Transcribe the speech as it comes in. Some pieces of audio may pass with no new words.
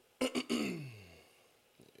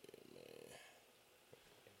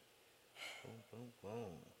Boom.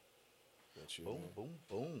 Got you, Boom, man. boom,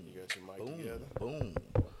 boom. You got your mic boom, together? Boom.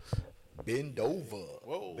 Bend over.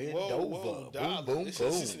 Whoa, Bend whoa, over. whoa, boom, dollar. boom, This boom.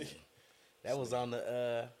 is- That was on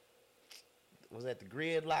the was that the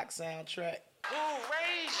Gridlock soundtrack? Who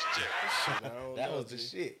raised you? Shit, I don't That know, was the G.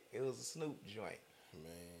 shit. It was a Snoop joint.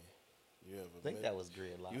 Man, you have a I think that was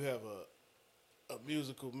Gridlock. You have a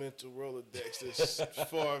musical mental Rolodex that's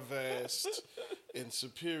far vast and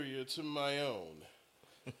superior to my own.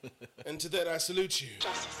 And to that I salute you.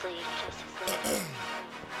 Justice League, Justice League.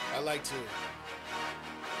 I like to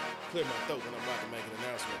clear my throat when I'm about to make an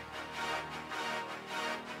announcement.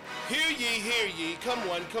 Hear ye, come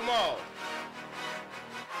one, come all.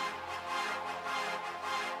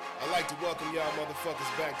 I'd like to welcome y'all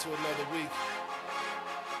motherfuckers back to another week.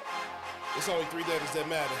 It's only 3 letters that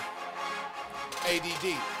matter.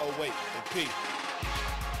 ADD, oh wait, and P.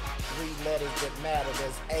 3 letters that matter,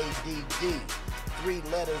 that's ADD. 3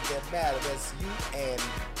 letters that matter, that's U and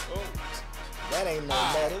Oh. that ain't no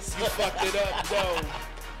letters. You fucked it up,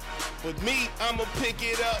 though. With me, I'ma pick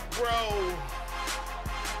it up, bro.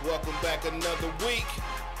 Welcome back another week.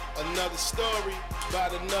 Another story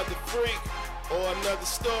about another freak. Or another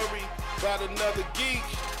story about another geek.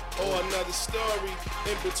 Or another story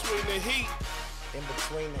in between the heat. In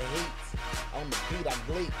between the heats, on the beat I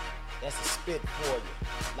gleek. That's a spit for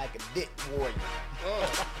you, like a dick warrior.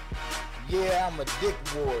 Yeah, I'm a dick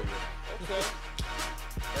warrior. Okay.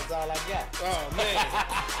 That's all I got. Oh,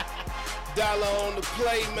 man. Dollar on the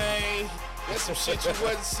play, man. That's some shit you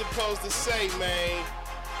wasn't supposed to say, man.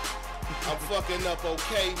 I'm fucking up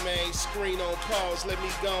okay, man. Screen on pause, let me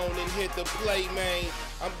go on and hit the play, man.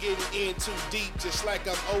 I'm getting in too deep, just like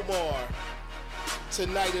I'm Omar.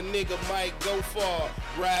 Tonight a nigga might go far.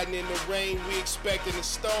 Riding in the rain, we expecting a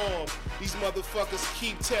storm. These motherfuckers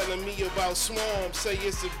keep telling me about Swarm. Say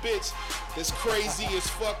it's a bitch that's crazy as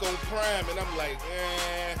fuck on Prime. And I'm like,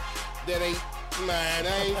 that ain't, man,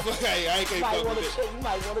 I can't fuck with it. You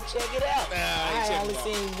might want to check it out. Nah, I check only it out.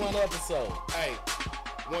 seen one episode. Hey,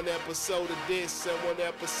 one episode of this and one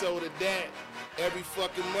episode of that. Every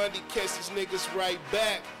fucking Monday, catch these niggas right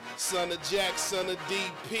back. Son of Jack, son of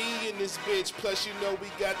DP in this bitch. Plus, you know we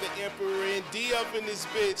got the Emperor and D up in this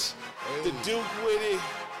bitch. Hey. The Duke with it.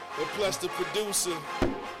 And plus the producer.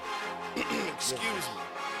 Excuse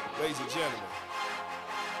me. Ladies and gentlemen.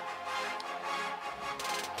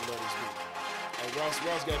 I love this beat. Hey, Ross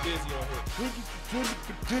got busy on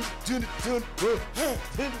here.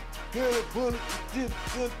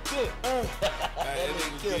 Hey, that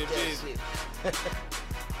nigga Killed get that busy. shit.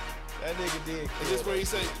 That nigga did. Is this where he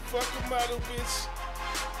say, fuck a model, bitch?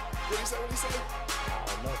 What he say? I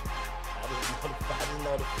don't know. I just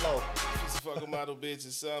know the flow. She's a fucking model bitch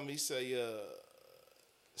or something. He say,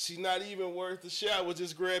 she not even worth the shower.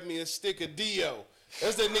 Just grab me a stick of Dio.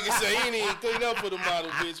 That's that nigga say he ain't even clean up for the model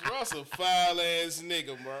bitch. Ross a foul ass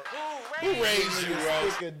nigga, bro. Who raised you,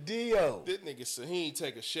 Ross? Stick a Dio. This nigga say he ain't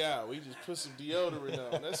take a shower. He just put some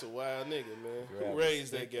deodorant on. That's a wild nigga, man. Grab Who a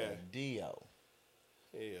raised that stick guy? of Dio.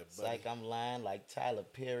 Yeah, It's buddy. like I'm lying like Tyler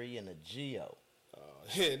Perry in a Geo.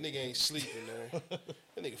 Yeah, nigga ain't sleeping, man.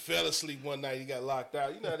 That nigga fell asleep one night. He got locked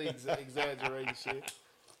out. You know they exaggerating shit.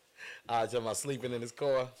 Talking about sleeping in his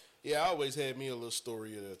car. Yeah, I always had me a little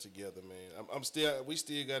story of that together, man. We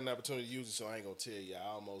still got an opportunity to use it, so I ain't gonna tell you. I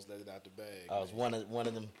almost let it out the bag. I was one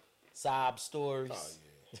of them sob stories. Oh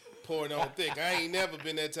yeah, pouring on thick. I ain't never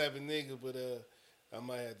been that type of nigga, but I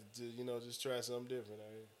might have to do, just try something different.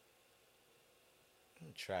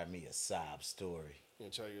 Try me a sob story. You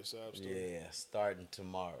gonna try your sob story? Yeah, starting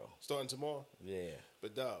tomorrow. Starting tomorrow. Yeah.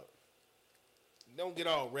 But dog, don't get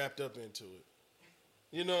all wrapped up into it.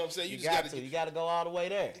 You know what I'm saying? You just got gotta to. You got to go all the way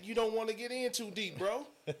there. You don't want to get in too deep, bro.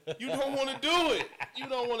 You don't want to do it. You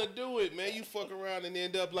don't want to do it, man. You fuck around and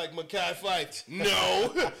end up like Mekhi Fight.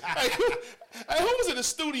 No. Who was in the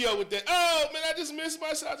studio with that? Oh, man, I just missed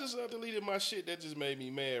my shot. I just deleted my shit. That just made me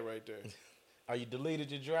mad right there. Are you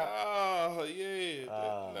deleted your drop? Oh, yeah.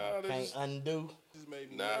 That Can't undo. just made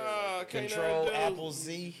me mad. Nah, can't Control undo. Apple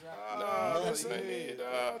Z. Nah, this ain't it.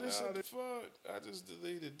 This ain't the fuck. I just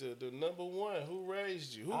deleted the number one. Who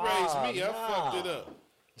raised you? Who raised me? I fucked it up.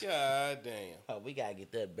 God damn. Oh, we gotta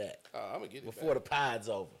get that back Oh, I'm gonna get it before back. the pod's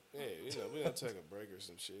over. Yeah, we gonna take a break or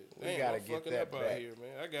some shit. We Damn, gotta I'm get fucking that up out back. here,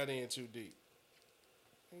 man. I got in too deep.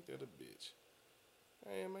 Ain't that a bitch?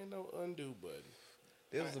 Damn, ain't no undo button.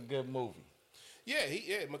 This was a good movie. Yeah,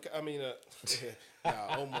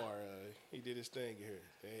 Omar, he did his thing here.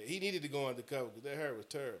 He needed to go undercover because that hair was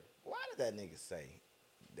terrible. Why did that nigga say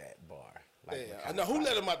that bar? Yeah, Mekhi I know who Phifer?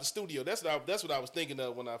 let him out the studio. That's what I was thinking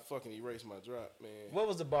of when I fucking erased my drop, man. What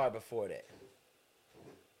was the bar before that?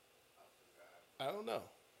 I don't know.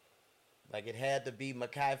 Like it had to be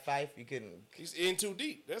Mekhi Phife. You couldn't. He's in too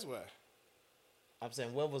deep. That's why. I'm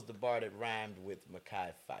saying, what was the bar that rhymed with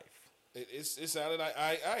Mekhi Phife? It sounded like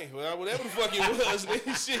well, whatever the fuck it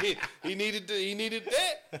was. Shit, he needed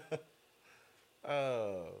that.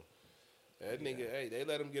 Oh, That nigga, hey, they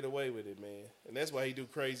let him get away with it, man, and that's why he do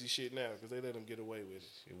crazy shit now, because they let him get away with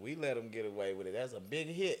it. we let him get away with it. That's a big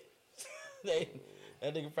hit.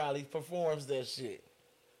 That nigga probably performs that shit.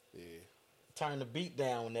 Yeah, Turn the beat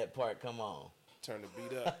down when that part come on. turn the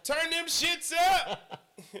beat up. Turn them shits up.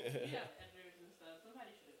 Yeah, editors and stuff. Somebody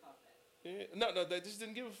should have caught that. Yeah. No, they just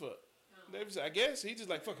didn't give a fuck. They was, I guess he just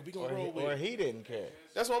like, fuck it, we gonna roll with Or it. he didn't care.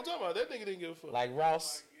 That's what I'm talking about. That nigga didn't give a fuck. Like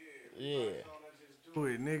Ross. Yeah. Do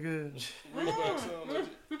it, nigga.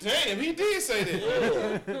 Damn, he did say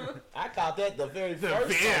that. Yeah. I caught that the very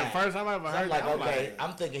first time. First time I ever So heard I'm like, that. okay,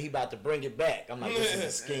 I'm thinking he about to bring it back. I'm like, this is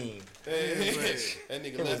a scheme. That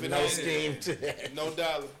nigga There was left it no on scheme to that. No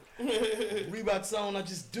dollar. Reebok song, I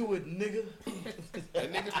just do it, nigga.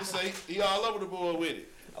 That nigga just say he all over the board with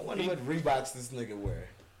it. I wonder what Reeboks this nigga wear.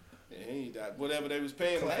 Yeah, he died. Whatever they was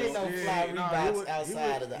paying him There ain't no for. fly Yeah, nah, Reeboks he was-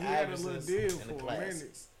 outside of the he had a little Iversons deal and for the a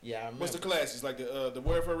classics. Yeah, I remember. What's the classes? Like the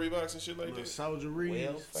welfare Reeboks and shit like Little that?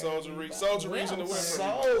 soldiery. Soldieries and the welfare.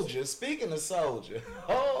 Soldier. Speaking of Soldier,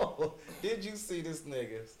 oh, did you see this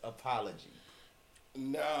nigga's apology?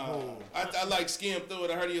 Nah. I like skimmed through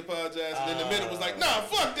it. I heard he apologized. And then the middle was like, nah,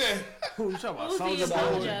 fuck that. Who you talking about? Who's he Soldier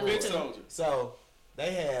apologizing Boy? Big to? soldier. So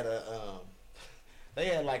they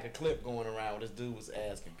had like a clip going around where this dude was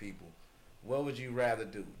asking people, what would you rather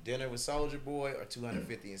do, dinner with Soldier Boy or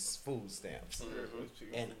 250 in food stamps?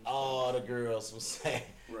 And all the girls was saying,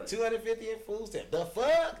 Right. 250 in food stamps. The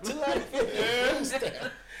fuck? 250 in food stamps.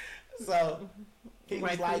 So he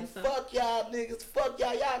was Rightfully like, so. fuck y'all niggas, fuck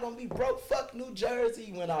y'all gonna be broke, fuck New Jersey.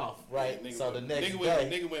 He went off, right? Nigga So the went- next nigga day,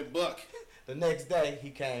 went, nigga went buck. the next day he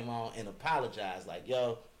came on and apologized, like,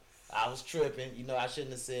 yo, I was tripping. You know, I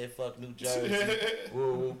shouldn't have said fuck New Jersey.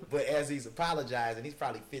 Woo, woo. But as he's apologizing, he's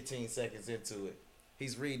probably 15 seconds into it.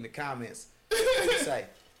 He's reading the comments. He say,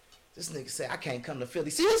 this nigga say, I can't come to Philly.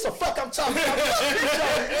 See, this the fuck I'm talking about. Fuck New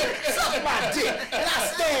Jersey. Suck my dick. And I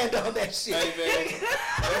stand on that shit. Hey, man.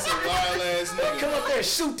 That's a wild ass nigga. Come up there and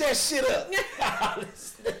shoot that shit up.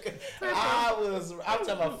 This nigga, I'm talking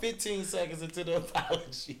about 15 seconds into the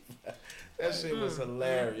apology. That shit was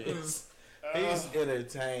hilarious. He's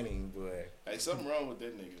entertaining, boy. Hey, something wrong with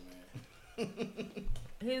that nigga, man.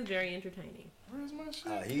 He's very entertaining. Where's my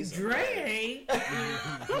shit? He's Dre.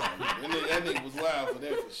 That nigga was wild for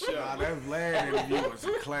that for sure. Nah, that Vlad interview was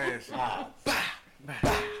a classic.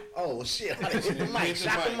 Oh shit! I hit the mic.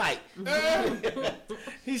 Shot the mic.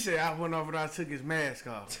 He said I went over there, I took his mask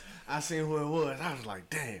off. I seen who it was. I was like,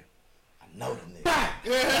 damn. I know the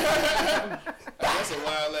nigga. That's a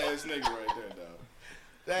wild ass nigga right there, dog.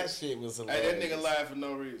 That shit was Hey, hilarious. that nigga lied for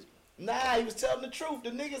no reason. Nah, he was telling the truth.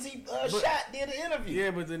 The niggas he shot did an interview.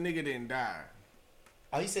 Yeah, but the nigga didn't die.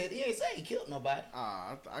 Oh, he said he ain't say he killed nobody.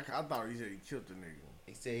 I thought he said he killed the nigga.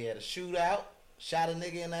 He said he had a shootout, shot a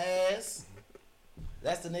nigga in the ass.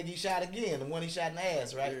 That's the nigga he shot again, the one he shot in the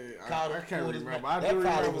ass, right? Yeah, Called I him, can't pulled his remember. back. I That do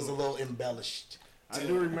probably remember. was a little embellished. I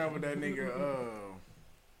do remember that nigga.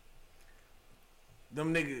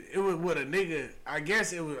 Them niggas. It was with a nigga. I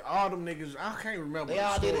guess it was all them niggas. I can't remember. They the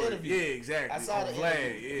all did an story. interview. Yeah, exactly. I saw On the Vlad,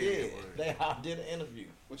 interview. Yeah, Yeah, it was. they all did an interview.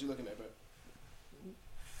 What you looking at, man?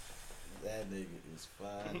 That nigga is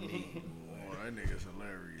funny. boy. Oh, that nigga's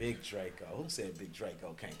hilarious. Big Draco. Who said Big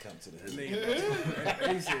Draco can't come to the That hood?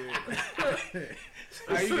 nigga, he said,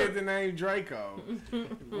 how you get the name Draco?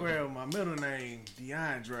 Well, my middle name,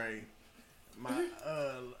 DeAndre. My,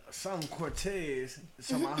 some Cortez.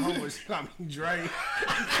 So my homies call me Dre.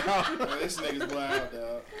 Man, this nigga's wild,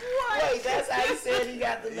 dog. Wait, that's how he said he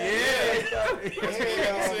got the name.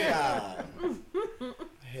 Yeah. Hell nah.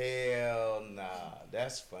 Hell nah.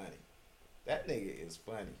 That's funny. That nigga is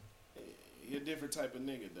funny. He a different type of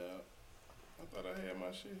nigga, dog. I thought I had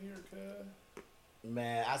my shit here, cuz.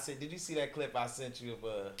 Man, I said, did you see that clip I sent you of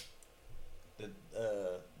the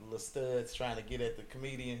little studs trying to get at the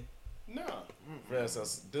comedian? Nah. Bro, so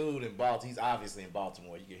dude in Baltimore, he's obviously in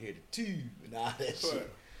Baltimore. You can hear the two and all that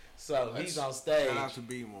shit. So he's on stage Shout out to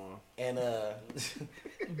B-More. and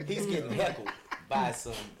he's getting heckled by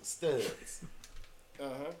some studs.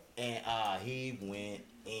 Uh-huh. And he went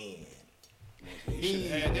in. You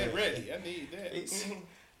should have had that ready. I need that. He's-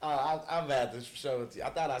 I'm about to show it to you. I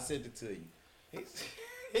thought I sent it to you.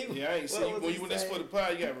 Yeah, I ain't seen you. When this for the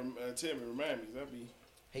pod, you gotta tell me, remind me. 'Cause I be...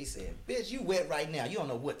 He said, bitch, you wet right now. You don't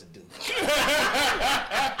know what to do.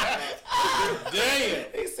 Damn.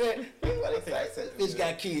 He said, what he said? He said, bitch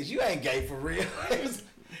got kids. You ain't gay for real.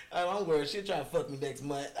 Oh, don't worry, she'll try to fuck me next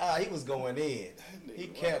month. He was going in. He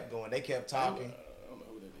kept going. They kept talking. I don't know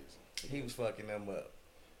who that is. He was fucking them up.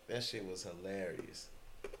 That shit was hilarious.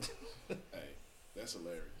 Hey, that's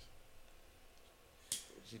hilarious.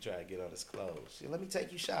 She tried to get on his clothes. She let me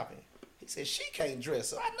take you shopping. He said she can't dress,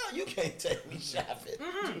 so I know you can't take me shopping.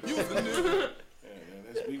 You a nigga.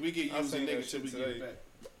 Yeah, we get I used to seen that niggas till shit we today.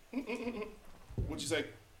 get back. What you say?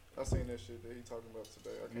 I seen that shit that he talking about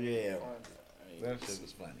today. I can't Yeah. even find it. That shit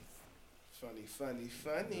was funny. Funny.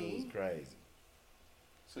 It was crazy.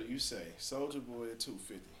 So you say Soldier Boy at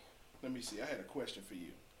 250. Let me see. I had a question for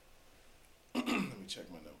you. Let me check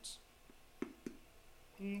my notes.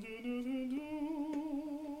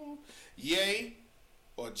 Yay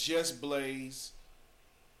or Just Blaze,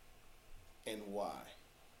 and why?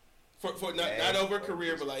 For not over a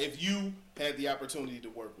career, but like if you had the opportunity to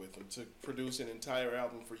work with him to produce an entire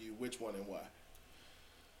album for you, which one and why?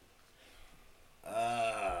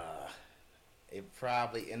 It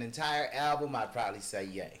probably an entire album. I'd probably say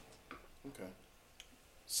yay. Okay.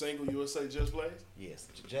 Single, you would say Just Blaze? Yes,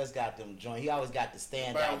 just got them joints. He always got the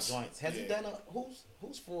standout Bounce. joints. Has he Yeah. done a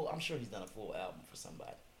who's full? I'm sure he's done a full album for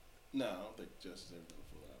somebody. No, I don't think Just has ever done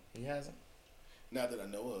a full album. He hasn't. Not that I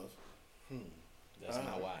know of. That's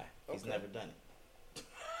not why. He's Okay. never done it.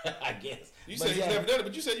 I guess. You But said yeah, he's never done it,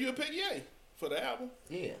 but you said you would pick Yay for the album.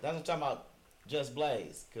 Yeah, that's what I'm talking about. Just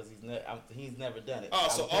Blaze, because he's never done it. Oh, I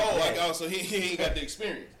so would pick Ye. he ain't got the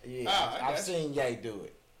experience. Yeah, I I've got you. seen Ye do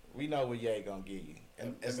it. We know what Ye gonna give you,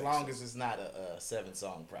 and That as makes long sense. as it's not a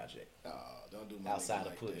 7-song project. Oh, don't do my Outside nigga of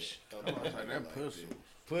like Push. That. Don't do my Like nigga that like pussy. that.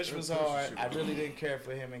 Push That was Push hard. shit I was really hard. didn't care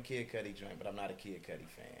for him and Kid Cudi joint, but I'm not a Kid Cudi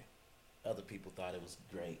fan. Other people thought it was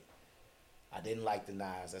great. I didn't like the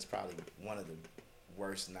Nas. That's probably one of the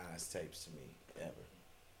worst Nas tapes to me ever.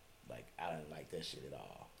 Like, I didn't like that shit at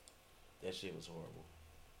all. That shit was horrible.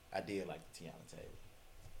 I did like the Tiana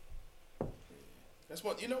Taylor. That's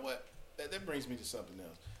what you know. What that brings me to something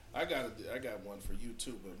else. I got one for you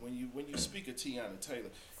too. But when you speak of Tiana Taylor,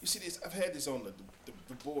 you see this. I've had this on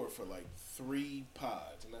the board for like 3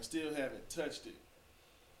 pods, and I still haven't touched it.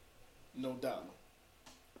 No dollar.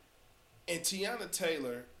 And Tiana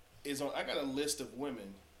Taylor is on. I got a list of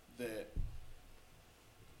women that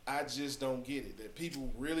I just don't get it. That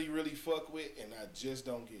people really fuck with, and I just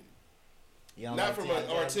don't get it. You don't Not like from Tiana an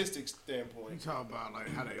Taylor? artistic You standpoint. talk about like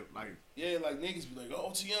how they like Yeah, like niggas be like, oh,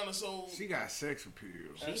 Tiana so. she got sex appeal.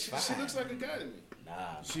 She's She fine. looks like a guy to me.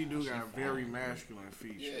 Nah, She do got fine. very masculine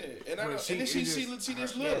features. Yeah, and I But know, she- and then it she just- this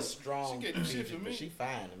She little. has strong She getting shit features, for but me. she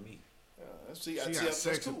fine to me. See, She I got see, that's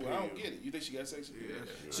sex cool. I don't appeal. get it. You think she got sex appeal? Yeah,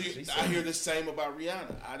 Yeah. she See, She I said- hear the same about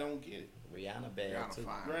Rihanna. I don't get it. Rihanna bad Rihanna too.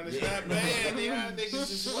 fine. Rihanna's not bad. Y'all niggas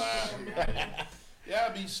just wild.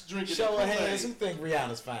 Y'all be drinking. Show the her Kool-Aid. hands. Who think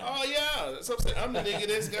Rihanna's fine? Oh yeah, that's what I'm saying. I'm the nigga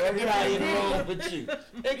that's got Everybody in the different room but you,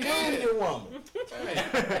 including your woman.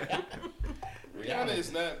 Rihanna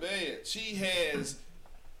is not bad. She has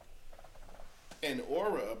an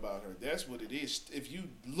aura about her. That's what it is. If you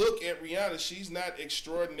look at Rihanna, she's not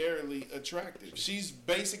extraordinarily attractive. She's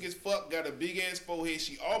basic as fuck, got a big ass forehead.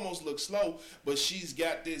 She almost looks slow, but she's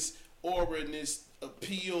got this aura and this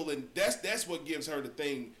appeal, and that's what gives her the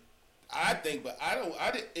thing, I think. But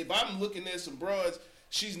if I'm looking at some broads,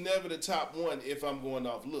 she's never the top one if I'm going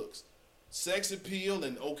off looks. Sex appeal,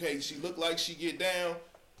 and okay, she look like she get down,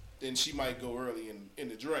 then she might go early in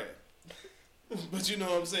the draft. But you know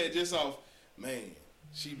what I'm saying? Just off, man,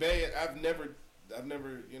 she bad. I've never She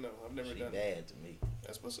done it. bad to me.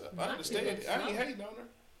 That's what's up. I understand it. I ain't hating on her.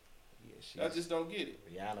 Yeah, I just don't get it.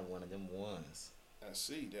 Rihanna one of them ones. I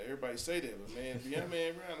see that everybody say that, but man,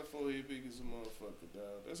 Rihanna forehead big as a motherfucker,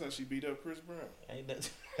 dog. That's how she beat up Chris Brown.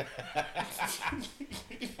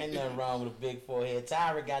 Ain't nothing wrong with a big forehead.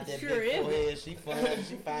 Tyra got that Sure big is. forehead. She fine.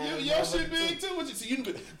 She fine. Your shit big too. What you see? You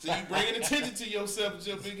bringing attention to yourself with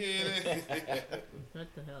your big head. Shut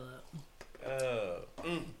the hell up.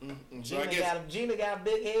 So I guess Gina got a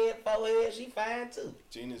big head, forehead. She fine too.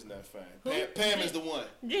 Gina's not fine. Pam is the one.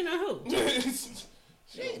 Gina who?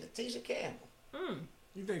 Gina, Tisha Campbell.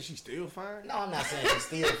 You think she's still fine? No, I'm not saying she's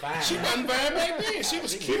still fine. She wasn't fine back then. She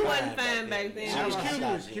was cute. wasn't fine back then. She was I cute.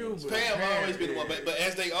 thought was she cute, was but Pam Pam always been the one, but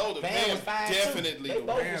as they older, Pam Pam was fine too. definitely They the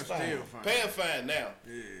both one. Pam's was fine. still fine. Pam fine now.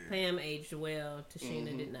 Yeah. Pam aged well.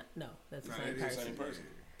 Tashina did not. No, that's the Right, same it is person. Same person.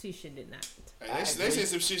 Tisha did not. Hey, they said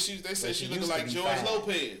some shit. They said But she she looking used to like be George fine.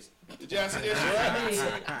 Lopez. Did y'all see that I shit? mean,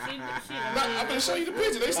 I'm gonna show you the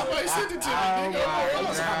picture. Somebody sent it to me. Oh, nigga. my It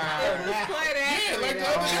was- it was quite Yeah, accurate. like the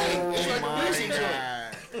other day. It's like a recent joint. God.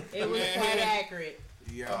 It was Man. quite accurate.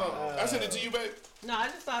 Yo. I sent it to you, babe. No, I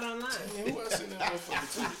just saw it online. Man, who else sent that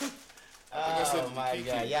motherfucker to? I sent it Oh to my Kiki.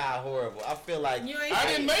 God, y'all horrible. I feel like You ain't I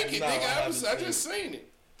didn't make it, No, I nigga. I haven't just seen it.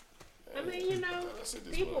 I mean, you know, Let's hit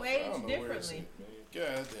this people motherfucker. I age don't know where it's differently. at,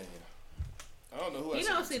 man. God damn. I don't know who You else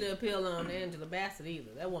don't it see is. the appeal on Angela Bassett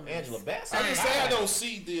either. That woman. Angela is- Bassett. I didn't say I don't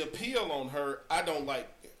see the appeal on her. I don't like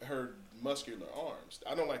her muscular arms.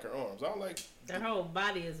 I don't like her arms. I don't like. Her whole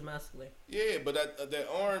body is muscular. Yeah, but that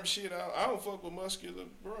arm shit, I don't fuck with muscular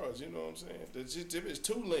bras. You know what I'm saying? That's just, if it's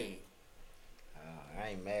too lean. I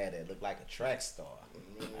ain't mad at it. Look like a track star.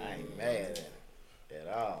 I ain't mad at it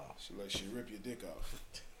at all. She like she rip your dick off.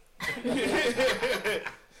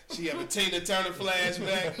 She have a Tina Turner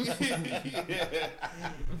flashback.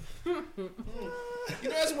 Yeah. You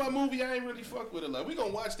know, that's one movie I ain't really fuck with a lot. We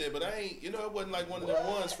gonna watch that, but I ain't. You know, it wasn't like one of the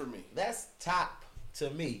ones for me. That's top to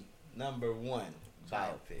me, number one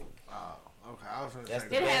biopic. Oh, okay. I was gonna That's say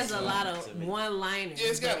the It best has a one lot to of me. one-liners. Yeah,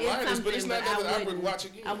 it's got liners, but it's not something, that I would wouldn't- watch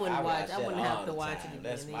again. I wouldn't I watch. watch I that wouldn't have all to the watch time. it again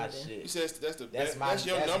That's my either. shit. You said that's the That's best. my That's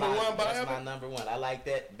your number my, one That's my biopic. number one. I like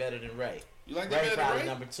that better than Ray. You like that Ray better than probably Ray?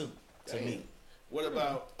 number two to Damn. me. What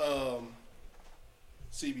about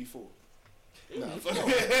CB4? Nah, fuck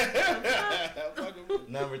it.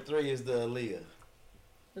 Number three is the Aaliyah.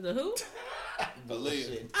 The who?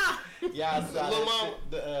 Bullshit. Ah. Y'all saw Lil that Mama?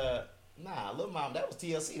 shit? The Lil Mama. That was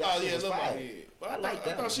TLC. That Oh shit yeah, was look my fire. head. But I I like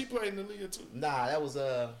that thought one. she played in the league too. Nah, that was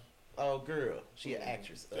old girl. She an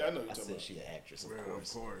actress. Yeah, I know you're I talking said about. she an actress, of Well,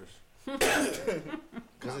 course. of course.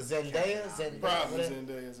 Was it Zendaya? Probably whatever?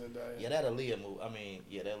 Zendaya. Yeah, that Aaliyah movie. I mean,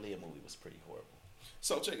 yeah, that Aaliyah movie was pretty horrible.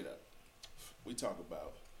 So check it out. We talk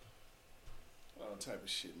about all type of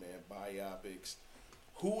shit, man. Biopics.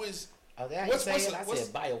 Who is? Oh, that What's- I said what's-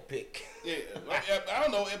 biopic. Yeah, I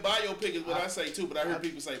don't know. Biopic is what I say too, but I heard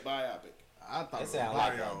people say biopic. I thought That it was sound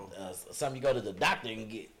like bio. something you go to the doctor and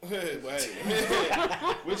get. Well,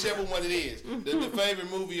 hey, whichever one it is. The favorite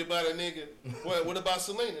movie about a nigga. What about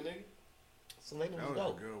Selena, nigga? Selena That was was a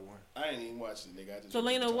dope. good one. I ain't even watched it, nigga. I just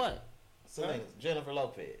Selena what? Selena, Jennifer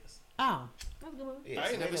Lopez. Oh, that's a good movie. Yeah, I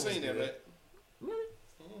ain't never Selena seen was that, good. man. Really?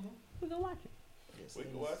 We go watch it. Yeah, We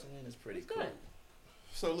can Selena's- watch it. Selena's pretty It's cool. good.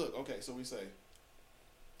 So look, okay, so we say,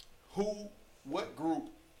 what group?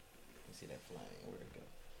 You see that flying? Where'd it go?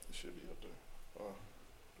 It should be up there. Oh,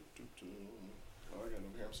 I got no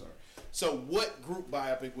here. I'm sorry. So, what group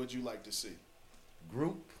biopic would you like to see?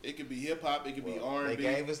 Group. It could be hip hop. It could be Well, R&B. They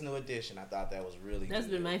gave us New Edition. I thought that was really That's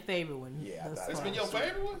good. been my favorite one. Yeah, I thus thought That's far. been your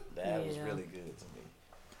favorite one. That was Yeah. really good to me.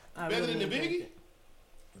 I Better really than the enjoyed Biggie. it.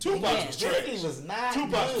 Tupac's Yeah. was trash. Biggie was not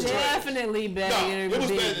Tupac was good. trash. Definitely better No, than it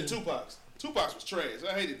was better than Biggie. Tupac's. Tupac's was trash.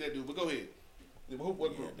 I hated that dude. But go ahead.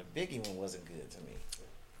 What Yeah, group? the Biggie one wasn't good to me.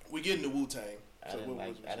 We getting the Wu-Tang. I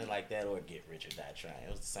didn't like that or Get Rich or Die Trying. It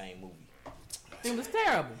was the same movie. It was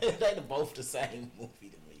terrible. They both the same movie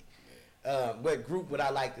to me. What group would I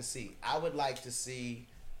like to see? I would like to see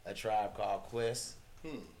a Tribe Called Quest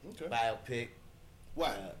Okay. biopic.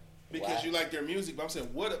 Why? Because why? you like their music. But I'm saying,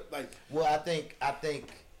 like? Well, I think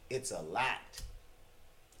it's a lot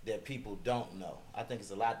that people don't know. I think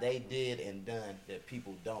it's a lot they did and done that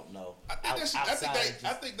people don't know. I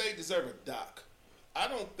think they deserve a doc. I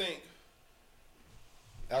don't think.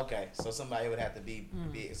 Okay, so somebody would have to be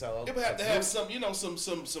big. So It would have to have some,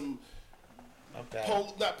 some Okay.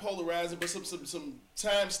 not polarizing, but some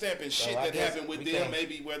time stamping shit I that guess happened with we them. can-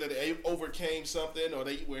 Maybe whether they overcame something or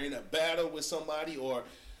they were in a battle with somebody or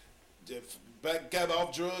got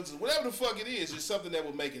off drugs or whatever the fuck it is. Just something that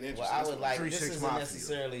would make it interesting. Well, I would like. 3-6 This isn't Mafia.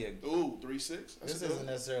 necessarily a. Ooh, 3-6. This isn't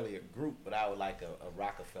necessarily a group, but I would like a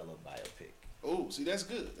Rockefeller biopic. Ooh, see, that's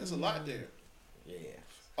good. That's a lot there. Yeah.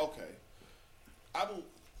 Okay, I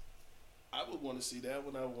would want to see that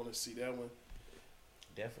one. I would want to see that one.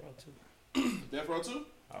 Death Row too. Death Row 2?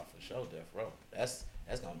 Oh, for sure, Death Row. That's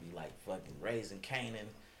gonna be like fucking Raising Canaan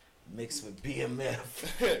mixed with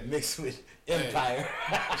BMF mixed with Empire.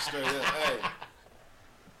 Straight up. Hey,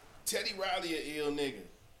 Teddy Riley an ill nigga.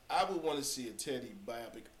 I would want to see a Teddy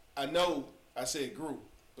biopic. I know I said group,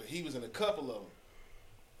 but he was in a couple of them.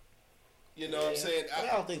 You know what I'm saying? But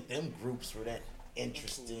I don't think them groups were that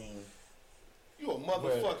interesting. You a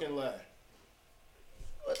motherfucking lie.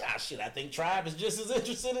 Well, shit, I think Tribe is just as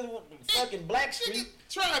interested in fucking Blackstreet.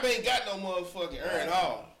 Tribe ain't got no motherfucking Earn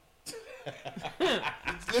All.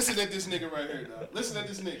 Listen at this nigga right here, dog. Listen at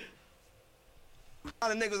this nigga. A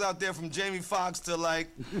lot of niggas out there from Jamie Foxx to like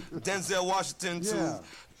Denzel Washington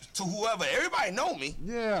to whoever. Everybody know me.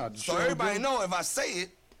 Yeah. So everybody know if I say it,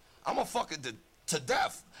 I'm gonna fucking to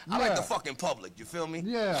death. I like the fucking public, you feel me?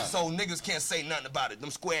 Yeah. So niggas can't say nothing about it. Them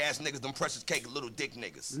square ass niggas, them precious cake little dick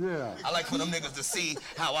niggas. Yeah. I like for them niggas to see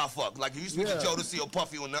how I fuck. Like if you speak to Jodeci or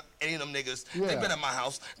Puffy or any of them niggas, they been at my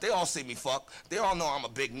house. They all see me fuck. They all know I'm a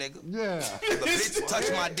big nigga. Yeah. If a bitch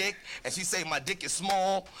touch my dick and she say my dick is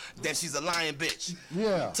small, then she's a lying bitch.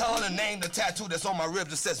 Yeah. Tell her to name the tattoo that's on my rib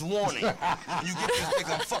that says warning. You get this dick,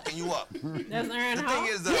 I'm fucking you up. That's Aaron The Hall.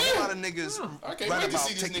 thing is that a lot of niggas I can't write wait to about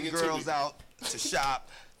see this taking nigga girls too. out to shop,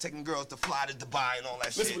 taking girls to fly to Dubai and all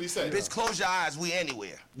that shit. Listen what he said. Bitch, close your eyes, we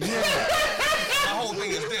anywhere. Yeah. My whole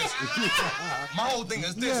thing is this. My whole thing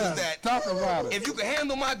is this is that Talk about it. if you can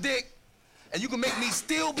handle my dick and you can make me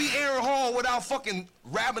still be Aaron Hall without fucking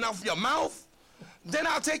rapping out from your mouth, then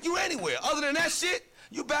I'll take you anywhere. Other than that shit,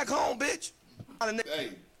 you back home, bitch.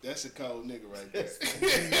 Hey, that's a cold nigga right there.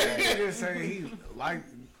 That nigga say he like.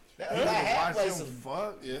 That halfway Watch some him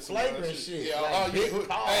fuck. Yeah, some flagrant other shit. Yeah, Like big hey,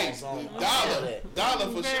 paws on dollar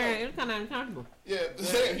for Very, sure. it was kind of uncomfortable. Yeah,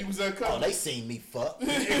 damn, he was Oh, uncomfortable. they seen me fuck.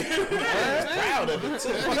 Proud of it too.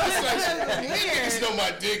 Niggas know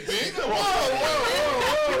my dick big. Yo,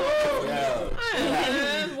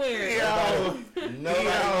 That's weird. nobody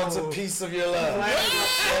wants a piece of your love.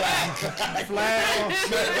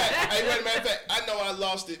 Matter of fact, I know I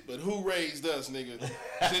lost it, but who raised us, nigga?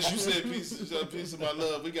 Since you said piece of my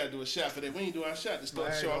love, we gotta do a shot for that. We ain't do our shot to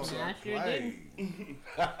start the show. I'm sorry. I sure didn't.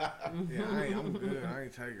 I'm good. I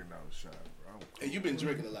ain't taking no shot, bro. Hey, you been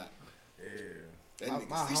drinking a lot. Yeah.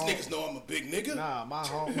 These niggas know I'm a big nigga. Nah, my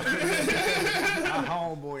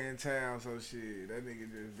homeboy in town, so shit, that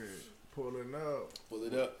nigga just been pulling up. Pull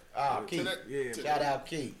it up. Oh, Keith. Yeah, Shout out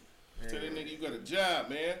Keith. Tell that nigga you got a job,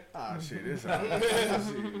 man. ah, shit, it's all right.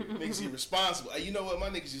 Niggas irresponsible. You know what? My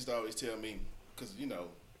niggas used to always tell me, cause you know,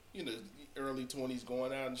 early 20s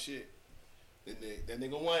going out and shit. That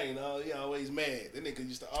nigga Wayne, he always mad. That nigga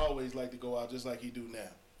used to always like to go out just like he do now.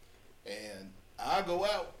 And I go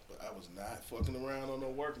out, but I was not fucking around on no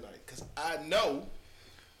work night, cause I know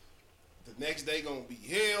the next day gonna be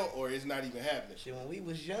hell or it's not even happening. Shit, when we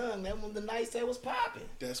was young, that was the nights that was popping.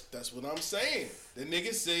 That's what I'm saying. The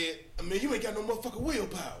nigga said, I mean, you ain't got no motherfucking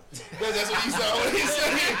willpower. That's what he said.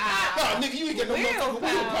 Nah, nigga, you ain't got no motherfucking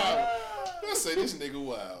willpower. I say this nigga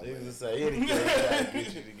wild. They Man. was say anything to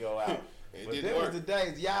get you to go out. It But didn't them was work. the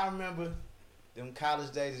days. Y'all remember them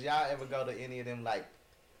college days? Did y'all ever go to any of them like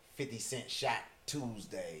 50-cent shot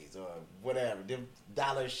Tuesdays or whatever? Them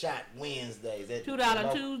dollar shot Wednesdays.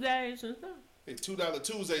 $2 Tuesdays and stuff. Hey, $2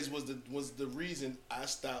 Tuesdays was the reason I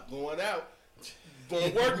stopped going out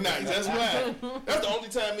on work nights. That's why. That's the only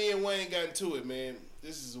time me and Wayne got into it, man.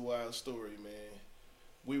 This is a wild story, man.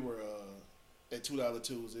 We were at $2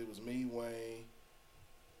 Tuesday. It was me, Wayne,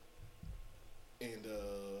 and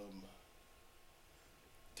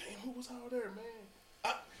damn, who was all there,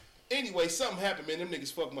 man? Anyway, something happened, man. Them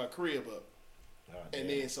niggas fucked my crib up. And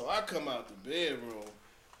then so I come out the bedroom,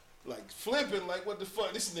 like flipping, like what the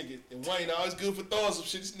fuck? This nigga and Wayne always good for throwing some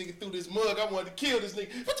shit. This nigga threw this mug. I wanted to kill this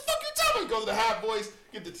nigga. What the fuck you talking about? Go to the hot voice,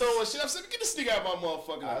 get the throwing shit. I'm saying, get this nigga out of my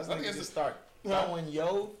motherfucking I house. was going to start throwing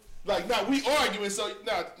yo. Like, we arguing. So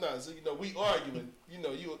so we arguing.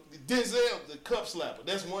 You Denzel, the cup slapper.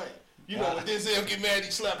 That's Wayne. When Denzel get mad,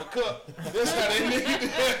 he slap a cup. That's how that nigga.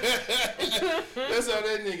 That's how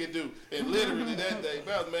that nigga do. And literally that day,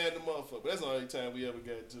 I was mad at the motherfucker. That's the only time we ever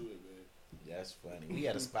got into it, man. That's funny. We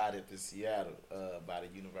had a spot up in Seattle by the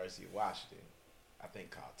University of Washington. I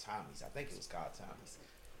think called Tommy's. I think it was called Tommy's.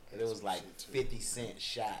 And it was like 50-cent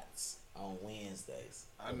shots on Wednesdays.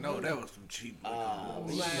 I know that was some cheap liquor. You know,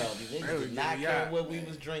 these They niggas was did not giving care y'all- what we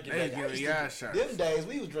was drinking. they was Like, I giving used y'all to- shots. Them days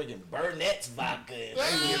we was drinking Burnett's vodka. And They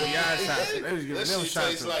was giving y'all shots. They was giving That them shit shots.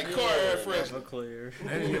 tastes Of, like car air freshener. Clear.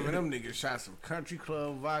 they was giving them niggas shots of Country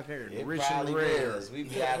Club vodka It and Rich and probably Rare. was. We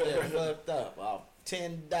be out there fucked up off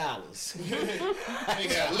 $10. They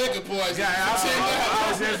got liquor poison. Yeah, I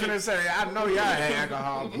was just gonna say, I know y'all had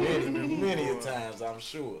alcohol. Many a times, I'm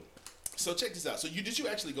sure. So check this out. So did you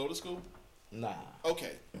actually go to school? Nah.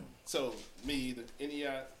 Okay. So me either. Any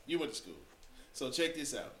of y'all, you went to school. So check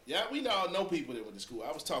this out. Yeah, we all know people that went to school.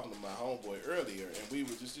 I was talking to my homeboy earlier, and we were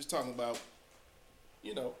just talking about,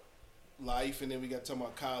 life, and then we got talking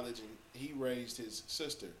about college, and he raised his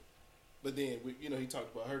sister. But then, he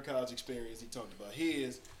talked about her college experience. He talked about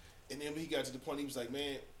his, and then when he got to the point, he was like,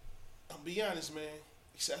 man, I'm gonna be honest, man.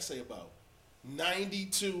 I say about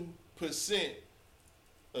 92%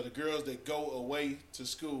 of the girls that go away to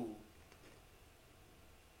school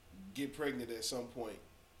get pregnant at some point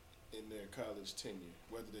in their college tenure,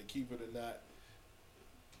 whether they keep it or not.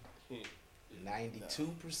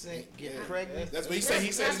 92% get pregnant. That's what he said.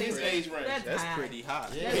 He said in his age range. That's pretty high.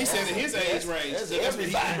 Yeah. He said in his age range. That's That's what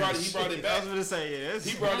he brought it I back. was gonna say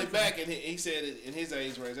He brought it back, and he said it in his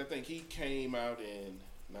age range. I think he came out in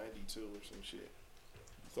 92 or some shit.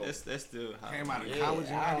 So, that's still high. Came out of Yeah, college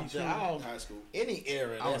in I 92. don't- high school. Any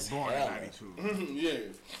era, I was that's born in hella. 92. Yeah.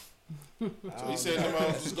 So he said them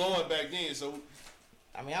hoes was going back then. So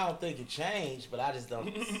I mean, I don't think it changed, but I just don't.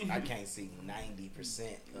 I can't see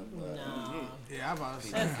 90% of. No. Yeah, I'm about to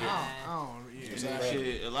say. That's I don't, yeah.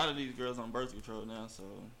 Shit, a lot of these girls on birth control now, so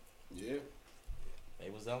yeah. They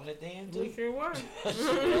was on it then We too. sure were.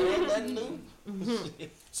 Ain't nothing new.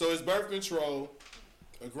 So is birth control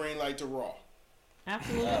a green light to raw?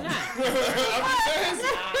 Absolutely not.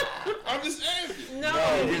 I'm just asking. No.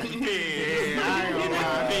 Yeah, I ain't gonna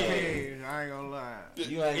lie. I ain't gonna lie.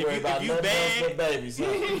 You ain't worried about you nothing bad- else but babies, huh?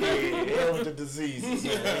 Hell with the diseases. Man.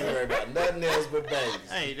 You ain't worried about nothing else but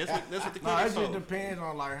babies. hey, that's what the No, it clinic's just for. depends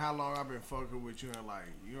on like how long I've been fucking with you and like,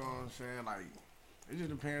 you know what I'm saying? Like, it just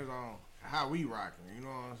depends on how we rocking. You know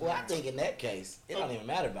what I'm saying? Well, I think in that case, it don't even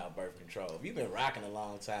matter about birth control. If you've been rocking a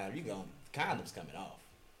long time, you gonna condoms coming off.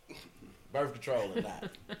 Birth control or not?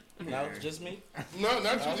 No, just me. No,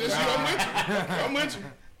 not you. Just you. I'm with you.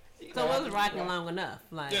 So was rocking long enough?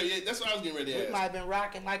 Like, Yeah, that's what I was getting ready We to might ask. have been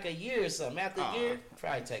rocking like a year or something. After a year,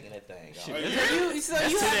 probably taking that thing off. A That's- year? so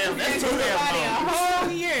you too have damn- to that's be too with damn somebody a long.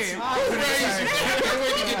 whole year. Crazy. I can't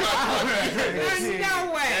wait to get my There's no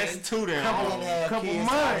way. That's too damn I long. didn't have Couple kids.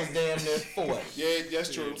 I was months. damn near 40. Yeah, that's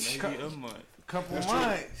true. Maybe a month. Couple That's true.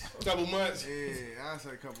 months. Couple months. Yeah, I say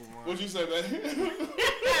couple months. What'd you say, man?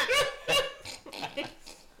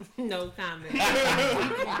 No comment.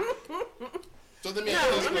 So let me No, ask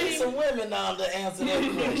you I this mean- question. Some women now to answer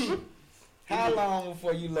that question. How long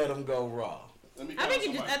before you let them go raw? Let me I call think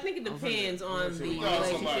somebody. it depends on the Call somebody.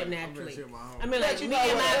 relationship I'm naturally. finna sit my home. I mean, like But you me know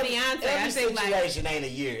and what? my Every fiance, I think like situation ain't a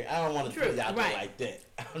year. I don't want to True, put it out right. there like that.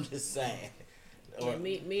 I'm just saying. Or,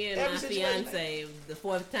 me and every my situation- fiance, the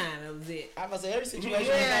fourth time, that was it. I'm gonna say every situation.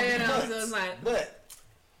 Yeah, ain't you know, gonna be so it's months, like- but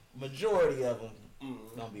majority of them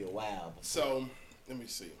gonna be a while. So let me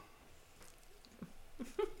see.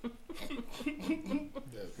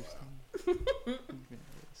 That's wild.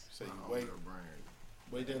 So you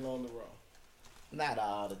wait that long to raw. Not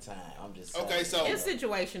all the time. I'm just saying. Okay, so It's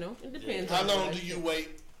situational. It depends. how on the long do relationship. you wait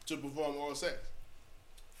to perform oral sex?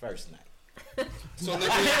 First night. So let me.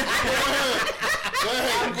 Go ahead.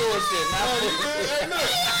 I'm bullshit.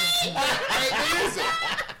 Hey, listen.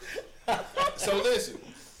 So listen.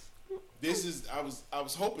 This is I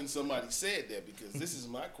was hoping somebody said that because this is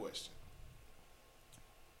my question.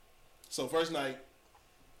 So first night,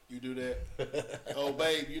 you do that. Oh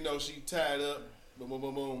babe, you know she tied up. Boom, boom,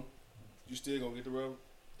 boom, boom. You still gonna get the rub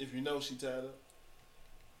if you know she tied up.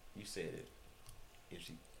 You said it. If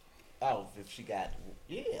she got,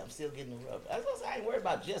 yeah, I'm still getting the rub. I ain't worried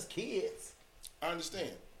about just kids. I understand.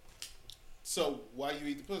 So why you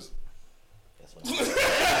eat the pussy? That's what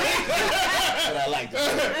I like to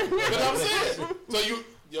say. But I'm saying, so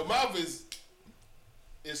your mouth is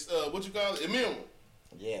what you call it, immune.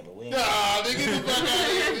 Yeah, but we ain't. Nah, nigga, get the fuck out of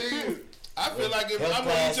here, nigga. I feel like if I'm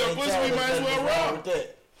gonna eat your pussy, we might as well roll.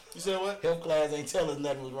 You said what? Health class ain't telling us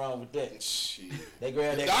nothing was wrong with that. Shit. They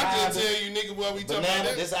grab The that doctor condom, tell you, nigga, what we talking banana,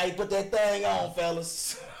 about. this how you put that thing on,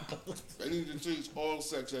 fellas. They need to teach oral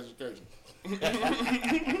sex education.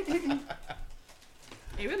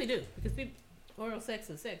 They really do because oral sex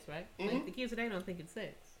is sex, right? Like the kids today don't think it's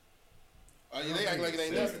sex. Oh, yeah, they act like it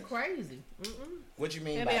ain't It's nothing. crazy. What you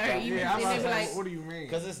mean Yeah, by they are that? even- Yeah, I'm they about be to say, like- what do you mean?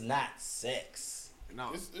 Because it's not sex.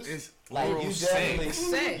 No, It's- it's Like oral you sex. definitely,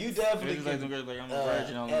 Sex. you definitely It's like can, them girls like, I'm a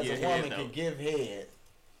virgin, I don't as get a head, woman though. can give head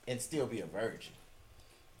and still be a virgin.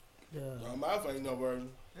 My mouth ain't no virgin.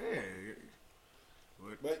 Yeah.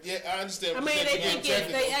 But yeah, I understand. I what mean, you're they saying, think but I'm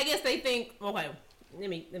it's. checking. I guess they think. Okay, let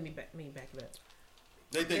me back it up.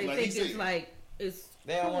 They They think like he think it's said. like it's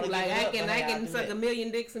They don't cool. wanna Like give it I up, can but they I can have to suck a admit.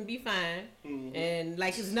 million dicks and be fine, and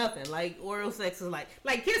like it's nothing. Like oral sex is like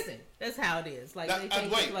kissing. That's how it is. Like Now, they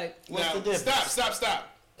think wait, it's like What's now the difference? stop.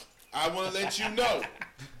 I want to let you know,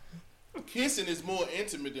 kissing is more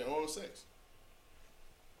intimate than oral sex.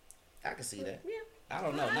 I can see that. yeah. I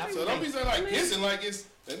don't know. Not So for don't me. be saying like kissing like it's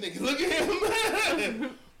that nigga. Look at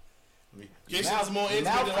him. Kissing is more intimate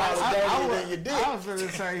Mouth than probably oral sex. dirtier than your dick. I was finna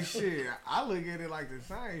say shit. I look at it like the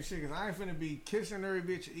same shit because I ain't finna be kissing every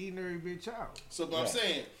bitch, eating every bitch out. So but I'm Right.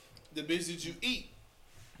 saying, the bitch that you eat,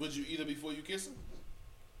 would you eat her before you kiss her?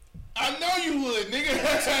 I know you would, nigga.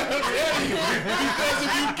 I'm telling you. Because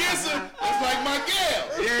if you kiss her, that's like my gal.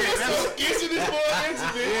 So kissing is more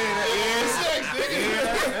intimate than sex, nigga.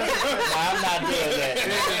 I'm not doing that.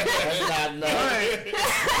 That's not no.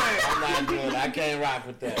 I'm not good. I can't rock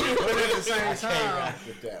with that. But at the I same can't time, rock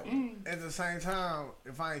with that one. at the same time,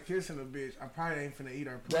 if I ain't kissing a bitch, I probably ain't finna eat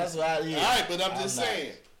her pussy. That's why. Yeah. All right, but I'm just not.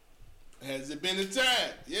 saying. Has it been a time?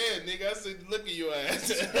 Yeah, nigga, I said, look at your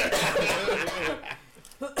ass.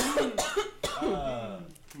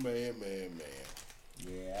 Man.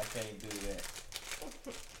 Yeah, I can't do that.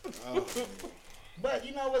 Oh, man. But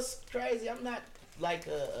you know what's crazy? I'm not like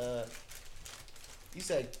you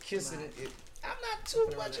said kissing it. I'm not too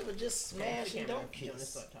much of a just smash and don't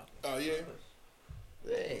kiss. Oh, yeah?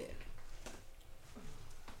 Yeah.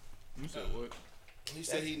 You said what? He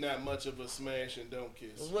said he not much of a smash and don't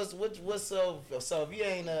kiss. What's so if you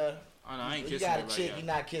ain't Oh, no, I ain't you kissing got a everybody, chick, yeah. you're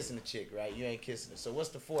not kissing the chick, right? You ain't kissing her. So what's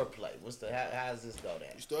the foreplay? How does this go down?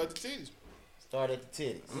 You start the titties. Start at the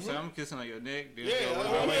titties. I'm saying I'm kissing on your neck. Then Yeah, go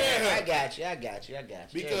oh, all the way yeah. down. I got you.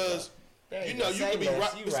 Because, There you go. know, you Say can be less.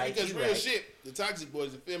 right. You right. Because you real right. shit, the Toxic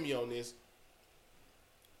Boys will feel me on this.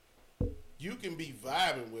 You can be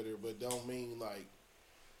vibing with her, but don't mean like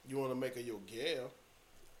you want to make her your gal.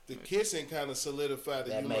 The kissing kind of solidified that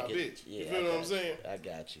That you my make it- bitch. yeah, You feel I what I'm got saying? I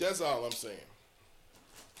got you. That's all I'm saying.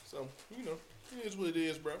 So, you know, it is what it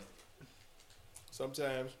is, bro.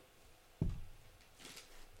 Sometimes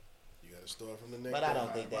you gotta start from the neck. But I don't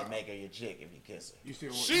down. think that make her your chick if you kiss her. You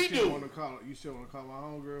still, She you still do. want to call? You still want to call my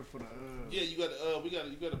homegirl for the? Yeah, you gotta.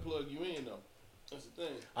 You gotta plug you in though. That's the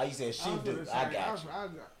thing. Oh, you said she I was do. gonna say, I got you.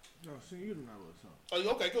 No, see, you do not know something.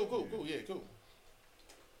 Oh, okay, cool. Yeah, cool.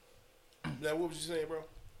 Now, what was you saying, bro?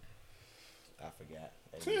 I forgot.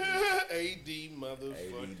 AD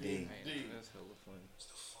motherfucking ADD. D. That's hella funny.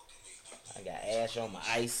 I got ash on my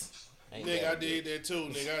ice. Ain't Nigga, that I a did bitch? that too.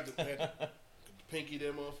 Nigga, I had to pinky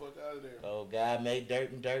that motherfucker out of there. Oh, God made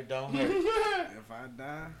dirt and dirt don't hurt. If I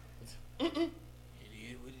die, It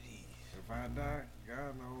is what it is. if I die,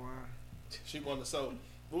 God know why. She wanted to so.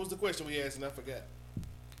 What was the question we asked and I forgot?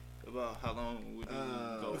 About how long would you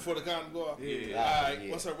go? Before the condom go off? Yeah. All right.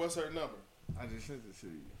 Yeah. What's her number? I just sent it to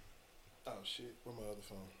you. Oh shit. Where my other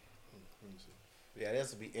phone? Let me see. Yeah,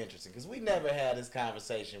 this will be interesting because we never had this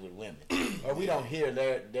conversation with women, or we don't hear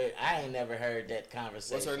their. I ain't never heard that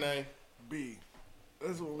conversation. What's her name? B.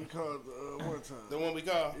 That's what we called one time. The one we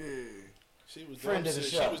called? Yeah. She was Friend dumb of the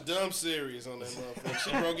she show. was dumb serious on that motherfucker. She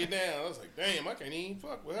broke it down. I was like, damn, I can't even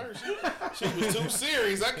fuck with her. She was too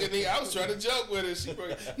serious. I couldn't even, I was trying to joke with her. She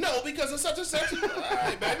broke it. No, because of such and such. All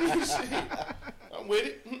right, baby. Shit. I'm with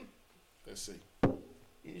it. Let's see.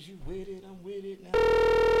 Is you with it? I'm with it now.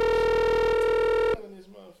 This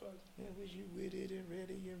motherfucker. Yeah, was you with it and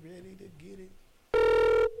ready to get it?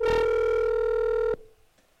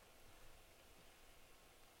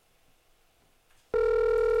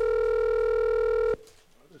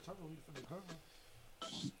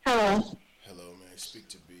 Hello. Hello, man. Speak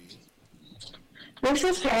to B. This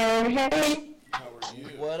is her. Hey. How are you?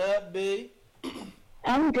 What up, B?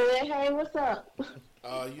 I'm good. Hey, what's up?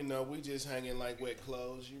 You know, we just hanging like wet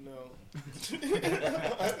clothes, you know.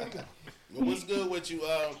 What's good with you?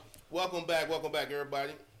 Welcome back,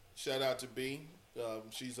 everybody. Shout out to B.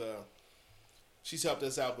 She's helped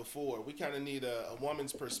us out before. We kind of need a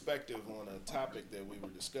woman's perspective on a topic that we were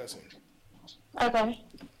discussing. Okay.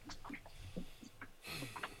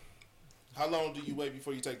 How long do you wait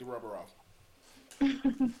before you take the rubber off?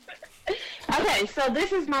 Okay, so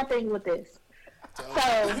this is my thing with this. So,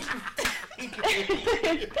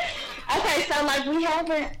 okay, so like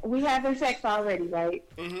we having sex already, right?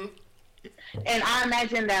 Mm-hmm. And I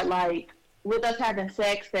imagine that like with us having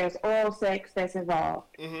sex, there's oral sex that's involved,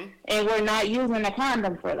 and we're not using a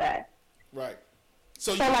condom for that. Right.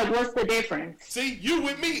 So like, what's the difference? See, you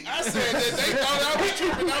with me. I said that they thought I was you,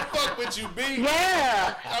 but I fuck with you, B.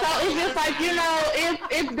 Yeah. So it's just like, you know,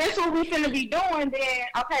 if this what we finna be doing, then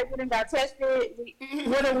okay, we done got tested.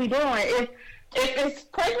 What are we doing? If it's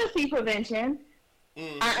pregnancy prevention,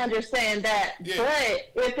 I understand that. Yeah.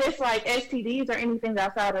 But if it's like STDs or anything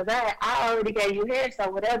outside of that, I already gave you head, so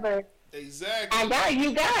whatever Exactly. I got,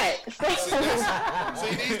 you got.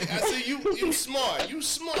 I see you smart. You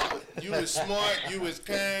smart. You is smart. You is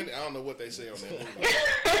kind. I don't know what they say on that movie.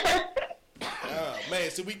 Oh man,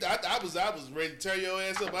 so I was ready to tear your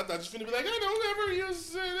ass up. I thought you finna be like, I don't ever use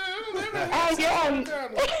to say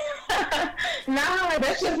that. No,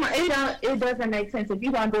 that's just it doesn't make sense. If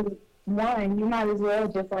you gonna do one, you might as well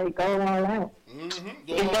just like go all out.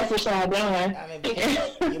 If that's what y'all doing. I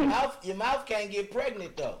mean, your mouth can't get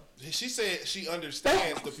pregnant though. She said she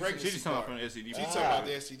understands the pregnancy She's talking part. from the STD She's part. talking about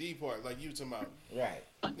the STD part, like you talking about. Right.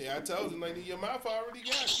 Yeah, I told him, like, your mouth already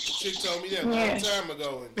got it. Chick told me that a long time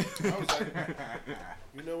ago, and I was like,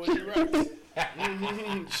 you know what, you're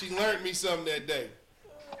right. She learned me something that day.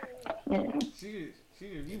 She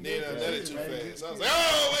And then I let it too fast. I was like,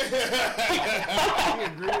 oh, She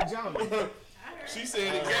agreed with Johnny. She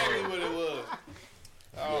said exactly what it was.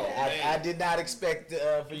 Oh, I did not expect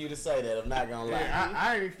for you to say that. I'm not gonna lie. Yeah,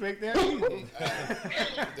 I didn't expect that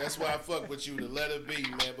either. That's why I fuck with you, to let it be,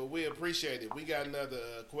 man. But we appreciate it. We got another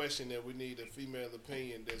question that we need a female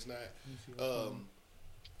opinion that's not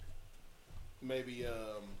maybe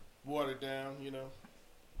watered down, you know.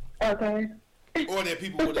 Okay. Or that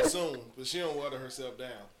people would assume, but she don't water herself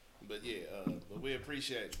down. But yeah, but we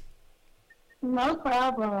appreciate it. No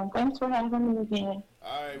problem. Thanks for having me again.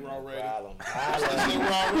 All right, Raw Raider. Problem.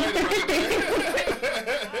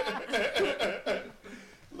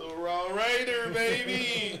 Little Raw Raider,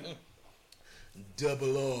 baby.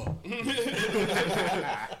 Double R.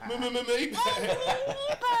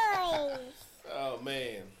 Oh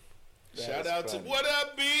man. That Shout was out funny. to What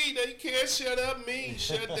Up B. They can't shut up me.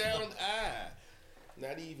 Shut down I.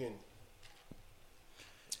 Not even.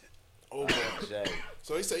 Oh boy. Jay.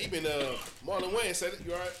 So he said he been Marlon Wayne said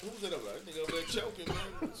you alright? Who's that over there? That nigga over there choking, man.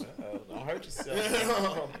 Don't hurt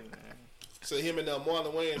yourself. So him and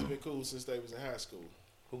Marlon Wayne's been cool since they was in high school.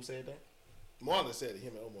 Who said that? Marlon said it,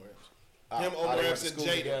 him and Omar Epps. Oh, Him, they Omar went Epps, to and school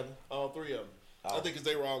Jada. together? All three of them. I Oh. think because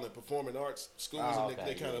they were all in performing arts schools, Oh, and okay,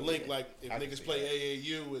 they kind of yeah, link, yeah. like, if I can niggas see play that.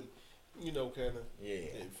 AAU and, you know, kind of. Yeah,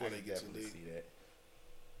 before I they can get to definitely league. see that.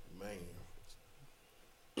 Man.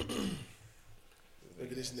 Look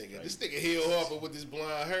at this nigga. This nigga Hill Harper with this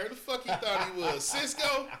blonde hair. The fuck he thought he was?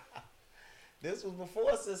 Cisco? This was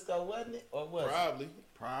before Cisco, wasn't it? Or was Probably.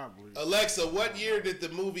 Probably. Alexa, what year did the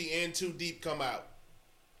movie In Too Deep come out?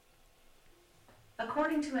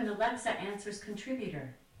 According to an Alexa Answers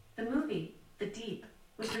contributor, the movie, The Deep,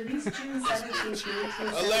 was released June 17,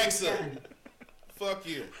 1977. Alexa, fuck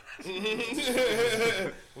you.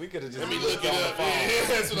 We could have just Let me look it up. Yeah,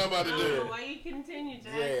 that's what I'm about to I do. don't know why you continue to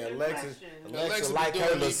ask your Alexis Alexa like be her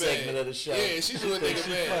doing little me segment bad. of the show. Yeah, she's doing nigga She's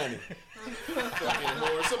bad. funny. Fucking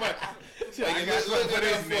whore. Somebody, I hey, got look something it for up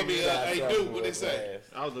this for me. nigga. Hey, dude, what they say?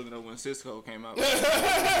 I was looking up when Cisco came out. Oh,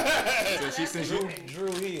 So she sent you.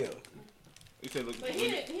 Drew Hill. You said look. But he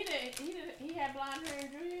had blonde hair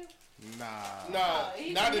and Drew Hill? Nah,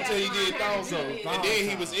 he not didn't until he have did blonde hair Thong Song. and Drew And Hill. then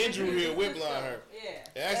he was in Drew Hill with blonde hair. Yeah.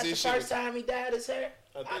 That's That's the this shit. first time he dyed his hair?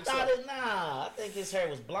 I think thought so. it, nah. I think his hair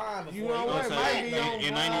was blonde before. You know he what? was Might be black. on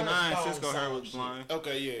In blonde. '99, Thong Cisco hair song was shit. blind.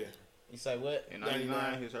 Okay, yeah. You say what? In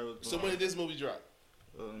 '99, his hair was blind. So when did this movie drop?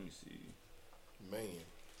 Let me see. Man.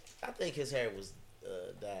 I think his hair was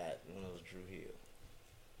dyed when it was Drew Hill.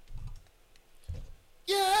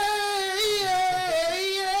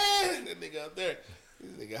 Yeah. That nigga out there.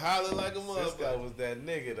 This nigga hollering like a Cisco motherfucker. was that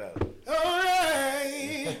nigga though.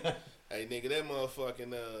 Alright. Hey nigga, that motherfucking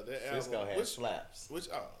that Cisco album. had slaps. Which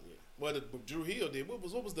yeah. What Drew Hill did. What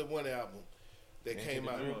was the one album that Into came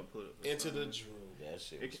the out? Drew. Into the Drew. That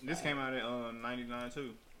shit was This fire. came out in '99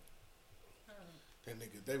 too. That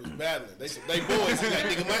nigga, they was battling. They boys. He like,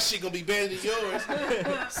 nigga, my shit gonna be better than yours.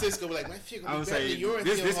 Cisco was like, my shit I gonna would be better say than yours.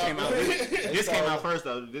 this Hill came out. Harper. This came out first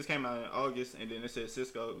though. This came out in August, and then it said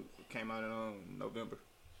Cisco came out in November.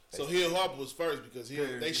 So Hill Harper was first because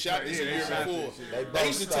they shot this a year before. They They both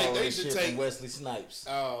used to stole take. They this used to shit take. from Wesley Snipes.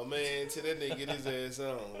 Oh man, to that nigga get his ass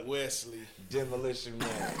on Wesley. Demolition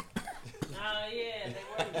Man. Oh, yeah,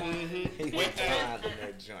 they were blind. He was blind in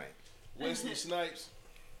that joint. Wesley Snipes.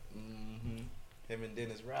 Mm-hmm. Him and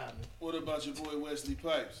Dennis Rodman. What about your boy Wesley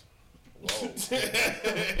Pipes? Whoa.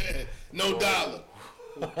 No dollar.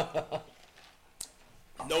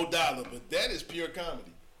 No dollar, but that is pure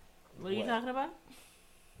comedy. What are you What? talking about?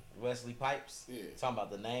 Wesley Pipes. Yeah. Talking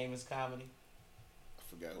about the name is comedy. I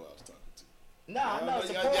forgot who I was talking to. No, it's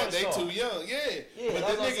a porn they star. too young, yeah. Yeah, But that's that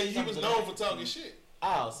what I'm nigga, saying, he was something known like- for talking shit.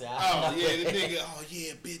 Oh, see, Oh yeah, the nigga. Oh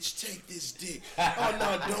yeah, bitch, take this dick. Oh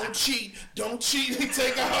no, don't cheat, don't cheat. He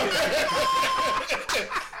take all that.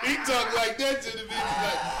 He talk like that to the bitch.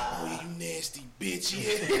 Like, oh you nasty bitch. Yeah.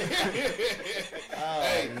 Oh,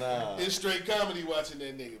 Hey, no. it's straight comedy watching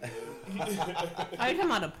that nigga, man. Oh, you talking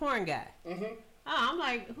about the porn guy? Mm-hmm. Oh, I'm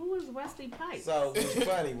like, who is Wesley Pipes? So it's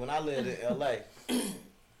funny when I lived in LA.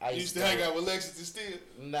 I You used to hang out with Lexington Steele.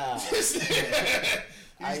 Nah. He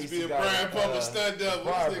used to be a Brian Pumper stunt double.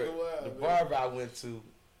 This nigga wild, the man. barber I went to,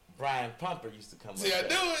 Brian Pumper used to come See, up I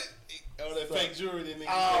there. knew it. Oh, that fake jewelry, that nigga.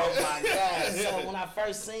 Oh my God! So when I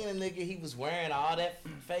first seen a nigga, he was wearing all that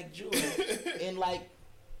fake jewelry in like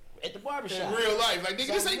at the barbershop. In real life, like nigga,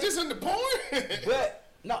 this ain't just in the porn. But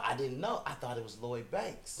no, I didn't know. I thought it was Lloyd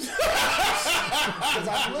Banks. Because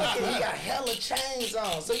I'm looking, he got hella chains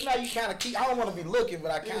on. So you know, you kind of keep. I don't want to be looking,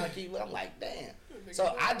 but I kind of keep. I'm like, damn.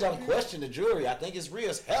 So I don't question the jewelry. I think it's real.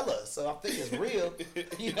 It's hella. So I think it's real.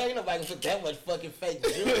 You know, ain't nobody gonna put that much fucking fake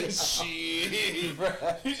jewelry on. Shit.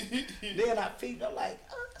 Then I peeped. I'm like,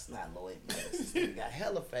 oh, that's not Lloyd Banks. This nigga got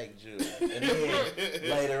hella fake jewelry. And then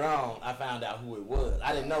later on, I found out who it was.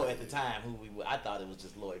 I didn't know at the time who we were. I thought it was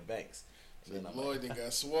just Lloyd Banks. So Lloyd done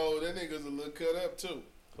got swole. That nigga's a little cut up too.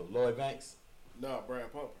 So Lloyd Banks? No, Brian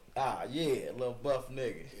Pumper. Ah, yeah, little buff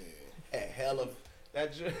nigga. Yeah. Had hella. I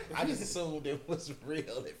just assumed it was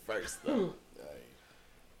real at first though.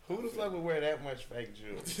 Who the fuck would wear that much fake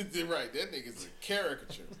jewelry? Right, that nigga's a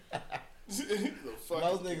caricature.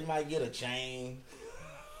 Most niggas might get a chain.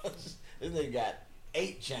 This nigga got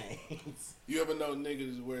 8 chains. You ever know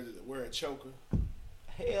niggas wear a choker?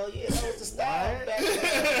 Hell yeah, that was the style back then.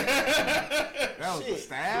 That was the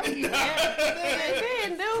style?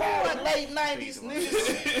 What, late 90s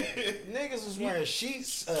niggas was wearing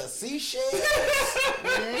sheets, seashells.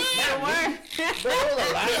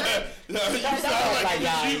 Like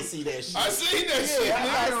y'all ain't see that shit. I seen that shit.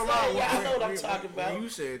 I know what I'm talking about. When you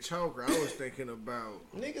said choker, I was thinking about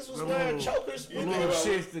niggas was wearing chokers. The little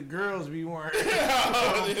shits the girls be wearing.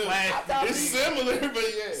 It's similar, but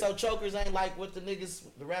yeah. So chokers ain't like what the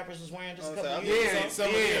rappers was wearing just a couple years ago?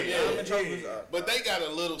 Yeah. But they got a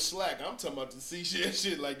little slack. I'm talking about the seashell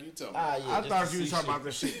shit like you talking about. I thought you was talking about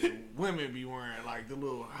the shit that women be wearing, like the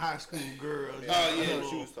little high school girls. Oh, yeah.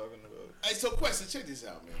 She was talking about. Hey, so question, check this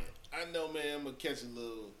out, man. I know, man, I'm going to catch a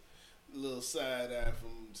little side eye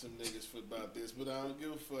from some niggas about this, but I don't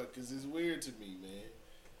give a fuck because it's weird to me, man.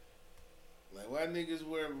 Like, why niggas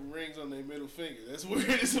wear rings on their middle finger? That's weird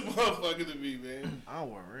as a motherfucker to me, man. I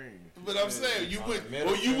don't wear rings. But I'm saying, you wouldn't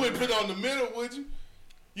put on the middle, would you?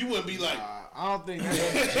 You wouldn't be like... I don't think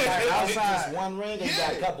that's like outside just one ring. They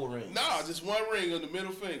got a couple rings. Nah, just one ring on the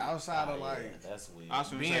middle finger. Outside of like that's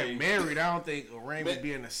weird. Being married, I don't think a ring would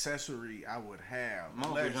be an accessory I would have. My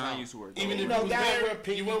uncle John used to wear. Even if you was married,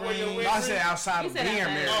 you wouldn't wear your ring. I said outside of being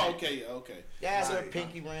married. Oh, okay. Guys wear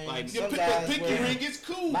pinky rings. Like your pinky ring is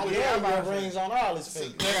cool. My dad wear rings on all his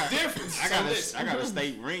fingers. That's different. I got a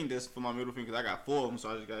state ring that's for my middle finger. I got 4 of them, so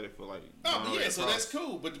I just got it for like. Oh yeah, so that's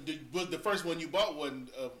cool. But the first one you bought wasn't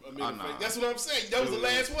a middle finger. That's what I'm saying. That was the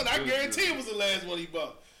last one. I guarantee it was the last one he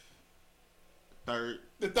bought. Third.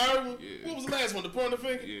 The third one? Yeah. What was the last one? The pointer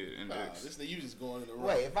finger? Yeah, index. This nigga, you just going in the wrong.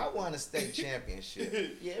 Wait, if I won a state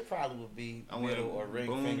championship, yeah, it probably would be middle or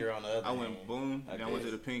ring finger on the other I went hand. boom, then I went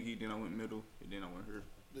to the pinky, then I went middle, and then I went here.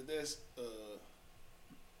 But that's,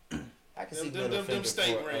 I can see them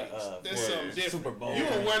state rings. That's something different. Super Bowl. You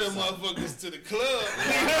don't wear them motherfuckers to the club. You know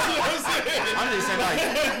what I'm saying? I'm just saying,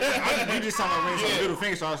 like, you just talking about rings on the middle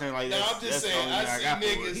finger, so I was saying, like, no, I'm just saying, I see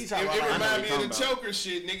niggas, it reminds me of the choker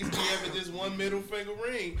shit. Niggas be having just one middle finger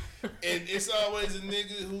ring, and it's always a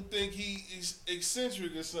nigga who think he is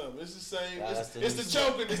eccentric or something. It's the same. It's the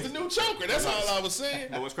choker. It's the new choker. That's all I was saying.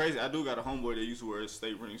 But what's crazy, I do got a homeboy that used to wear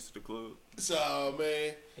state rings to the club. So,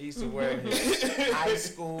 man. He used to wear his high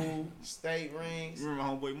school state rings. You remember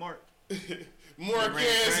my homeboy Mark? Mark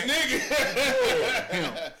ass nigga.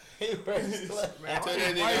 He wears his club. Man, tell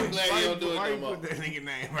that nigga I'm glad he don't do it no more. Put that nigga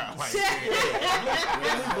name out like that. You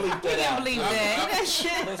didn't believe that.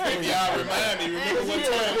 Y'all remind me. Remember what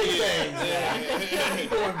time it is. He's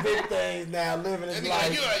doing big things now, living his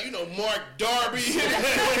life. You know Mark Darby.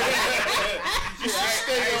 You should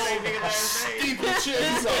stay on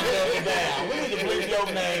steeplechase. We need to bleep your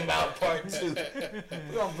name out, part 2.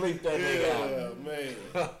 We're gonna bleep that nigga out. Oh man.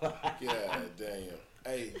 God damn.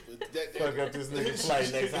 Hey, fuck up this nigga play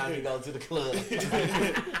next time you go to the club.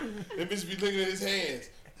 That bitch be looking at his hands.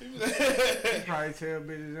 He probably tell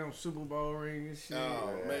bitches them Super Bowl ring and shit.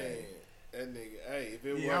 Oh man. That nigga, hey, if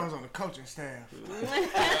it was. Yeah, I was on the coaching staff. Alright,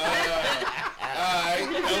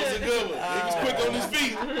 that was a good one. He was quick on his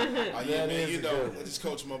feet. Oh yeah, man, you know, I just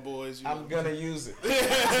coach my boys. I'm gonna use it.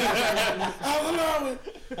 I'll allow it.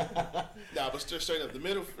 Nah, but straight up, the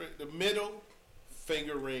middle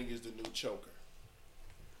finger ring is the new choker.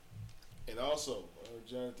 And also,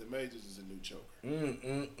 Jonathan Majors is a new choker.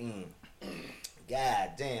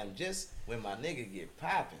 God damn, just when my nigga get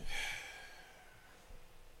popping.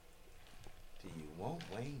 Do you want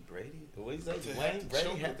Wayne Brady? What he say? Wayne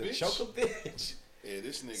Brady had to choke a bitch. Yeah,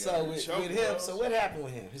 this nigga. So with him, so what happened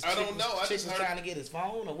with him? I don't know. His chick was trying to get his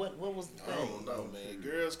phone, or what was the thing? I don't know, man.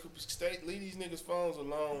 Girls, leave these niggas' phones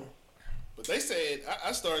alone. But they said,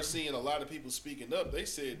 I started seeing a lot of people speaking up. They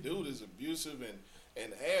said, dude is abusive and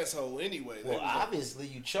an asshole anyway. Well, obviously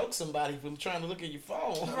you choke somebody from trying to look at your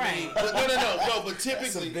phone. Right. But no. But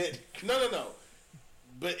typically, no.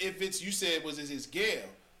 But if it's, you said, was it his gal?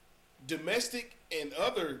 Domestic and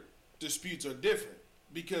other disputes are different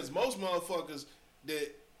because most motherfuckers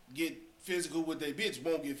that get physical with their bitch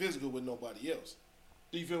won't get physical with nobody else.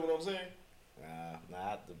 Do you feel what I'm saying?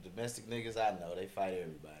 Nah, the domestic niggas I know, they fight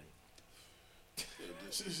everybody.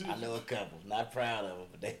 I know a couple. Not proud of them,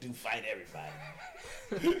 but they do fight everybody.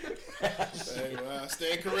 Hey, well, I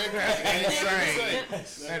stand corrected.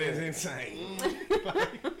 That is insane.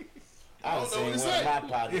 I don't know what to say.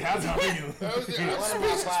 One of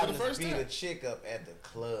my partners beat a chick up at the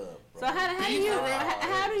club, bro. So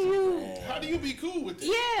how do you be cool with this?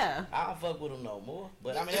 Yeah. I don't fuck with him no more.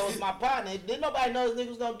 But I mean, that was my partner. Didn't nobody know this nigga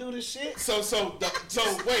was gonna do this shit? So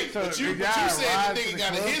wait, but you said the nigga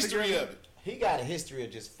got a history of it. He got a history of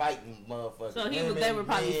just fighting motherfuckers. So they were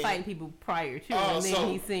probably fighting people prior to, and then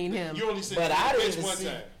he seen him. You only seen but I didn't one see.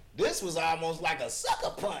 time. This was almost like a sucker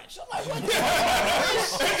punch. I'm like, what the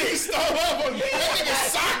fuck? That nigga stole up on you. That nigga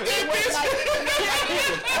socked that bitch. Like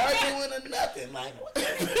arguing or nothing. Like, what the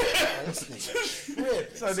fuck? This nigga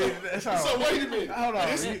tripping. So wait a minute. Hold on.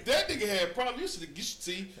 That nigga had problems. You should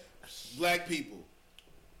see, black people.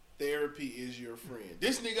 Therapy is your friend.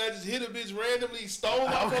 This nigga just hit a bitch randomly, stole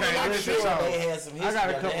off of her like a They had some history. I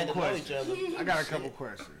got a couple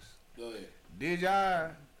questions. Go ahead. Did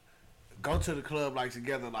y'all go to the club like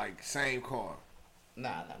together, like same car? Nah,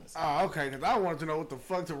 not the same. Oh, okay, because I wanted to know what the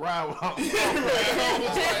fuck to ride with.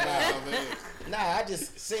 Nah, I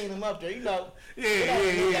just seen him up there, you know. Yeah.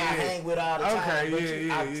 I hang with all the time. Okay, but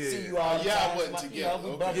yeah. I see you all the time. Y'all wasn't together.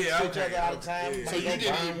 We bump into each other all the time. So you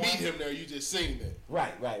didn't even meet him there. You just seen that.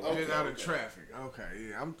 Right. Just out of traffic. Okay,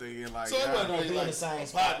 yeah. I'm thinking like. So it wasn't really like the same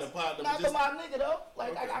partner. Not for my nigga though.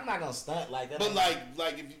 Like I'm not gonna stunt like that. But like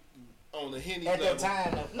if you on the Henny at level.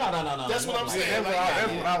 that time, no. That's what I'm saying.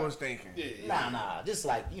 That's what I was thinking. Yeah. Nah. Just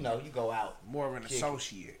like you go out. More of an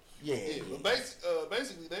associate. Yeah.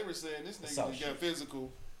 Basically, they were saying this nigga just got physical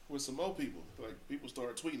with some more people. Like people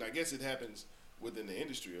started tweeting. I guess it happens within the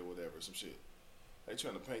industry or whatever. Some shit. They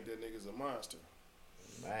trying to paint that nigga as a monster.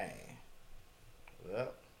 Man.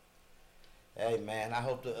 Well. Hey man, I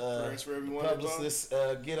hope the publicists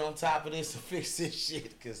get on top of this and fix this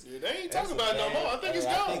shit. Cause they ain't talking about it no more. I think it's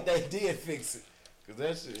gone. I think they did fix it. Cause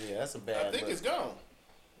that shit, that's a bad. I think it's gone.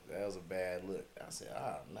 That was a bad look. I said,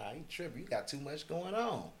 nah, you tripping. You got too much going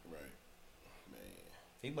on. Right, man.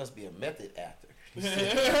 He must be a method actor. He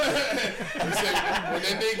said, when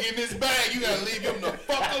that nigga in this bag, you gotta leave him the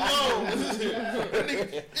fuck alone.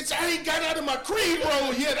 I ain't got out of my creed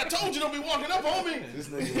roll yet. I told you don't be walking up on me. This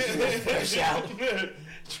nigga fresh out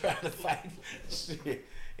trying to fight shit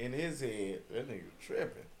in his head. That nigga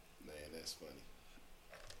tripping. Man, that's funny.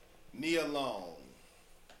 Nia Long.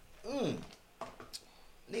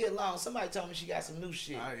 Nia Long, somebody told me she got some new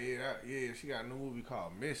shit. Yeah, she got a new movie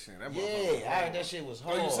called Missing. I heard that shit was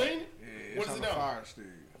hard. Oh, you seen it? Yeah, what is it on? Fire Stick.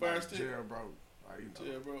 Fire Stick? Jail Broke.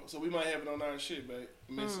 Yeah, bro. So we might have it on our shit, man.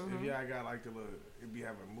 Missing. If y'all got like the little, it be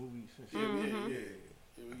having movies and shit. Yeah.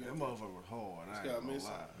 That motherfucker was hard. I ain't gonna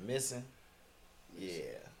lie. Missing?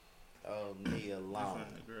 Yeah. Oh, Nia Long.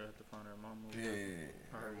 The girl had to find her mama. Yeah.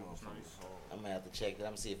 That motherfucker was hard. I'm gonna have to check it. I'm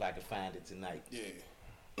gonna see if I can find it tonight. Yeah.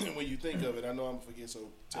 When you think of it, I know I'm gonna forget. So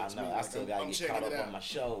I know. I still gotta get caught up on my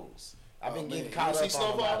shows. I've been getting caught up on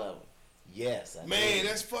a lot of them. Yes. Man,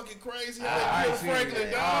 that's fucking crazy. I ain't Franklin,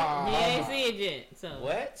 seen dog. You ain't see it yet. So.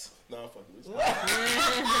 What? No, I'm fucking with you.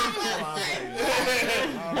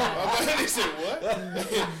 He said what?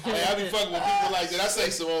 Hey, I be fucking with people like that. I say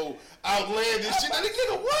some old outlandish shit. I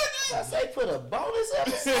nigga, what? I say put a bonus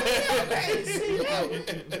episode. I ain't seen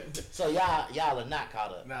that. So y'all are not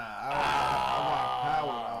caught up. Nah, I watch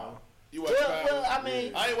Power. You watch Power? Well, I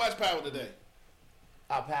mean, I ain't watch Power today.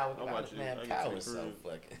 Power, man, Power is so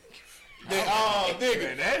fucking.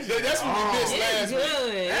 Nigga, that's what we missed last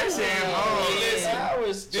week. That's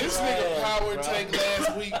This nigga Power take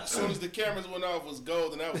last week as soon as the cameras went off was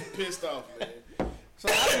gold, and I was pissed off, man. So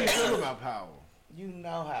how do you feel about Power? You know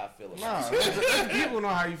how I feel about it. People know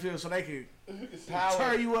how you feel, so they can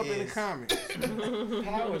turn you up in the comments.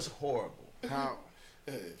 Power is horrible.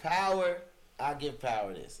 Power, I give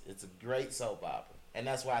Power this. It's a great soap opera. And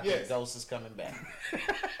that's why I think Ghost is coming back.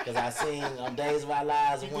 Because I seen on Days of Our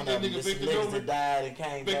Lives, one of them, some niggas that died and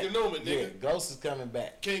came back. Newman, nigga. Yeah, Ghost is coming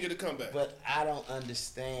back. Can't get a comeback. But I don't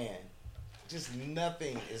understand. Just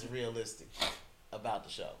nothing is realistic about the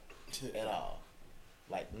show at all.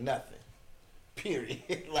 Like nothing.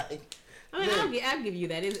 Period. Like. I mean, I'll give you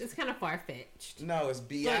that. It's kind of far-fetched. No, it's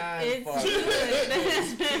beyond it's far-fetched.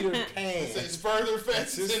 It's Peter Pan. It's further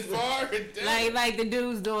fetched than far. Like the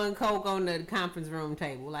dudes doing coke on the conference room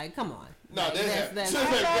table. Like, come on. No, that's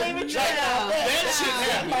not even true. That shit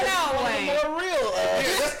happens. No way. More real.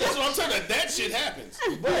 That's what I'm saying. That shit happens.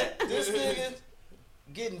 But this nigga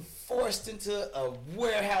getting forced into a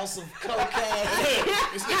warehouse of cocaine.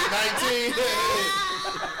 This nigga 19.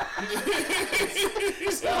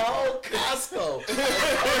 It's the whole Costco. This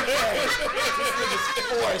nigga's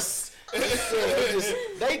forced.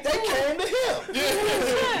 They came to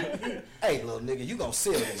him. Hey, little nigga, you gonna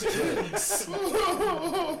sell these drugs. This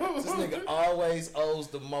nigga always owes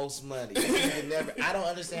the most money. This nigga never. I don't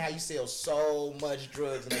understand how you sell so much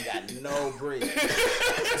drugs and they got no bread. That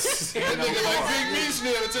nigga like Big Meech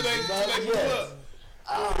now until they pull up.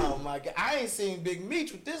 Oh my God, I ain't seen Big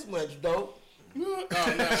Meech with this much dope. Oh,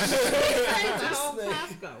 no.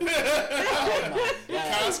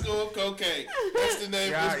 Costco of Cocaine. That's the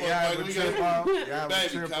name of this one.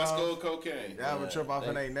 Baby, Costco of Cocaine. Y'all have a trip off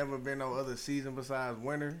and ain't never been no other season besides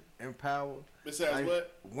Winter and Power. Besides like,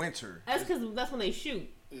 what? Winter. That's because that's when they shoot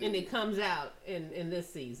and it comes out in this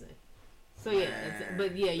season. So yeah,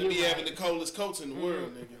 but yeah, you be having the coldest coats in the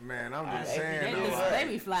world, nigga. Man, I'm just saying. They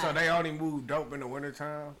be fly. So they only move dope in the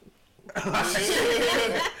wintertime?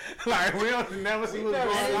 Like we don't never see what's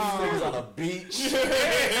going on. Niggas on a beach.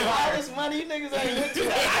 All this money, you niggas ain't went to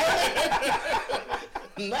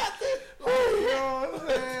nothing.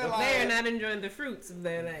 They're not enjoying the fruits of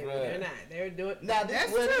their life. They're not. They're doing. Now,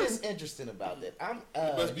 what is interesting about that?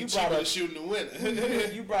 Must be cheaper to shoot in the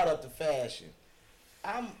winter. You brought up the fashion.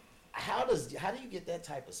 How do you get that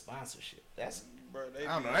type of sponsorship? That's. Bro,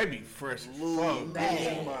 I don't know. They be fresh as Louis,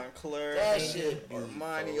 fuck. Montclair, that shit be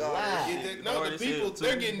Armani. No, the people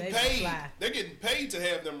they're getting paid. They're getting paid to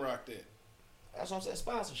have them rock that. That's what I'm saying.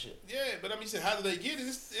 Sponsorship. Yeah, but I mean, how do they get it?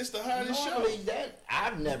 It's the hottest show.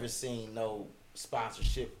 I've never seen no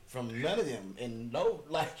sponsorship from none of them, and no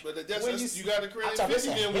like. But that's you got to credit 50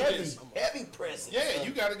 then with this heavy press. Yeah,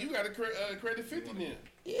 you got to credit 50 then.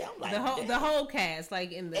 Yeah, I'm like the whole cast,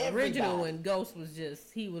 like in the original one, Ghost was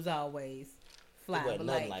he was always fly, but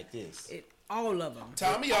like this. All of them.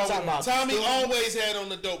 Tommy always had on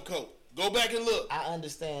the dope coat. Go back and look. I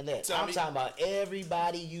understand that. I'm talking about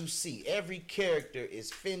everybody you see. Every character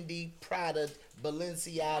is Fendi, Prada,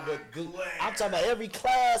 Balenciaga. I'm talking about every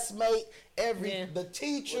classmate, the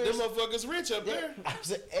teachers. Well, them motherfuckers rich up there. I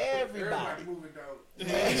said everybody.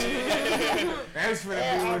 That's for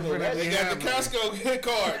the They got the Costco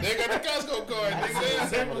card. They got the Costco card. I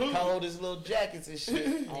see some of the coldest little jackets and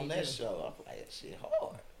shit on that show. I'm like, that shit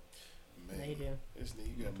hard. Man, they do. This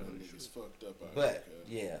nigga, you got them niggas fucked up out But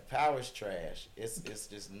yeah, Power's trash. It's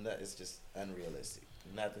just unrealistic.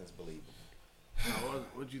 Nothing's believable.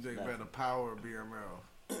 What you think better, Power or BMF?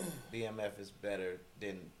 BMF is better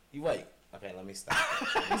than you. Wait, okay, let me stop.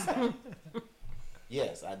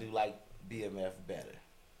 Yes, I do like BMF better.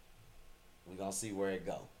 We gonna see where it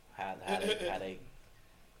go. How they.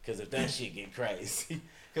 Because if that shit get crazy.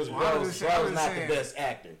 Because Rose not the best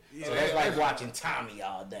actor. Yeah. So that's like watching Tommy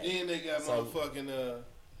all day. Then they got motherfucking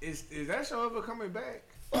Is that show ever coming back?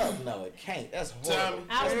 Fuck no, it can't. That's horrible.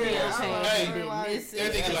 I was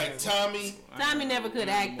that nigga like Tommy. Tommy never could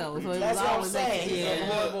act though, so that's what I'm saying. He's a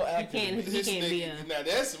horrible actor. He can't be a. Now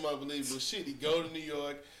that's some unbelievable shit. He go to New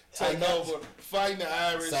York, take over, fighting the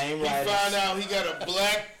Irish. He find out he got a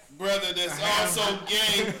black brother that's also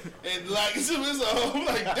gay, and like so it's a whole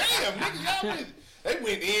like damn nigga y'all they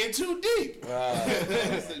went in too deep. Right.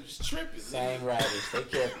 They was tripping. Same writers. They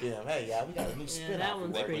kept them. Hey y'all, we got a new spin that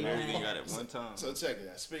one's pretty nice. Got it one time. So check it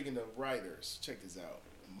out. Speaking of writers, check this out.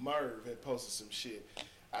 Merv had posted some shit.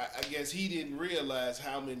 I guess he didn't realize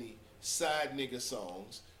how many side nigga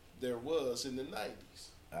songs there was in the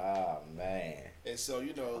 90s. Oh man. And so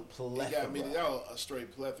it got me a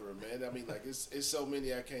straight plethora, man. I mean, like it's so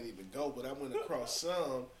many I can't even go. But I went across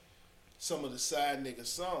some of the side nigga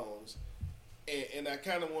songs, and I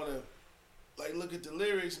kind of want to like look at the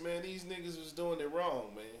lyrics, man. These niggas was doing it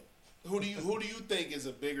wrong, man. Who do you think is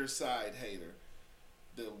a bigger side hater,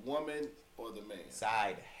 the woman or the man?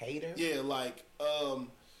 Side hater? Yeah, like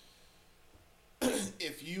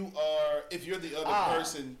if you're the other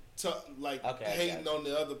person, hating on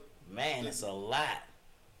the other. Man, it's a lot.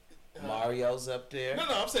 Mario's up there. No,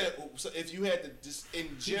 I'm saying so if you had to just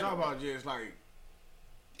in general. Talk about just like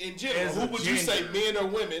in general, who would you say, men or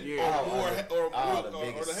women, or the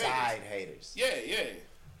biggest side haters? Yeah.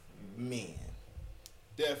 Men.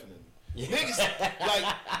 Definitely. Yeah. Niggas,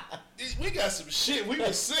 like, we got some shit. We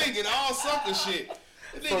was singing all sucker shit.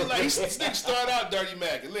 This nigga start out Dirty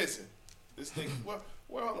Mac. And listen, this nigga,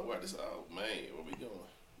 where this? Oh man, where we going?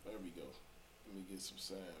 There we go. Let me get some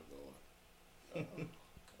sound going. There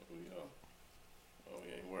we go. Oh,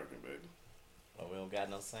 we ain't working, baby. Oh, we don't got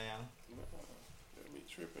no sound. Got me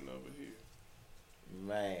tripping over here.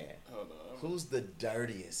 Man, hold on. Who's the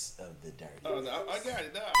dirtiest of the dirty? Oh, no, I got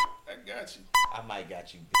it. Nah, I got you. I might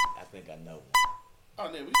got you. I think I know.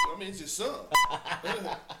 Oh, man, it's your son.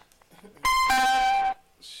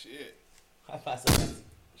 Shit.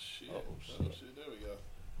 Shit. Oh, shit. There we go.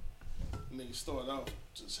 Nigga start off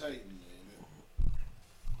just hating, man.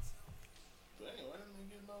 Dang, why didn't they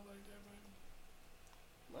get out like that, baby?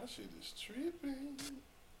 My shit is tripping.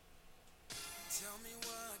 Tell me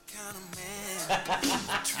what kind of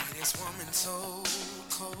man treat this woman so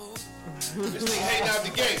cold. This nigga hating out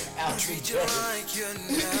the gate. Treat you like you're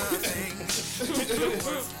nothing.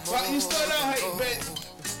 Why you start out hating, man?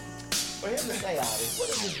 For him to say all this, what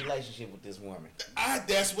is his relationship with this woman?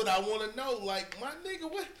 That's what I want to know. Like, my nigga,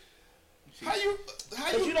 what? How you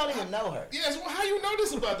don't even know her. Yes, well, how you know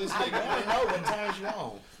this about this nigga? I don't know what turns you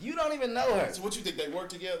on. You don't even know her. So what you think, they work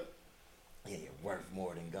together? Yeah, you're worth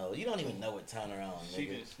more than gold. You don't even know what turn her on, nigga. She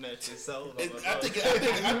can snatch his soul. I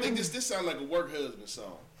think this sounds like a work husband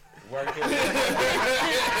song. Work husband.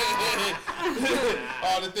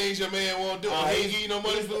 All the things your man won't do. He ain't give you no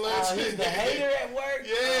money for lunch. He's the hater at work?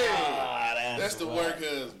 Yeah. That's the work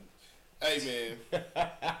husband. Hey, man.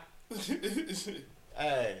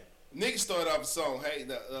 Hey. Nigga started off a song hating.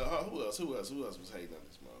 Who else was hating on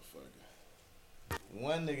this motherfucker?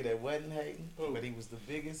 One nigga that wasn't hating, but he was the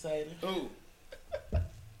biggest hater. Who?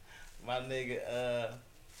 My nigga,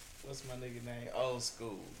 what's my nigga name? Old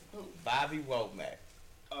school. Who? Bobby Womack.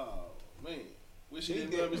 Oh, man. Wish he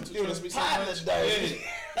didn't love me to trust me so much.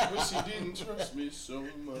 Wish he didn't trust me so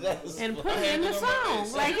much. And put it in the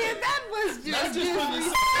song. Like, that was just not just put the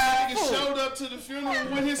nigga showed up to the funeral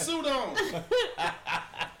with his suit on.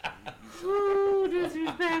 Ooh,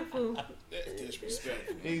 disrespectful. That's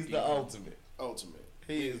disrespectful. He's the ultimate.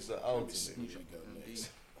 He is the ultimate.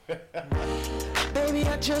 Baby,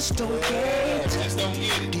 I just don't get it. Just don't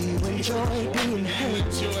get it. Do you enjoy being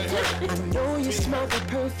hurt? I know you smell the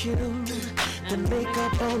perfume, the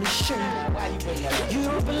makeup on his shirt. You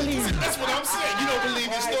don't believe it. That's what I'm saying. You don't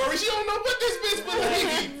believe his stories. You don't know what this bitch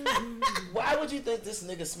believe. Why would you think this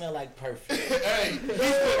nigga smell like perfume? Hey,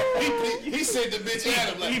 he sent the bitch at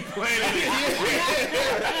him like he planted it.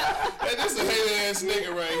 Hey, this a hater ass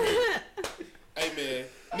nigga right here. Hey, man.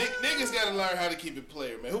 Niggas gotta learn how to keep it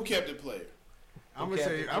player, man. Who kept it player? I'm gonna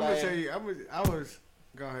tell you. I was.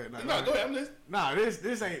 Go ahead. No, go ahead. I'm listening. Nah,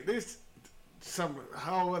 this ain't some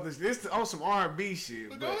whole other. This on some R&B shit.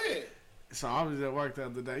 But go ahead. So I was at work the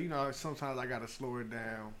other day. You know, sometimes I gotta slow it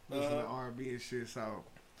down, listen to R&B and shit. So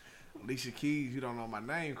Alicia Keys, you don't know my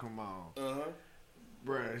name, come on.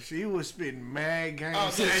 Bruh, she was spitting mad games. Oh,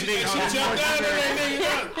 so she jumped down to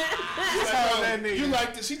that nigga. You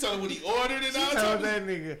like this? She told him what he ordered and all. She told that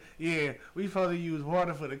nigga, yeah, we supposed to use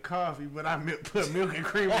water for the coffee, but I put milk and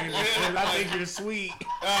cream in it because I think you're sweet.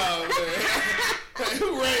 Oh, man. Hey,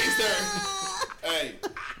 who raised her? Hey.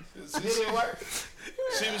 Did it work?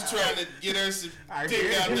 She was trying to get her some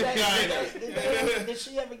dick out the diner. Did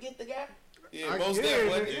she ever get the guy? Yeah, Mos Def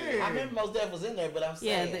wasn't I remember Mos Def was in there, but I'm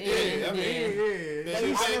saying. I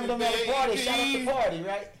remember them at a party. Shout out to Party,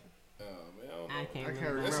 right? Oh, man, I can't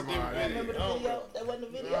remember. Remember the video? That wasn't the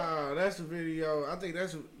video? Nah, that's the video. I think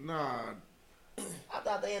that's, nah. I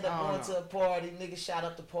thought they ended up going to a party. Niggas shot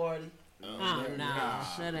up the party. Oh, nah.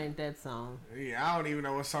 That ain't that song. Yeah, I don't even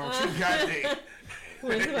know what song she got there.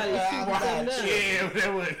 Yeah,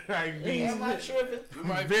 that would like be. Am I tripping? You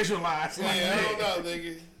might visualize. Yeah, I don't know,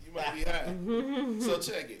 nigga. You might be high. So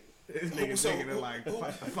check it. This nigga thinking of like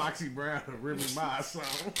Foxy Brown and Remy Ma song.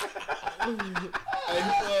 Hey,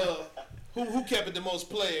 who kept it the most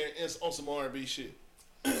player on some R&B shit?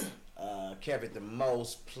 Kept it the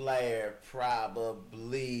most player,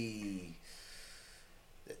 probably.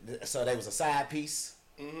 So they was a side piece.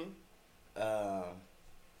 I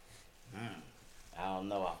don't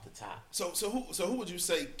know off the top. So who would you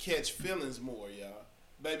say catch feelings more, y'all?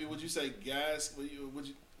 Baby, would you say guys? Would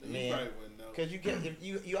you? Man, you probably wouldn't know. Cause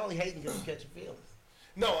you only hating because you catch your feelings.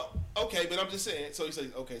 No, okay, but I'm just saying. So you say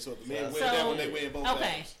okay. So the men wear that when they wear both.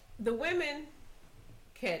 Okay, items. the women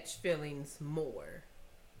catch feelings more,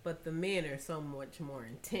 but the men are so much more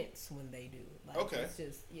intense when they do. Like, okay, it's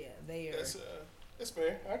just they are. That's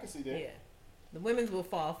fair. I can see that. Yeah, the women's will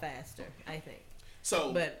fall faster, I think.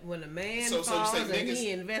 So, but when a man falls and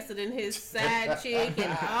he invested in his side chick,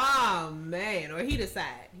 and oh man, or he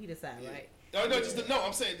decide, right? No,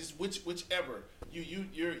 I'm saying just whichever you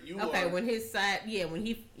okay, are. when his side, when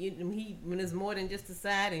it's more than just a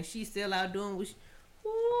side, and she's still out doing what.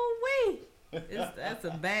 That's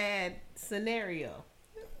a bad scenario.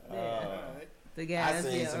 Yeah. The guys I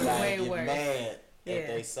seen somebody get mad at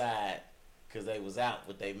their side because they was out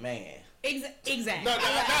with their man. Exactly. No,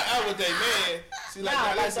 not out with their man. See,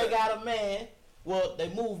 like they got a man. Well, they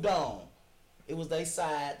moved on. It was their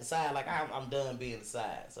side. The side, like I'm done being the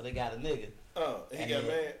side. So they got a nigga. He got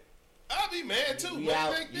mad. I'll be mad too. We Man,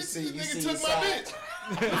 out. this You nigga see took his my side. bitch.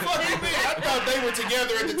 The fuck you mean? I thought they were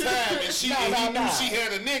together at the time, and he knew she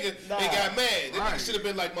had a nigga and got mad. That nigga should have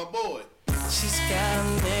been like my boy. She's got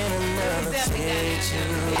in another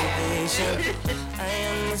situation. I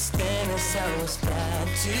understand it's how it's got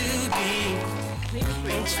to be.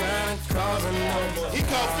 Ain't trying to cause a no. He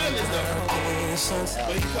caught feelings though.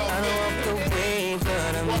 But he caught feelings. I walk away,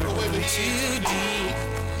 but I'm too deep.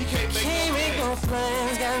 Can't make no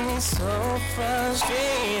plans, got me so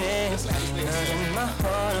frustrated. Cause in my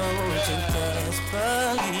heart I want you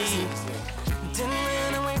desperately. Didn't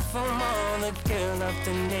run away from all the girls I've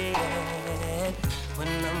been dating. When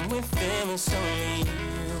I'm with them, it's only you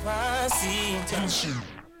I see.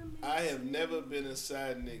 I have never been a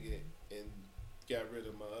side nigga and got rid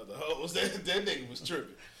of my other hoes. That nigga was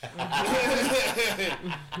tripping.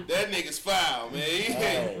 That nigga's foul, man.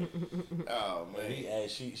 Hey. Oh man. Hey,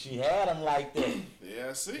 she had him like that. Yeah,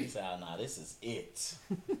 I see. He said, "Oh, nah, this is it."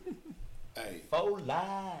 Hey. Faux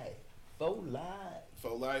life. Faux life.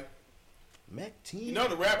 Faux life. Mac-10. You know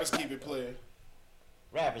the rappers keep it playing.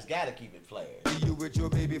 Rappers gotta keep it playing. You with your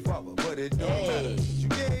baby father, but it don't matter. You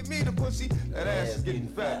gave me the pussy, that ass is getting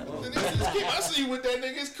fat. I see you with that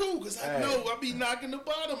nigga. It's cool, cause I know I be knocking the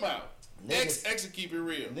bottom out. X will keep it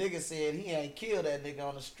real. Nigga said he ain't killed that nigga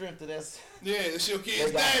on the strength of that. Yeah, that's your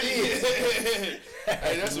kid's daddy.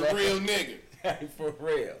 Hey, that's a real nigga. Hey, for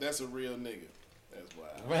real. That's a real nigga. That's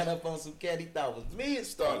wild. Ran up on some cat he thought was me and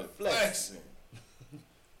Started flexing.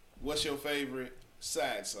 What's your favorite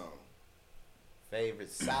side song?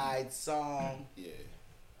 Favorite side song? Yeah.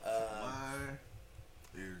 Mine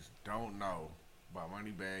is Don't Know by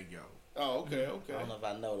Moneybagg Yo. Oh, okay. I don't know if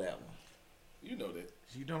I know that one. You know that.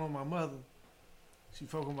 She don't know my mother. She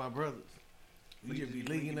fuck with my brothers. We just be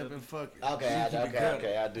leaking up and fucking. Okay, I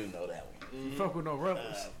do know that one. You fuck with no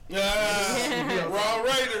rebels. Raw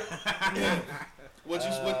Raider. What's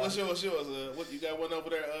yours? What you got one over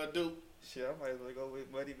there, Duke? Shit, I might as well go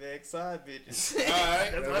with Moneybagg side bitches.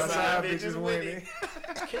 Alright. That's my side bitches winning.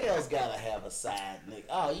 Kale's gotta have a side nigga.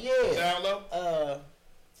 Oh yeah. Down low?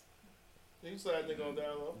 You side nigga on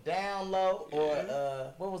down low? Down low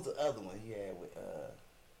or what was the other one he had with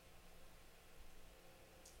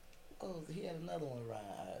he had another one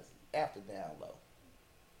around after down low.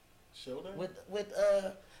 Showdown? With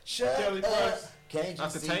shut Kelly up. Price. Can't you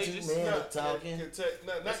see two men talking?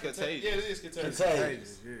 Not contagious. Yeah, it is contagious.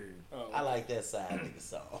 Contagious. Yeah. Oh, I like that side nigga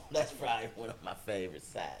song. That's probably one of my favorite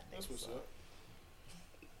side nigga That's what's songs.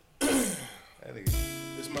 up.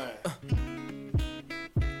 It's mine.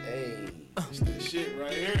 Hey. It's this shit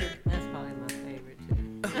right here. That's probably my favorite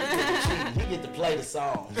too. He get to play the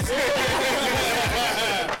song.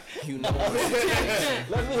 You know Let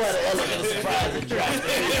me have an element of surprise and drop.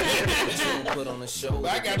 put on a show.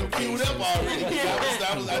 I got them queued up already.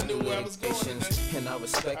 I knew where I was going. And I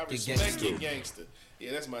respect your gangster.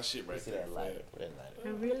 Yeah, that's my shit right there. I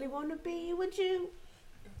really want to be with you.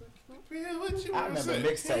 I remember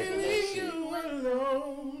mixtaping that shit.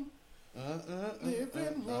 Alone.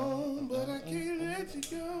 Living wrong, but I can't let you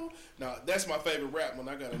go. Now, that's my favorite rap one.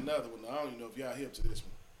 I got another one. I don't even know if y'all hip to this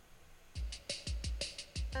one.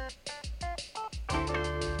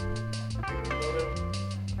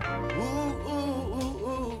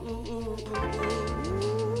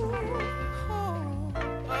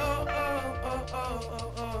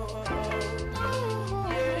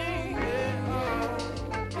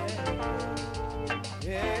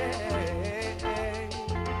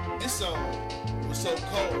 This song was so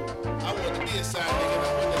cold. I wanted to be a side nigga and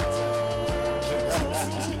I went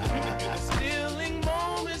Stealing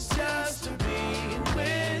moments just to be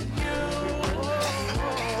with you.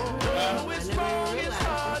 Though it's wrong, it's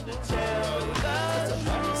hard to tell the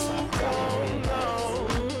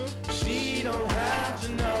truth. She don't have to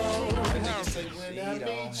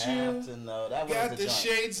know. That was got the joint.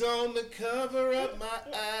 shades on to cover up my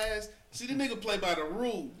eyes. See, the nigga play by the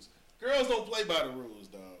rules. Girls don't play by the rules,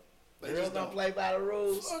 dog. Girls don't play by the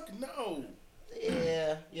rules. Fuck no.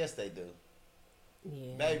 Yeah, yes they do.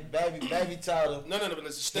 Yeah. Baby told him. No, but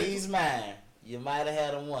it's a statement. He's mine. You might have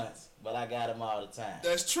had him once, but I got him all the time.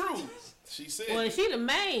 That's true. She said. Well, she the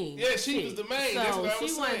main. Yeah, she was the main. So That's what I was she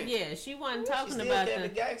wasn't. saying. Yeah, she wasn't talking She about still the.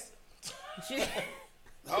 gangster. She,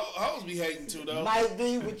 Hoes be hating too, though. Might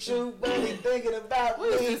be with you, but he thinking about we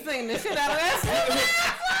was me. just singing the shit out of that.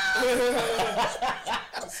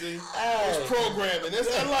 See, it's programming. I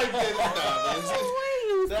like that.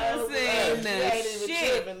 Sing the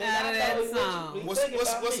shit out of that song.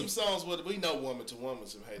 What's some songs where we know woman to woman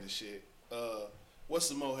some hater shit? What's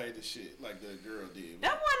some more hater shit like the girl did?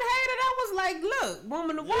 That wasn't hater. That was like, look,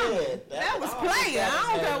 woman to woman. That was player.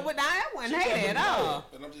 I don't know what that wasn't hater at all.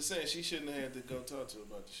 But I'm just saying she shouldn't have had to go talk to her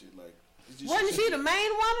about the shit. Like, wasn't she the main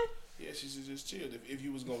woman? Yeah, she should just chill. If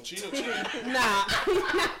you was gonna chill. Nah,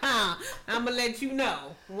 I'm gonna let you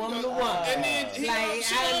know, woman to woman. And then she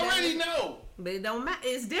already know. But it don't matter.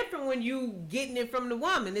 It's different when you getting it from the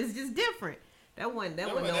woman. It's just different. That wasn't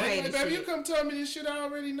no hater shit. Baby, you come tell me this shit I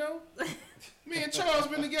already know. Me and Charles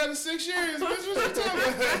been together 6 years. Bitch, what you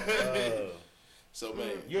talking about? So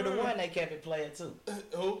man, you're the one that kept it playing too.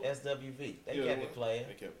 Who? SWV. They kept it playing.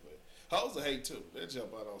 They kept it playing. Hoes are hate too. They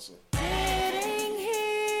jump out on some. Sitting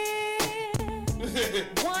here,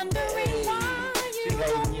 wondering why you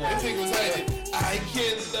That thing was hating. I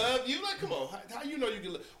can love you. Like, come on. How you know you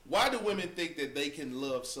can love? Why do women think that they can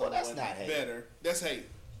love someone better? That's hate.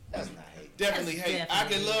 That's not hate. Definitely hate. I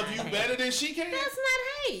can love you better than she can. That's not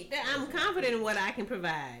hate. I'm confident in what I can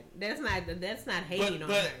provide. That's not hating on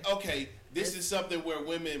her. But okay, this is something where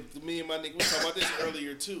women, me and my nigga, we talked about this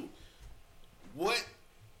earlier too. What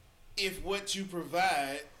if what you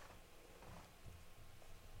provide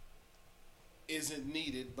isn't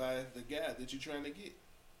needed by the guy that you're trying to get?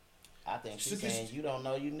 I think she's saying you don't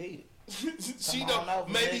know you need it. She don't.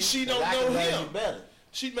 Maybe she don't know him.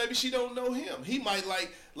 Maybe she don't know him. He might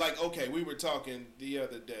like. Okay, we were talking the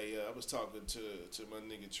other day. I was talking to my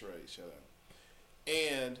nigga Trey. Shout out.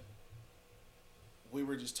 And we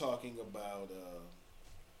were just talking about.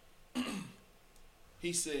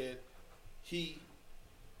 He said he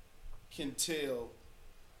can tell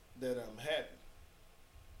that I'm happy.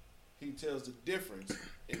 He tells the difference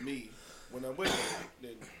in me when I'm with him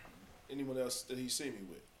than anyone else that he see me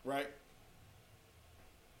with, right?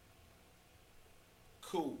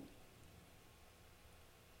 Cool.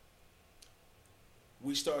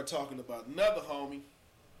 We started talking about another homie,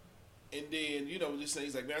 and then, just saying,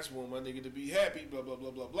 he's like, man, I just want my nigga to be happy, blah, blah, blah,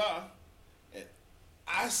 blah, blah. And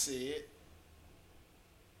I said,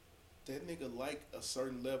 that nigga like a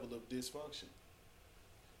certain level of dysfunction.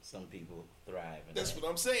 Some people thrive in That's that. what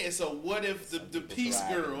I'm saying. So what if the peace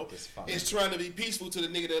girl is trying to be peaceful to the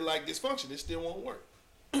nigga that like dysfunction? It still won't work.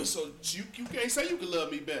 So you can't say you can love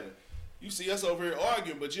me better. You see us over here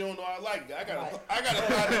arguing, but you don't know I like it. I got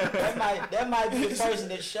that might be the person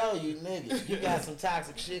that show you, nigga. You got some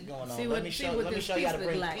toxic shit going on. Let me show you how to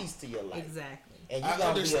bring peace to your life. Exactly. And I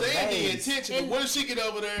understand the intention, but what if she get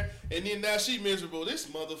over there and then now she miserable? This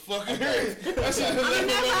motherfucker. That's y'all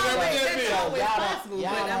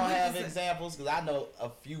don't have examples, because I know a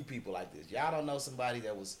few people like this. Y'all don't know somebody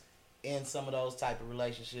that was in some of those type of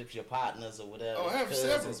relationships, your partners or whatever, I have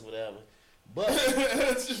cousins, several. whatever. But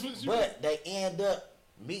they end up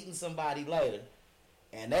meeting somebody later,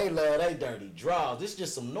 and they love they dirty draws. This is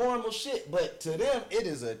just some normal shit, but to them it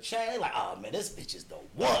is a chain. Like, oh man, this bitch is the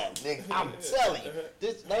one, nigga. I'm telling you,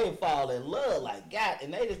 they fall in love like God,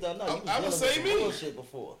 and they just don't know. You was dealing with some bullshit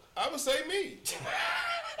before. I would say me.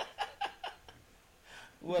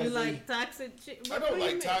 You like toxic shit? I don't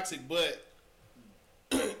like toxic, but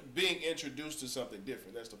being introduced to something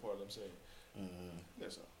different. That's the part I'm saying. Mm-hmm.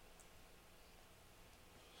 That's all.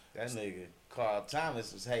 That nigga Carl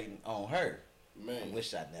Thomas was hating on her. Man, I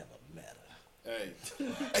wish I never met her. Hey,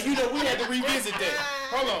 we had to revisit that.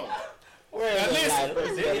 Hold on. Now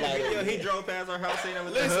listen. He drove past our house saying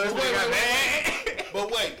with the Listen, husband. wait.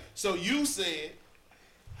 But wait. So you said,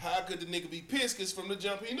 how could the nigga be pissed? Cause from the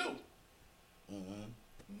jump he knew. Mm-hmm.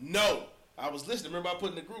 No. I was listening. Remember I put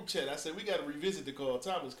in the group chat. I said we got to revisit the Carl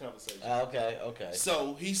Thomas conversation. Okay.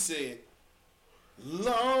 So he said,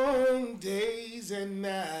 long days and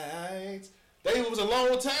nights. It was a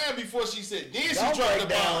long time before she said. Then Don't she dropped the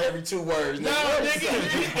down bomb every 2 words. No,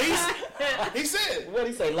 nigga. He said. What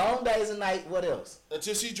he say? Long days and night. What else?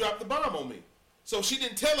 Until she dropped the bomb on me. So she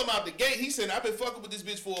didn't tell him out the gate. He said, I've been fucking with this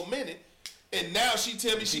bitch for a minute, and now she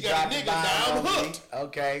tell me she got a nigga. Now I'm hooked.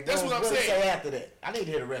 Okay. That's what I'm saying. Say after that? I need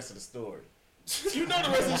to hear the rest of the story. You know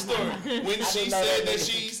the rest of the story. When she said that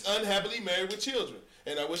she's unhappily married with children,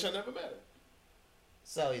 and I wish I never met her.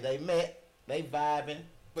 So they met, they vibing.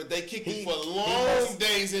 But they kicked it for long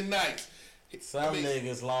days and nights. Some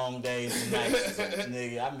niggas long days and nights.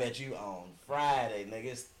 Nigga, I met you on Friday, nigga.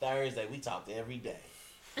 It's Thursday. We talked every day.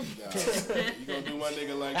 Nah, you gonna do my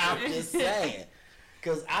nigga like that? I'm just saying.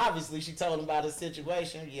 Because obviously she told him about his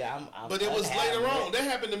situation. Yeah, I'm but it was later on. That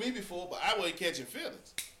happened to me before, but I wasn't catching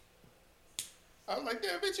feelings. I was like,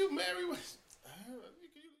 damn, bitch, you married?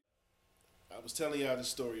 I was telling y'all the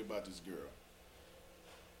story about this girl.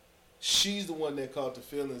 She's the one that caught the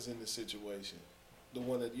feelings in the situation. The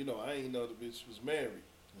one that, I ain't know the bitch was married.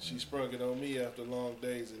 And she sprung it on me after long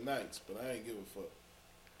days and nights, but I ain't give a fuck.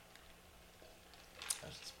 I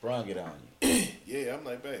sprung it on you. Yeah, I'm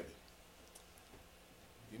like, baby,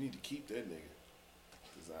 you need to keep that nigga.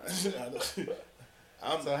 'Cause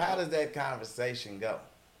So how does that conversation go?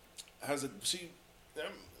 How's it?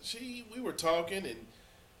 We were talking, and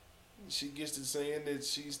she gets to saying that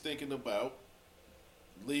she's thinking about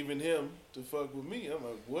leaving him to fuck with me. I'm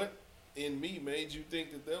like, what in me made you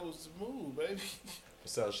think that was the move, baby?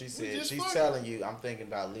 So she said she's telling you, I'm thinking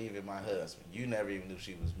about leaving my husband. You never even knew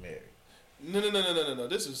she was married. No.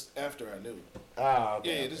 This is after I knew. Oh,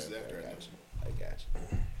 okay. Yeah, this is after I got you. I got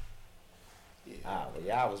you. Yeah. Ah, well,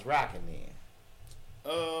 y'all was rocking then. I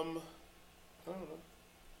don't know.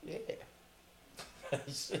 Yeah.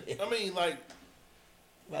 I mean, like,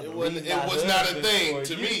 About it to was leave my not a husband thing for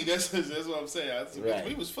to you. me. That's what I'm saying. Right.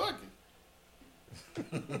 We was fucking.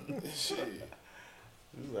 Shit.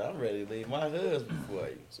 I'm ready to leave my husband for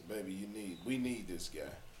you. So, baby, we need this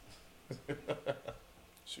guy.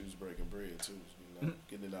 She was breaking bread too,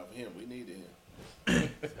 getting it off of him. We needed him.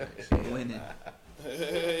 Winning.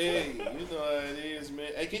 Hey, you know how it is,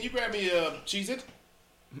 man. Hey, can you grab me a Cheez-It?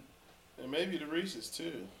 And maybe the Reese's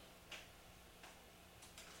too.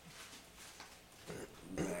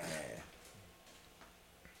 Man.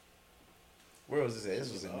 Where was this at?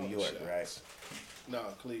 This was in New York, right?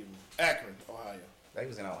 No, Cleveland. Akron, Ohio. They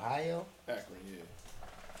was in Ohio? Akron, yeah.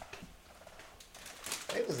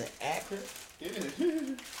 They was in Akron?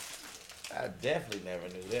 Yeah. I definitely never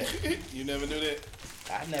knew that. You never knew that?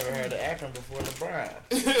 I never heard of Akron before LeBron.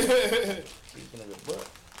 Keeping it a book.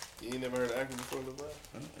 You ain't never heard of Akron before LeBron?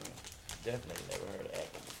 Definitely never heard of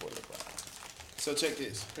Akron before LeBron. So check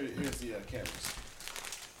this. Here's the cameras.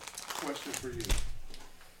 Question for you.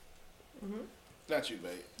 Mm-hmm. Not you,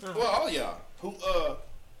 babe. Oh. Well, all y'all.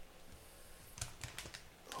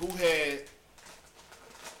 Who had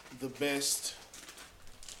the best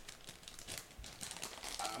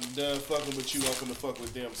I'm done fucking with you, I'm gonna fuck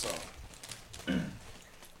with them song? I'm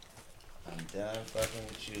done fucking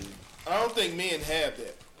with you. I don't think men have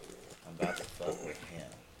that. I'm about to fuck with him.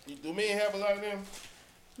 Do men have a lot of them?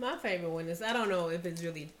 My favorite one is, I don't know if it's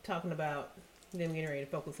really talking about them getting ready to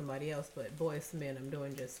fuck with somebody else, but Boys to Men, I'm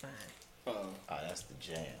doing just fine. Oh, that's the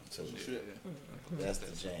jam too. Mm-hmm. That's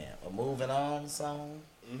the jam. A Moving On song.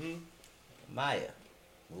 Mm-hmm. Maya,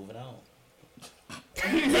 Moving On.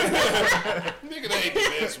 Nigga, that ain't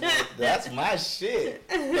the best one. That's my shit.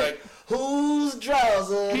 Like, whose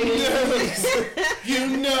drawers are these?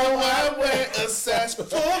 You know I wear a size 4.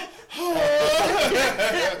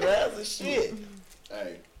 That's the shit.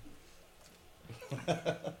 Hey.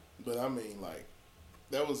 But I mean, like,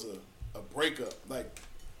 that was a breakup. Like,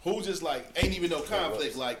 who just, like, ain't even no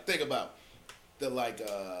conflict. Like, think about the, like,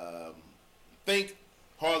 think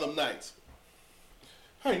Harlem Nights.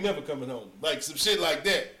 I ain't never coming home. Like, some shit like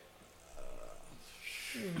that.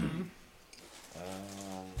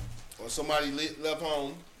 Or somebody left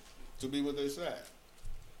home to be with their side.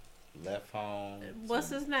 Left home. What's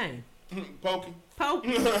his name? Pokey.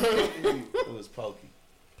 Pokey. Who is Pokey?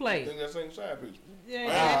 Play. I think that same side picture. Yeah,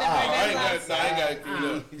 I ain't got it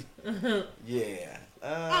queued up. Yeah.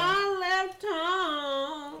 I left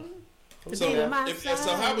home.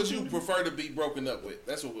 So how would you prefer to be broken up with?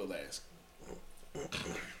 That's what we'll ask. I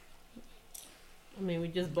mean, we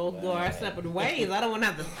just both go our separate ways. I don't want to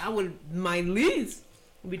have to. I would, my least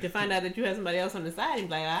would be to find out that you have somebody else on the side and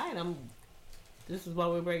be like, all right, this is why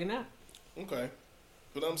we're breaking up. Okay.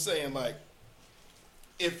 But I'm saying, like,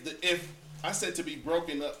 if I said to be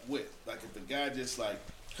broken up with, like, if the guy just, like,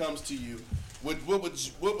 comes to you, what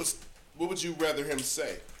would you rather him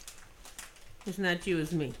say? It's not you,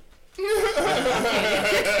 it's me.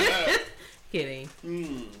 Kidding.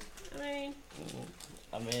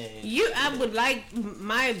 I mean, I would like,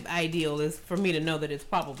 my ideal is for me to know that it's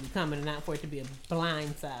probably coming and not for it to be a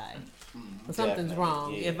blind side. Or something's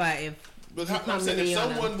wrong. Yeah. But I'm saying, if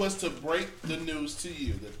someone was to break the news to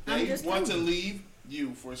you that they want to leave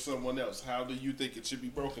you for someone else, how do you think it should be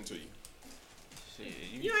broken to you? Shit,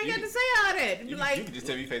 you ain't got to say all that. You like, can just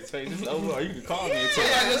tell me face to face, it's over, or you can call me and tell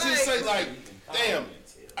Yeah, me. let's just say, like, damn,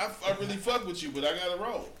 I really fuck with you, but I gotta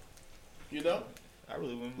roll. You know? I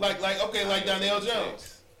really wouldn't. Like Donnell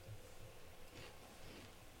Jones.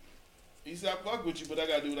 He said, I fuck with you, but I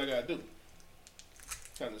gotta do what I gotta do.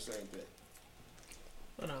 Kind of the same thing.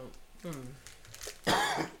 Hold on.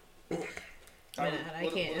 I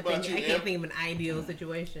What can't about you, think of an ideal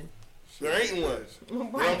situation. There ain't one.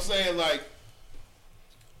 But I'm saying, like,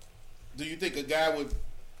 do you think a guy would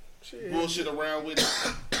bullshit around with it?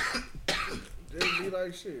 Just be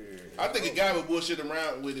like, shit. I think a guy would bullshit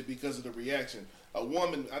around with it because of the reaction. A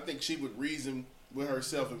woman, I think she would reason with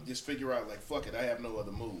herself and just figure out, like, fuck it, I have no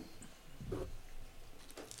other move.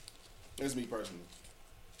 That's me personally.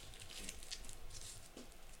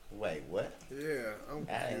 Wait, what? Yeah,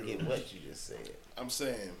 I didn't get what you just said. I'm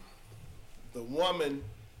saying the woman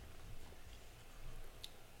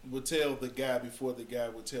would tell the guy before the guy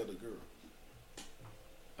would tell the girl.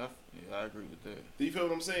 Yeah, I agree with that. Do you feel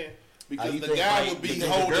what I'm saying? Because you the think, guy like, would be the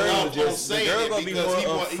holding girl up would just- on saying The girl it gonna be because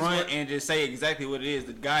more upfront and just say exactly what it is.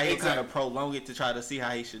 The guy he kind of prolong it to try to see how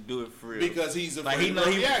he should do it for real. Because he's afraid like he of know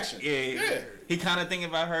her he reaction. Yeah. He kind of thinking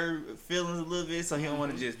about her feelings a little bit, so he don't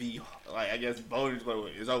want to just be like, I guess bold.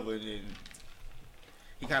 It's over and then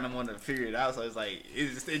he kind of want to figure it out. So it's like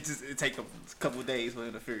it take a couple days for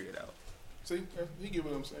him to figure it out. See, he get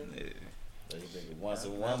what I'm saying. Yeah. So you think once a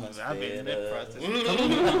woman's I've been in that process.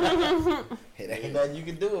 It ain't nothing you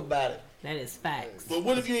can do about it. That is facts. But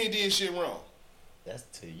what if you ain't did shit wrong? That's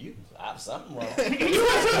to you. I'm something wrong.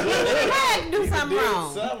 Do something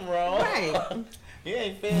wrong. Something wrong. Right. You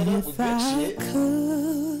ain't fed up with good shit.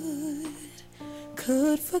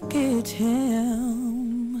 Could forget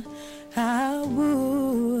him, I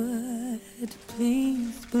would.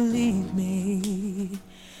 Please believe me.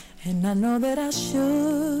 And I know that I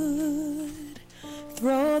should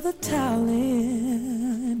throw the towel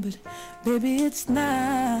in, but baby, it's not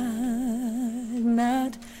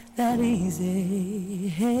that easy.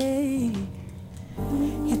 Hey,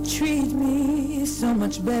 you treat me so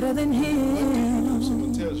much better than him.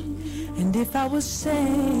 And if I was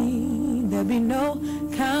sane, there'd be no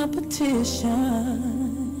competition.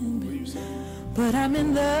 But I'm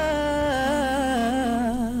in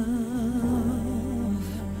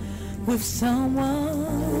love with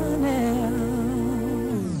someone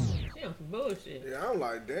else. Damn, some bullshit. Yeah, I'm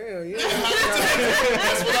like, damn, yeah.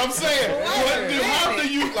 That's what I'm saying. How do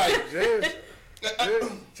you like? Just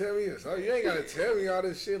tell me this. Oh, you ain't gotta tell me all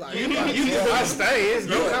this shit. Like, I stay. It's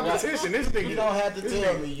no competition. This nigga. You don't have to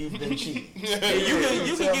tell me you've been cheating. You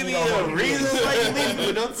can give me a reason why you been,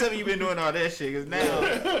 but don't tell me you've been doing all that shit. Cause now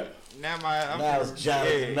it's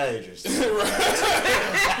Jonathan Majors.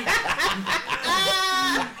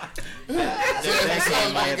 That's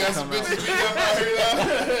all I got some bitches be up out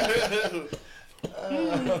here.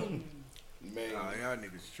 Man, y'all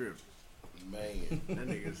niggas tripping. Man, that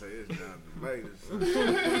nigga say it's Jonathan Majors.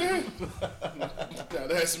 Now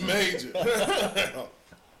that's major.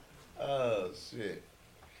 Oh shit!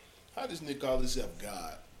 How does Nick call himself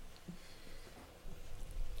God?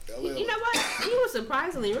 You know what? He was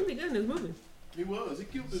surprisingly really good in this movie. He was. He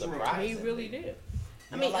killed this role. He really did.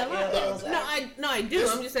 I You mean, like a lot. I do.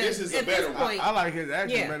 I'm just saying. This is a at better this one. point, I like his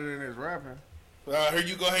acting better than his rapping. I heard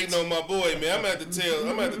you go hating on my boy, man. I'm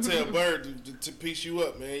gonna have to tell Bird to piece you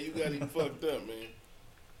up, man. You got him fucked up, man.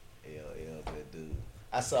 Hell, good dude.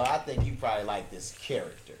 I think you probably like this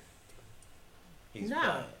character. He's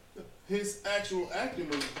playing. His actual acting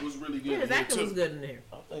was really good. Yeah, his acting was good in there.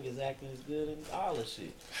 I think his acting is good in all the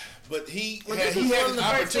shit. But he Well, had this is one of an the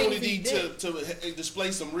first things opportunity he did. to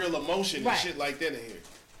display some real emotion Right. and shit like that in here.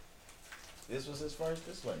 This was his first.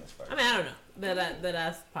 This wasn't his first. I mean, I don't know that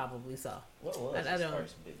I probably saw. What was I his don't.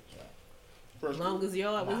 first big job? Long as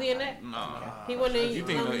Yard was he in that? No. He wasn't in. You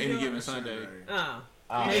think Long of As Any Yard? Given Sunday? Oh.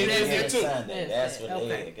 Oh, Maybe he that's was in it too. Sunday. That's what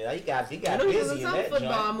Okay. it is. He got I knew he was busy in in some that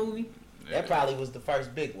football joint. movie. That probably was the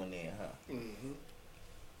first big one then, huh? Mm-hmm.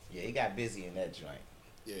 Yeah, he got busy in that joint.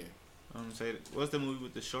 Yeah. I'm gonna say, what's the movie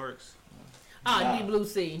with the sharks? Oh, Deep Blue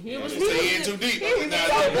Sea. He was. He stay in too deep. He was good in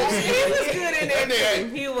there.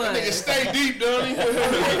 He was. That nigga stay deep, don't he?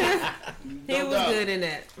 He was good in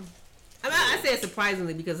that. I mean, I say it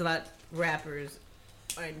surprisingly because a lot of rappers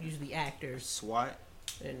aren't usually actors. SWAT.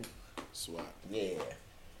 And SWAT. Yeah,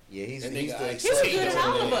 he's That the nigga he was exception good in to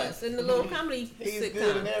all that. of us in the little comedy He's sitcom.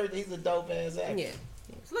 good in everything. He's a dope ass actor. Yeah.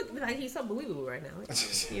 So look, like he's so believable right now.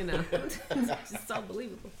 You know, just so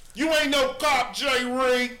believable. You ain't no cop, J.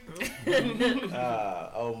 Ring.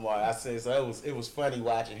 Omar, I say so. It was funny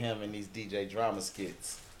watching him in these DJ Drama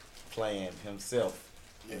skits, playing himself.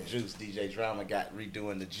 And Juice, DJ Drama got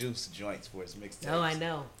redoing the Juice joints for his mixtape. Oh, I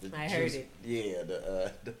know. I heard it. Yeah,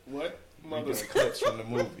 the what? Redoing clips from the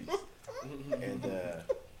movies, and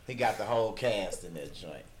he got the whole cast in that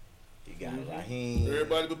joint. He got Raheem.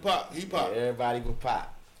 Everybody but Pop. He Pop. Yeah, everybody but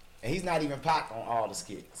Pop, and he's not even Pop on all the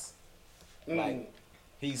skits. Like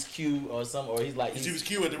he's Q or something, or he's like He was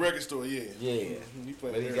Q at the record store. Yeah. Yeah, He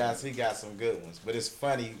but he got some good ones. But it's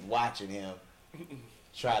funny watching him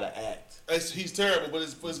try to act. He's terrible, but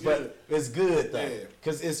it's good. But it's good though, Yeah.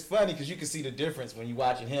 because it's funny because you can see the difference when you're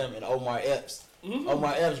watching him and Omar Epps.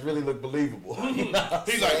 Omar Epps really look believable. You know what I'm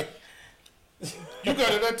He's saying? like, you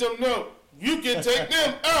gotta let them know you can take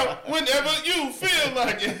them out whenever you feel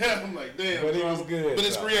like it. I'm like, damn. But it was good. But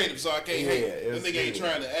it's though. creative, so I can't hate. it The was nigga ain't good.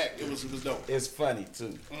 trying to act. It was dope. It's funny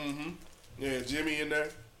too. Yeah, Jimmy in there.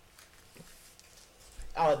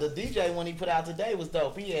 Oh, the DJ when he put out today was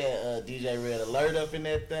dope. He had DJ Red Alert up in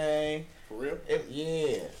that thing. For real?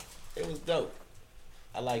 Yeah, it was dope.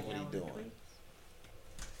 I like what he doing.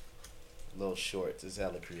 Little shorts is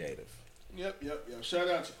hella creative. Yep. Shout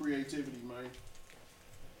out to creativity, man.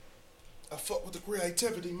 I fuck with the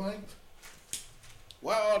creativity, man.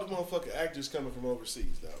 Why all the motherfucking actors coming from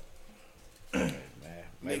overseas, though?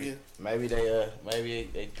 Man, maybe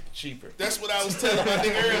they cheaper. That's what I was telling my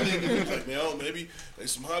nigga earlier. He was like, man, oh, maybe they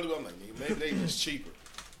some Hollywood. I'm like, nigga, maybe they just cheaper.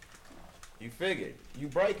 You figured. You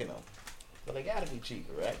breaking them. So they gotta be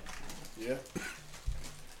cheaper, right? Yeah.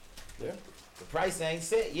 Yeah. The price ain't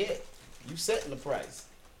set yet. You setting the price.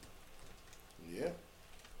 Yeah.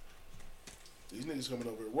 These niggas coming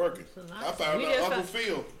over here working. I found We out just Uncle found-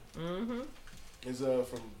 Phil is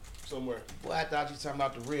from somewhere. Boy, I thought you were talking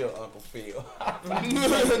about the real Uncle Phil. Not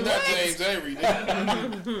James Avery.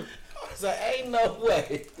 Nigga. So ain't no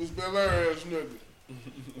way. It's Bel Air ass nigga.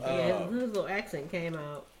 Yeah, his little accent came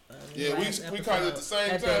out. Yeah, we caught it at the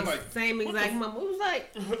same at time. the Like same exact moment. It was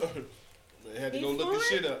like they had to go look the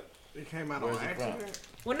shit up. It came out on accident.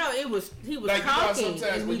 Well, no, he was Like, you know, talking, sometimes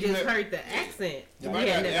and when we you just have- heard the accent. If We I got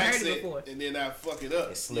had the never heard it accent before. and then I fuck it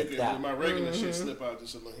up, It slipped you can, out. my regular shit slip out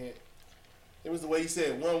just a little hint. It was the way he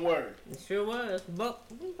said one word. It sure was. But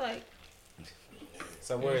we was like,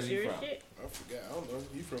 So where is he sure from? shit. I forgot. I don't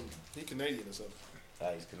know. He Canadian or something.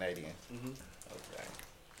 Oh, he's Canadian. Mm-hmm. Okay.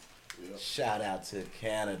 Yeah. Shout out to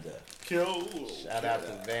Canada. Cool. Shout out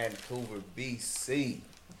to Vancouver, BC.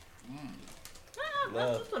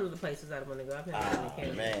 Love. That's one of the places I'd want to go. I've never been to Oh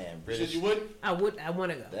Canada. man, You said British. you wouldn't? I want to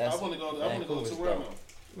go. That's I want to go. I want to go Vancouver's to Toronto.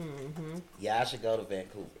 dope. Mm-hmm. Yeah, I should go to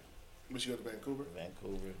Vancouver. We should go to Vancouver.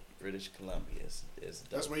 Vancouver, British Columbia. Is dope.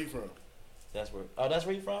 That's where you from. That's where. Oh, that's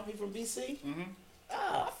where you from? He from BC? Mm-hmm.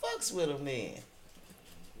 Oh, I fucks with him then.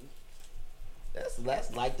 That's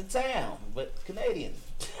like the town, but Canadian.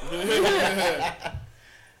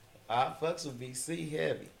 I fucks with BC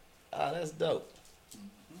heavy. Oh, that's dope.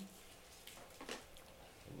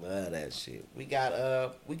 Love that shit. We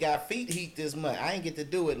got feet heat this month. I ain't get to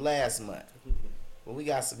do it last month, but we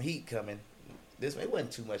got some heat coming. This it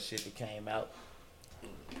wasn't too much shit that came out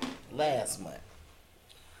last month.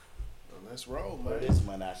 Well, let's roll, Or man. this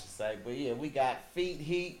month, I should say. But yeah, we got feet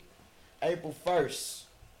heat April 1st.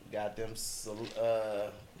 We got them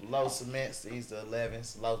low cements. These are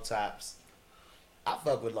 11s, low tops. I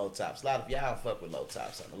fuck with low tops. A lot of y'all don't fuck with low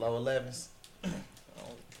tops. On the low 11s,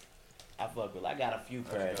 I fuck with. I got a few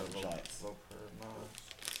pairs of joints. Low pair of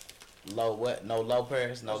 9s. Low what? No low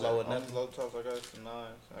pairs? No low enough? Low tops, I got some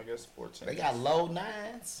 9s. I guess 14. They got low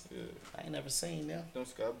 9s? Yeah. I ain't never seen them. Them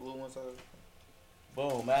sky blue ones.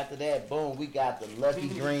 Boom. After that, boom, we got the lucky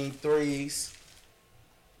green 3s.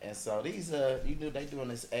 And so these, you know, they doing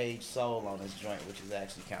this aged soul on this joint, which is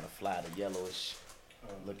actually kind of fly, the yellowish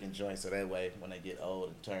looking joint. So that way, when they get old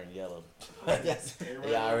and turn yellow,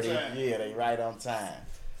 they already, they right on time.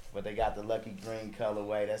 But they got the lucky green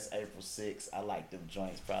colorway. That's April 6th. I like them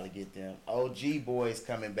joints. Probably get them. OG boys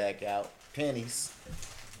coming back out. Pennies.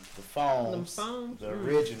 The foams. The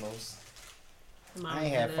originals. I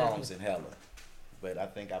ain't had foams in hella. But I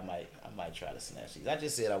think I might try to snatch these. I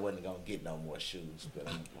just said I wasn't gonna get no more shoes, but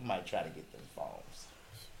I might try to get them foams.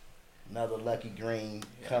 Another lucky green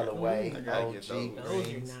colorway, OG Those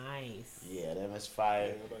greens. are nice. Yeah, them is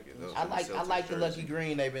fire. I like the lucky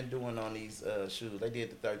green they've been doing on these shoes. They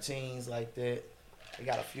did the 13s like that. They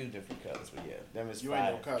got a few different colors, but yeah, them is You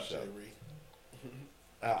fire. ain't no cop, for sure. Ree.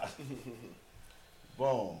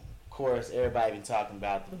 Boom. Of course, everybody been talking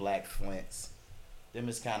about the black flints. Them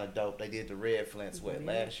is kind of dope. They did the red flints, what,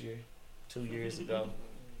 last year? 2 years ago?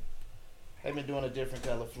 They've been doing a different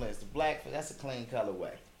color flints. The black, that's a clean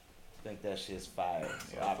colorway. I think that shit's fire.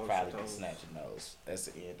 So Yeah, I'll fuck probably with be those. snatching those. That's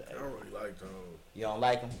the end of I April. don't really like those. You don't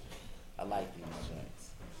like them? I like these joints.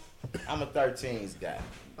 I'm a 13s guy.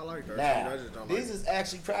 I like 13s. Now, I just don't this like is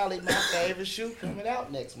actually probably my favorite shoe coming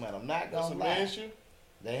out next month. I'm not That's gonna a lie. man shoe?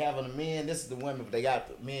 They having a men. This is the women, but they got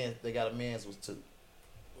the men. They got a men's was 2.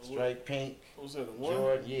 Straight pink. What's that, a 1?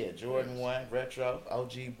 Jordan, yeah, Jordan 1, retro,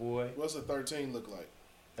 OG boy. What's a 13 look like?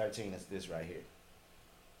 13 is this right here.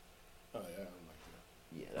 Oh, yeah, I don't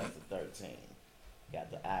like Yeah, that's the 13.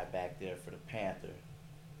 Got the eye back there for the Panther.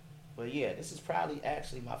 But yeah, this is probably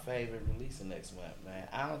actually my favorite releasing next month, man.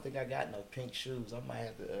 I don't think I got no pink shoes. I might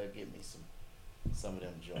have to get me some of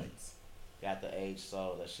them joints. Got the aged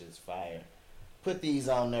soul, that shit's fire. Put these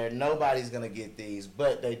on there. Nobody's gonna get these,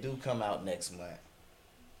 but they do come out next month.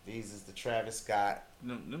 These is the Travis Scott,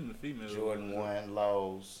 Them the females. Jordan 1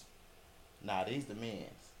 lows. Nah, these the men's.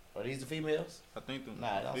 Are these the females? I think them.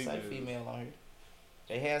 Nah, it don't say female on here.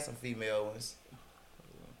 They had some female ones.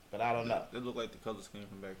 But I don't know. It look like the color scheme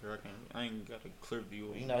from back here. I ain't got a clear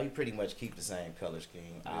view. You know, he pretty much keep the same color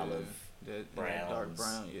scheme, olive, brown, dark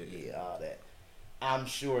brown. Yeah, all that. I'm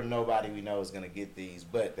sure nobody we know is gonna get these,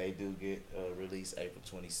 but they do get released April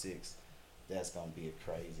 26th. That's gonna be a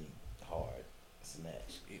crazy hard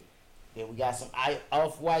snatch. Yeah. Then we got some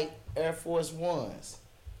off-white Air Force Ones.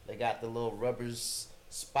 They got the little rubbers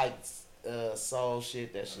spiked sole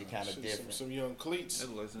shit. That shit kind of different. Some young cleats.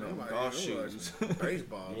 That looks like golf shoes.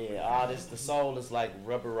 Baseball. Yeah, all this. The sole is like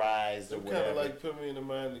rubberized or whatever. Kind of like put me in the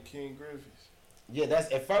mind of King Griffiths. Yeah,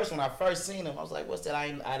 that's at first when I first seen them, I was like, "What's that?" I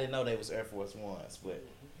didn't know they was Air Force Ones, but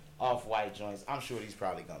off-white joints. I'm sure these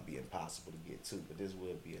probably gonna be impossible to get too, but this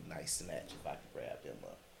would be a nice snatch if I could grab them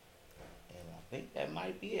up. And I think that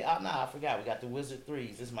might be it. Oh, no, I forgot. We got the Wizard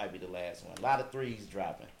 3s. This might be the last one. A lot of 3s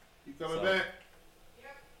dropping. You coming back?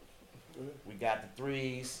 Yep. We got the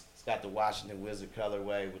 3s. It's got the Washington Wizard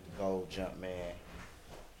colorway with the gold Jumpman.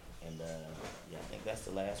 And yeah, I think that's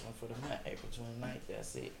the last one for the month. April 29th.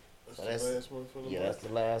 That's it. That's the last one for the month. Yeah, that's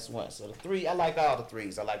the last one. So the 3, I like all the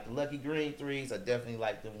 3s. I like the Lucky Green 3s. I definitely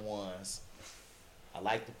like them ones. I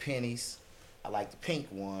like the pennies. I like the pink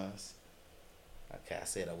ones. Okay, I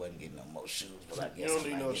said I wasn't getting no more shoes, but I guess you don't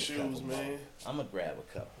need no shoes, man. I'm gonna grab a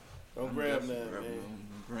couple. Don't grab none, man.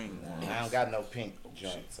 Green ones. I don't got no pink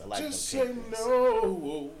joints. I like Just them say pink ones.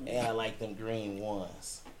 no. And I like them green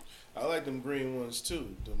ones. I like them green ones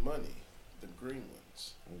too. The money, the green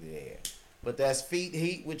ones. Yeah. But that's Feet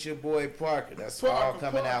Heat with your boy Parker. That's all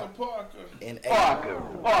coming out in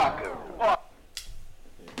April. Parker.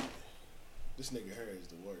 This nigga hair is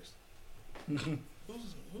the worst.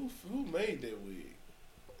 Who made that wig?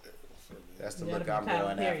 That's the look I'm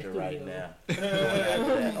going after right now.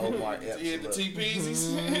 Omar Epps. Yeah, the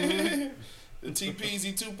T-Peasies. The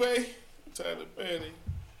T-Peasy toupee. Tyler Perry.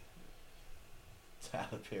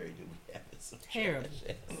 Tyler Perry do be having some Terrible. trash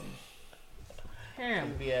ass. Terrible.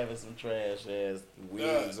 He be having some trash ass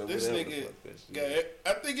wigs or this whatever. nigga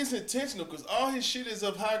I think it's intentional because all his shit is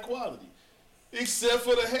of high quality. Except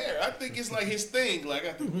for the hair. I think it's like his thing. Like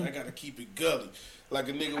I gotta keep it gully. Like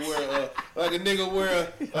a nigga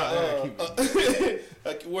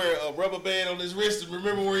wear a rubber band on his wrist and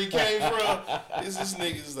remember where he came from. This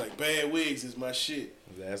nigga is like bad wigs is my shit.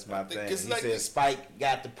 That's my thing. He like said Spike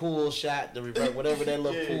got the pool shot, the reverse, whatever that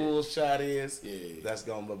little pool shot is. Yeah. That's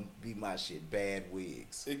gonna be my shit. Bad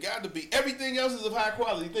wigs. It got to be. Everything else is of high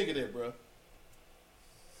quality. Think of that, bro.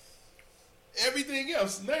 Everything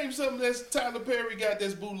else. Name something that's Tyler Perry got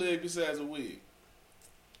that's bootleg besides a wig.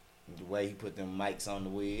 The way he put them mics on the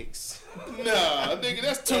wigs. Nah, nigga,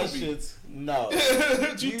 that's Tubi. No.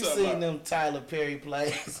 you seen about? Them Tyler Perry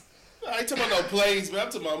plays? I ain't talking about no plays, man.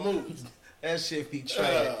 I'm talking about movies. That shit be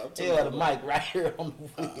trash. He had a mic right here on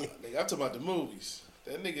the wig. Nigga, I'm talking about the movies.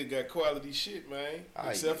 That nigga got quality shit, man.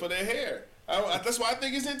 Except for their hair. That's why I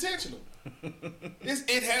think it's intentional.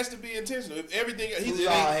 It has to be intentional. If everything who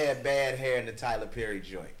all had bad hair in the Tyler Perry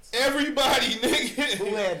joints? Everybody, nigga.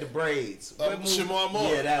 Who had the braids? Shamar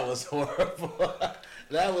Moore. Yeah, that was horrible.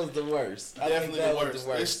 That was the worst. Definitely the worst.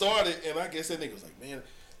 It started, and I guess that nigga was like, man,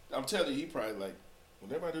 I'm telling you, he probably like,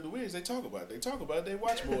 whenever I do the wigs, they talk about it. They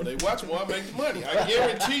watch more. They watch more, I make the money. I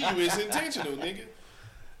guarantee you it's intentional, nigga.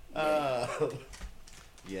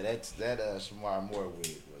 Yeah, that Shamar Moore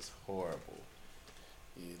wig was horrible.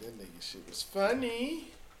 Yeah, that nigga shit was funny.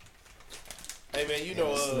 Hey man, you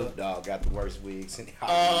know Snoop Dogg got the worst wigs in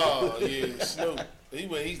Hollywood. Oh yeah, Snoop.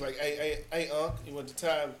 He's like, hey, Unc. He went to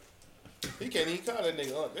Tyler. He can't even call that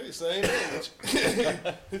nigga Unc. They the same age. He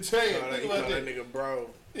call that nigga bro.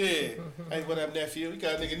 Yeah. Hey, what up, nephew? He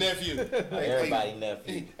got a nigga nephew. Everybody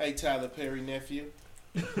nephew. Hey, Tyler Perry nephew.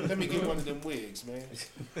 Let me get one of them wigs, man.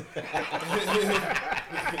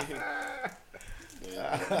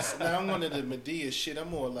 Now I'm one of the Medea shit. I'm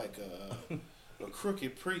more like a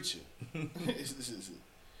crooked preacher.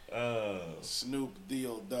 Snoop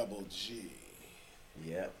D-O-double G.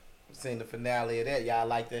 Yep. Seen the finale of that. Y'all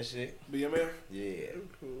like that shit? BMF? Yeah.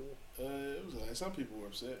 It was like some people were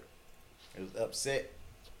upset. It was upset.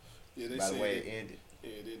 Yeah, they by said the way it ended. Yeah,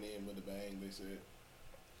 it didn't end with a bang. They said.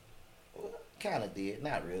 Well, kind of did,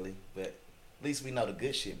 not really, but at least we know the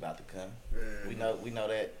good shit about to come. Yeah. We know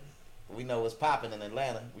that. We know what's popping in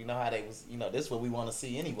Atlanta. We know how they was. This is what we want to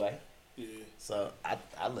see anyway. Yeah. So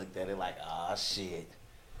I looked at it like, oh shit,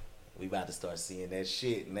 we about to start seeing that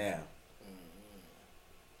shit now.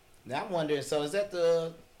 Mm-hmm. Now I'm wondering. So is that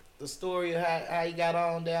the story of how you got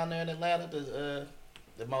on down there in Atlanta?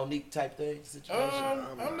 The Monique type thing situation?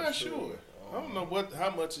 I'm not sure. I don't know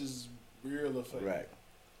how much is real or fake. Right.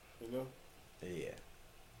 You know? Yeah.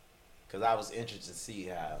 Because I was interested to see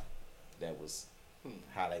how that was,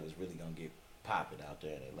 how they was really gonna get pop it out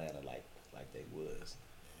there in Atlanta like they was.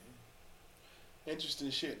 Interesting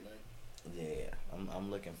shit, man. Yeah, I'm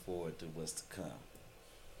looking forward to what's to come.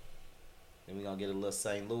 And we gonna get a little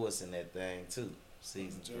St. Louis in that thing too,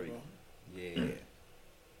 season 3. Yeah. Did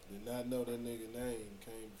not know that nigga name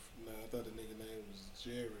came. Nah, I thought the nigga name was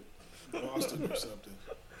Jared Boston or something.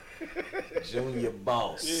 Junior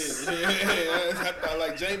Boss. Yeah. I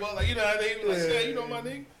like J-Bo. Like, you know how they be like, yeah, you know my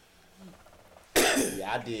nigga?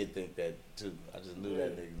 Yeah, I did think that too. I just knew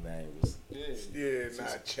that nigga's name was.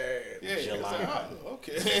 Not Chad. Yeah, it's like, Jelani. oh,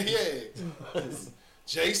 okay, yeah.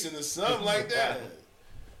 Jason or something like that.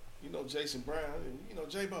 You know Jason Brown. You know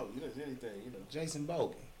J-Bo. You know anything. You know Jason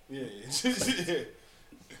Bogan. Yeah.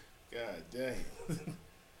 God damn.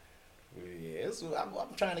 Yeah,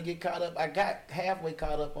 I'm trying to get caught up. I got halfway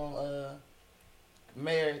caught up on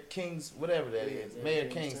Mayor King's, whatever that is. Mayor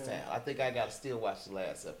Kingstown. I think I gotta still watch the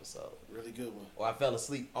last episode. Really good one. Or I fell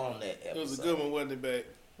asleep on that episode. It was a good one, wasn't it, babe?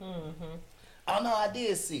 Mm-hmm. Oh no, I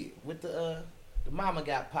did see it with the mama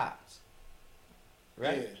got popped.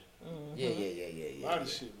 Right? Yeah. Yeah. A lot of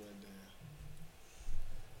shit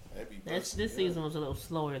went down. This season was a little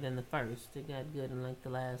slower than the first. It got good in like the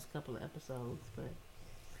last couple of episodes, but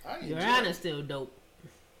Your Honor's still dope.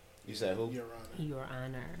 You said who? Your Honor. Your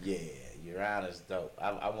Honor. Yeah, Your Honor's dope.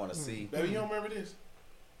 I want to see. Baby, you don't remember this?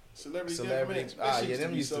 Celebrity. Yeah,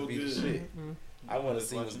 them used to be the shit. Mm-hmm. I want to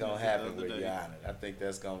see what's gonna happen with Your Honor. I think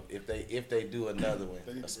that's gonna if they do another one,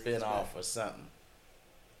 a spin off or something.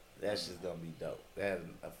 That's just gonna be dope. That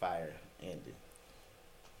a fire ending.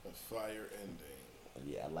 A fire ending.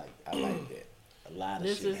 Yeah, I like that. A lot of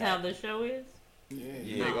this shit. This is how the show is.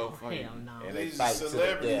 Yeah. Oh, hell no. And they These fight to the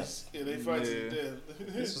celebrities. death. Yeah, they fight to the death.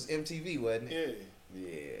 This was MTV, wasn't it?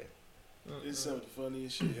 Yeah. Yeah. It's some of the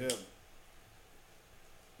funniest shit ever.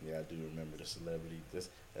 Yeah, I do remember the celebrity.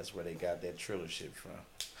 That's where they got that Triller shit from.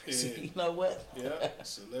 Yeah. See, you know what? Yeah,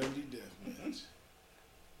 celebrity deathmatch.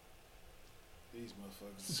 These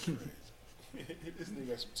motherfuckers is crazy. This nigga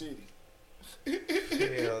got some titty.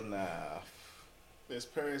 Hell nah. There's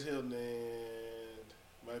Paris Hilton and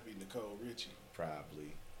might be Nicole Richie.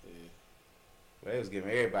 Probably. Yeah. Well, they was giving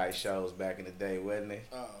everybody shows back in the day, wasn't they?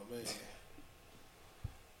 Oh man.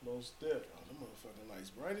 Most definitely. Oh, them motherfucking lights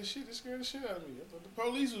bright as shit. They scared the shit out of me. I thought the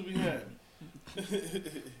police was behind me.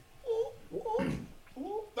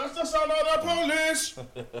 That's the sound of the police.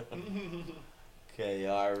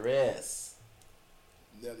 KRS.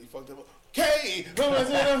 Nelly fucked up. K.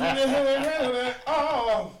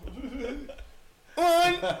 Oh.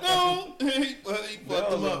 1, 2, 3. But he fucked That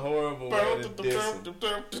was him a up. horrible way to diss him.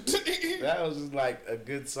 That was just like a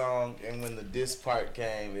good song, and when the diss part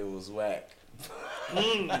came, it was whack.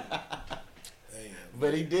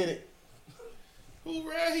 But he did it. Who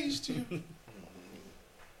raised you?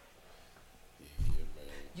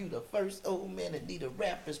 You the first old man that need a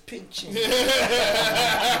rapper's pension.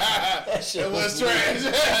 That shit was trash.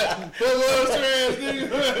 That was trash,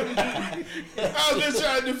 nigga. I was just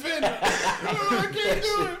trying to defend it. Oh, I can't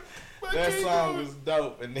do it. That song was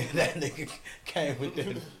dope, and then that nigga came with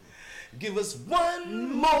that. Give us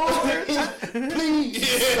one more hit, please.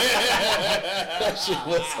 That shit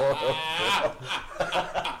was horrible.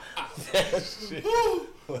 That shit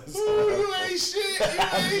was horrible. You ain't shit. You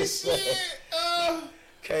ain't shit.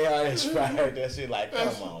 KRS fired that shit like,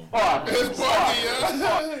 come on. That's Parker,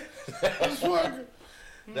 y'all. That's Parker.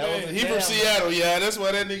 He from Seattle, yeah. That's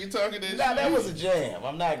why that nigga talking that shit. Nah, that was a jam.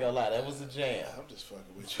 I'm not gonna lie. That was a jam. I'm just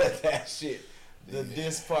fucking with you. But that shit, the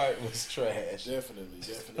diss part was trash. Definitely,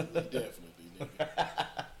 nigga.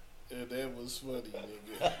 Yeah, that was funny,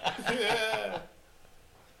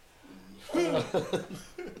 nigga.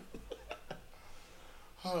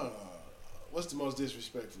 What's the most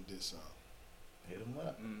disrespectful diss song? Hit him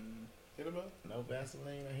up. Hit him up? No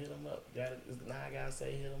Vaseline or hit him up. Now I gotta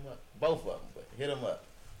say hit him up. Both of them, but hit him up.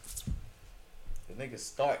 The nigga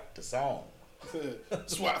start the song.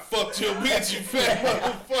 That's why I fucked your bitch, you fat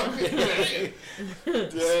motherfucker.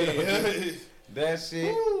 Damn. That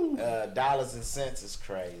shit, dollars and cents is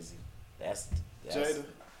crazy. That's Jada.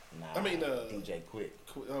 Nah, I mean, DJ Quick.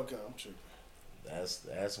 Okay, I'm tripping.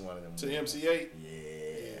 That's one of them. To movies. MC8.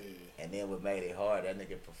 Yeah. And then what made it hard, that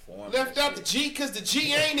nigga performed. Left out the G because the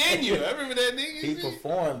G ain't in you. I remember that nigga. He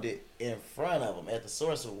performed it in front of him at the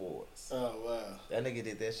Source Awards. Oh wow. That nigga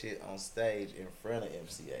did that shit on stage in front of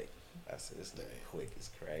MC8. I said, this nigga Quick is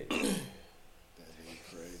crazy. That nigga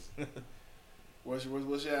crazy. What's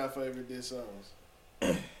your favorite diss songs?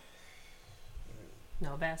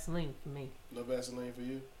 No Vaseline for me. No Vaseline for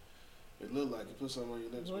you? It looked like it. Put something on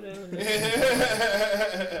your lips. Whatever.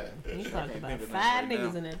 He talked about 5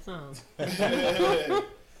 niggas in that song.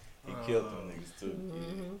 He killed them niggas too.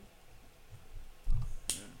 Mm-hmm.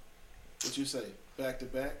 What you say? Back to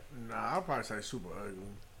back? Nah, I'll probably say Super Ugly.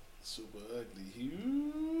 Super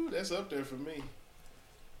Ugly. That's up there for me.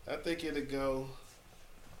 I think it'll go.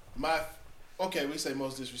 Okay, we say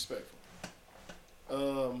most disrespectful.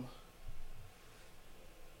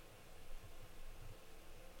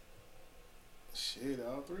 Shit,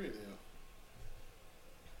 all three of them.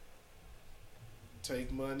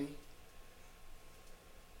 Take Money,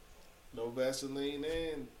 No Vaseline,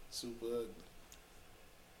 and Super Ugly.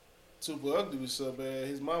 Super Ugly was so bad,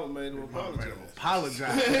 his mama made him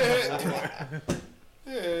apologize. Yeah,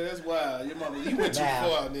 that's wild. Your mama, you went too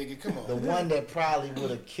far, nigga. Come on. The one that probably would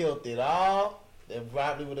have killed it all, that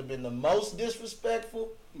probably would have been the most disrespectful,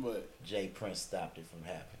 what? Jay Prince stopped it from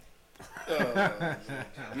happening.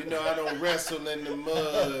 You know I don't wrestle in the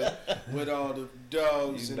mud with all the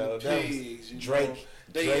dogs and the pigs. Drake,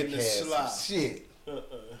 they Drake in the has slop. Shit.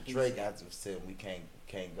 Drake got to say we can't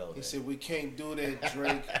go there. He said we can't do that,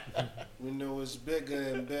 Drake. We know it's bigger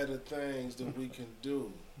and better things that we can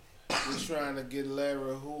do. We're trying to get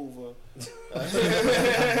Larry Hoover.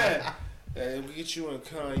 And we get you and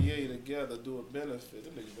Kanye together, do a benefit.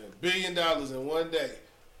 Them niggas made $1 billion in one day.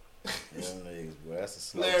 Them niggas, boy, that's a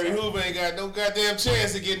slow Larry time. Hoover ain't got no goddamn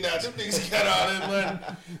chance of getting out. Them niggas got all that money.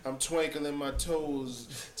 I'm twinkling my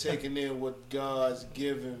toes, taking in what God's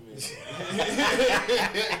giving me.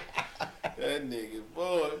 That nigga,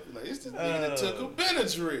 boy, like it's the nigga that took a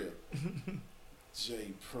Benadryl.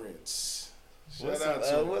 Jay Prince. Shout out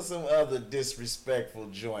to him. What's some other disrespectful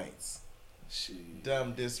joints? Shit.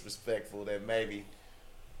 Dumb disrespectful that maybe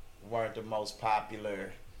weren't the most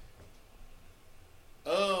popular.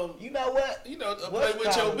 You know what? You know, play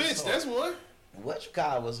with your bitch. That's one. What you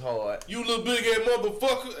call was hard. You little big ass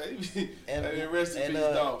motherfucker. And rest in peace,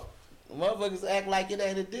 dog. Motherfuckers act like it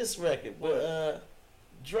ain't a diss record, but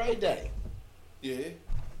Dre Day. Yeah.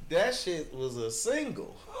 That shit was a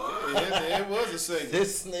single. Yeah, it was a single.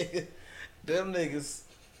 This nigga, them niggas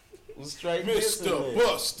was straight Mr.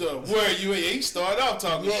 Buster, where you at? He started off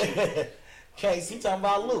talking shit. Case, he talking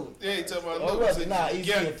about Luke. Yeah, he talking about Luke. Luke. Was it? Nah, he's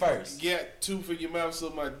getting first. Got two for your mouth, so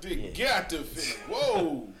my dick got to fit.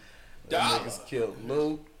 Whoa. Them niggas killed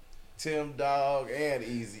Luke, Tim Dog, and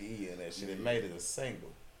Eazy-E and that shit. It made it a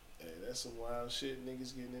single. Hey, that's some wild shit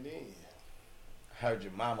niggas getting it in. Heard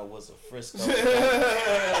your mama was a Frisco.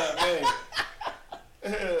 Hey.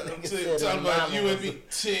 I'm talking about you and me,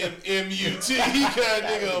 Tim M.U.T. He kind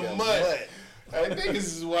of nigga a mutt. Hey, niggas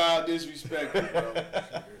is wild disrespectful, bro.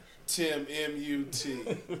 Tim M.U.T.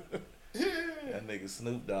 That nigga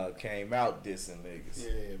Snoop Dogg came out dissing niggas.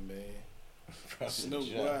 Yeah, man.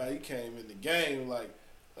 Snoop, wow, he came in the game like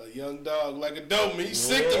a young dog, like a dope man. He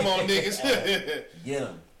sicked them on niggas. Get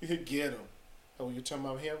him. Get him. Oh, you talking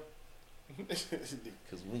about him?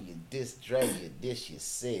 Because when you diss Dre, you diss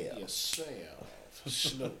yourself.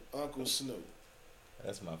 Snoop. Uncle Snoop.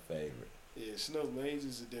 That's my favorite. Yeah, Snoop, man, he's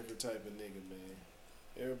just a different type of nigga, man.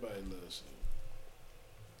 Everybody loves Snoop.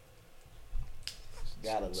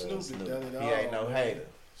 Gotta love Snoop. Done it He all, ain't no man. hater.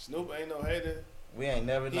 Snoop ain't no hater. We ain't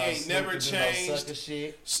never He known ain't Snoop never to do changed. no sucker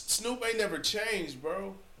shit. Snoop ain't never changed,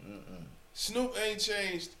 bro. Mm-mm. Snoop ain't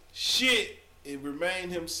changed shit. It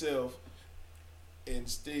remained himself and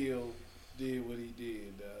still did what he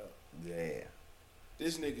did, dog. Yeah.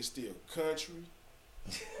 This nigga still country.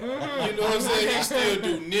 You know what I'm saying? He still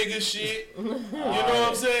do nigga shit. You know what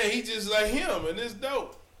I'm saying? He just like him, and it's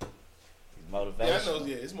dope. He's motivation. Yeah, I know.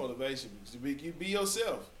 Yeah, it's motivation. You be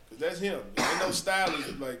yourself, cause that's him. Ain't no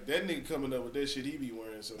stylist like that nigga coming up with that shit he be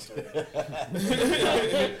wearing sometimes.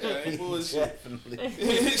 Ain't bullshit. Definitely.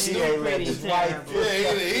 He ain't let his wife.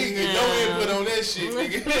 Yeah, he ain't no input on that shit,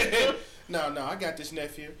 nigga. No, I got this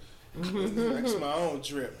nephew. That's my own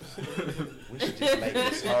drip. We should just make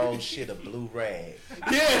this whole shit a blue rag.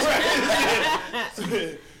 Yeah,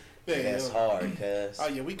 right. Yeah, that's hard, cuz. Oh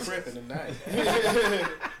yeah, we crippin' tonight.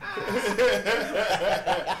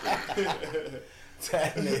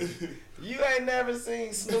 You ain't never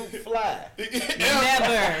seen Snoop fly. Never.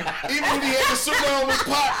 Even when he had the suit on with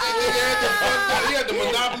Pop, he had the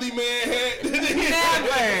Monopoly Man hat.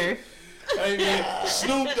 Never. Hey man,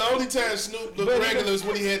 Snoop. The only time Snoop looked regular is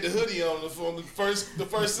when he had the hoodie on the first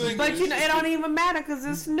single. But you know, it don't even matter because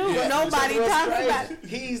it's Snoop. Yeah, Nobody talks about it.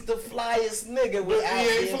 He's the flyest nigga without He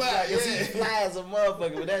ain't being fly, He fly as a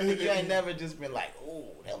motherfucker, but that nigga ain't never just been like, ooh,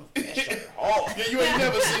 that shirt hard. Yeah, you ain't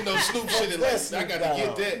never seen no Snoop shit in like, I gotta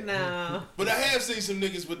get that. No. But I have seen some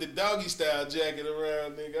niggas with the doggy style jacket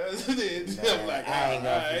around, nigga. I'm like, I ain't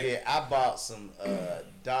gonna forget. I bought some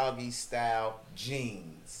doggy style jeans.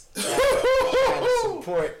 Trying to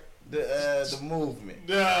support the movement.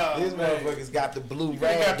 Nah, These man. motherfuckers got the blue You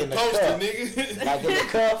rag got the in the poster, cuff. nigga. Like in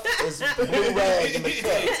the cuff, it's blue rag in the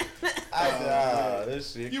cuff. I said, oh,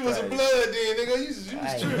 this shit You crazy. was a blood then, nigga. You was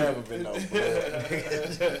I ain't tripping. never been no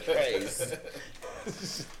blood. Crazy.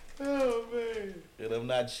 Oh, man. And I'm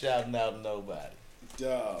not shouting out nobody.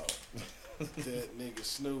 Dog. That nigga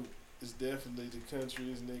Snoop is definitely the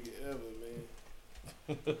countryest nigga ever,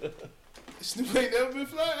 man. Snoop ain't never been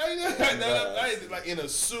fly. I ain't like in a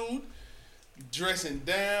suit, dressing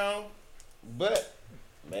down. But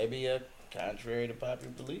maybe contrary to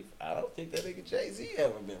popular belief, I don't think that nigga Jay-Z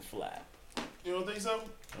ever been fly. You don't think so?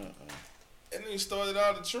 And then he started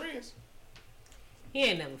all the trends. He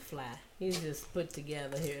ain't never fly. He's just put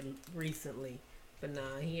together here recently. But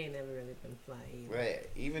nah, he ain't never really been fly either. Right.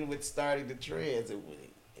 Even with starting the trends, it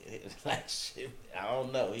like shit. I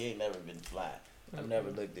don't know. He ain't never been fly. I've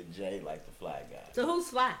never looked at Jay like the fly guy. So who's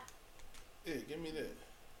fly? Yeah, give me that.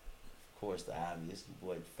 Of course, the obvious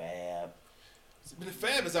boy Fab. But the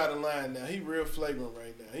Fab is out of line now. He real flagrant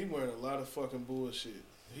right now. He wearing a lot of fucking bullshit.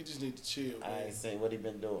 He just need to chill, man. I ain't saying what he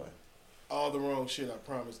been doing. All the wrong shit, I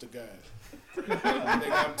promise to God.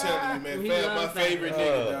 Nigga, I'm telling you, man. We Fab, love my favorite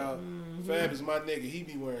nigga, dog. Mm-hmm. Fab is my nigga. He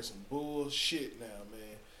be wearing some bullshit now,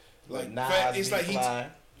 man. Like, Nas Fab, it's be like fly.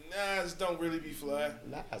 Nas don't really be fly.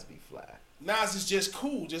 Nas be fly. Nas is just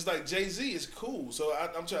cool, just like Jay-Z is cool. So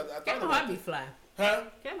I'm trying. I thought Kevin about Hart be that. fly. Huh?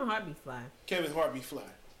 Kevin Hart be fly. Kevin Hart be fly.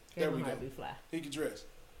 There Kevin we Hart go. be fly. He can dress.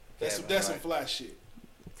 That's Kevin some Hart. fly shit.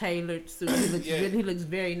 Tailored suit. He looks Yeah. good. He looks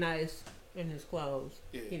very nice in his clothes.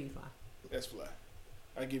 Yeah. He be fly. That's fly.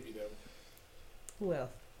 I give you that one. Who else?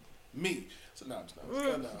 Me. So no, it's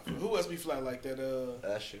not. Nah. Who else be fly like that?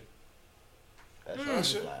 Usher.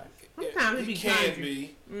 Usher. Fly. Sometimes he he be can country.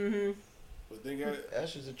 be. Mm-hmm. But they got.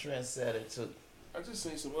 Usher's a trendsetter too. I just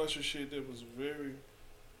seen some Usher shit that was very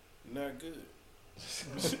not good.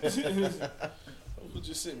 Who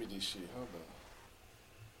just sent me this shit? Hold on.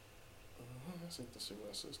 I sent this to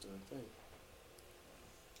my sister, I think.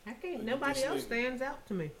 I can't. Look at Nobody this else nigga. stands out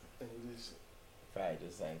to me. Probably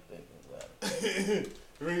just ain't thinking about it.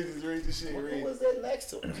 read the shit. Who Read. was that next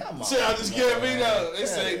to him? Come on. Childish Gambino. They Cut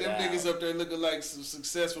say it them out. niggas up there looking like some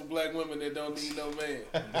successful black women that don't need no man.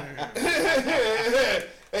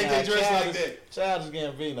 They dress like that. Childish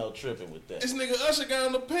Gambino tripping with that. This nigga Usher got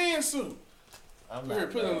on the pantsuit. I'm Here,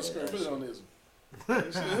 not put it on mad the screen. at Put it Usher. on this one.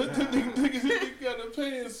 Nigga got a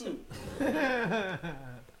pantsuit.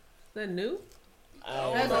 That new? I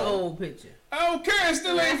don't That's an know. old picture. I don't care. It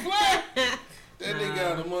still ain't fly. That nigga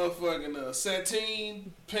got a motherfucking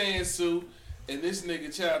sateen pantsuit. And this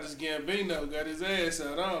nigga Childish Gambino got his ass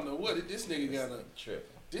out. I don't know what this nigga got a Tripping.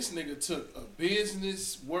 This nigga took a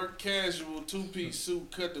business, work casual, two-piece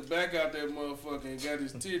suit, cut the back out that motherfucker, and got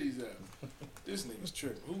his titties out. This nigga's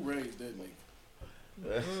tripping. Who raised that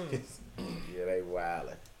nigga? Yeah, they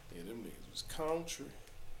wildin'. Yeah, them niggas was country.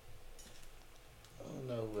 I don't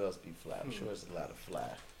know who else be fly. I'm sure it's a lot of fly.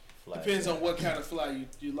 Depends on what kind of fly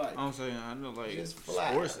you like. I'm saying, I know, like, Just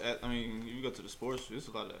fly. sports, I mean, you go to the sports, there's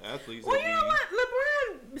a lot of athletes. Well, that you know what?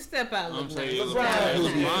 LeBron step out. I'm Look saying, nice. LeBron LeBron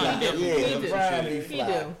do be fly. definitely Yeah, does some LeBron shit. be He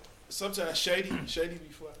fly. do. Sometimes Shady be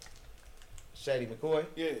fly. Shady McCoy?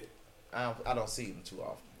 Yeah. I don't see him too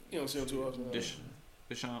often. You don't see him too often.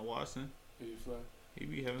 Deshaun Watson, He be fly. he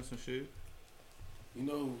be having some shit. You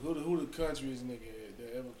know who the countryest nigga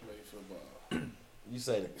that ever played football? You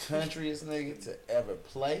say the countryest nigga to ever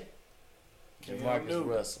play? Cam Marcus Newton.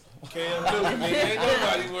 Russell. Cam Newton, nigga. Ain't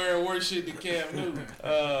nobody wearing worse shit than Cam Newton.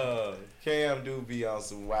 Cam do be on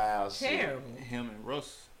some wild shit. Terrible. Him and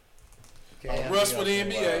Russ. Cam Russ be for on the some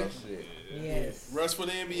NBA. wild shit. Yes. Russ for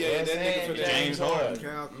the NBA, Russ that nigga and for the James Harden.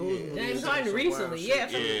 Kyle Kuzma. James did Harden some recently, wild yeah.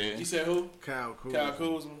 shit. Yeah. You said who? Kyle Kuzma. Kyle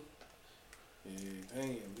Kuzma. Yeah, damn.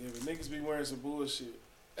 Yeah, but niggas be wearing some bullshit.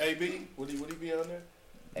 AB, would he be on there?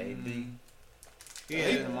 AB. He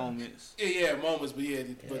had moments. Yeah, moments, but yeah,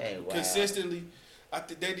 but Yeah, wow. consistently, I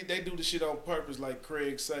think they do the shit on purpose, like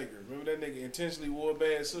Craig Sager. Remember that nigga intentionally wore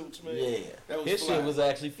bad suits, man? Yeah. That was His fly. shit was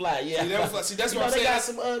actually fly. Yeah. See, that was fly. See, that's You what know, I'm they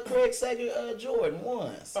saying. got some Craig Sager Jordan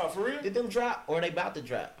ones. Oh, for real? Did them drop or they about to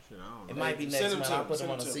drop? Shit, I don't It know. might be Send next them month. to I'll me, put them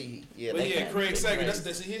send on the them to CD. Yeah, But they yeah, got Craig Sager, crazy.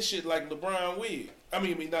 that's his shit like LeBron wig. I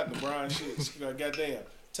mean not LeBron shit. Goddamn,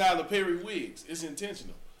 Tyler Perry wigs. It's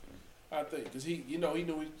intentional, I think, because he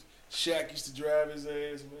knew Shaq used to drive his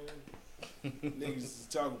ass, man. Niggas used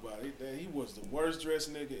to talk about it. He was the worst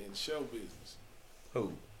dressed nigga in show business.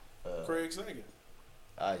 Who? Craig Sager.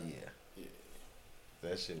 Oh yeah. Yeah.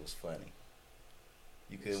 That shit was funny.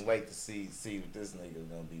 You couldn't wait to see what this nigga was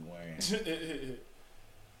gonna be wearing.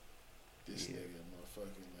 This Yeah. nigga,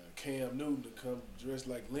 motherfucking Cam Newton to come dressed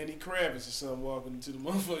like Lenny Kravitz or something walking into the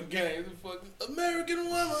motherfucking game. The fucking American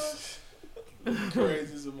woman.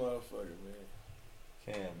 Crazy as a motherfucker, man.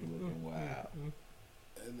 Cam be looking wild.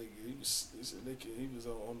 That nigga, he was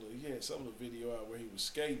on the, he had some of the video out where he was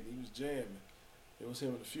skating, he was jamming. It was him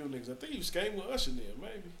and a few niggas. I think he was skating with Usher then,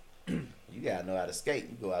 maybe. You gotta know how to skate.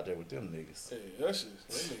 You go out there with them niggas. Hey, Usher,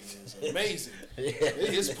 that nigga is amazing.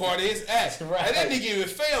 His part of his act. Right. And that nigga even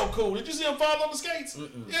fell cool. Did you see him fall on the skates?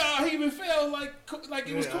 Yeah, he even fell like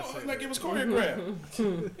it was choreographed.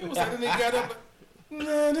 It was like the nigga got up. I'm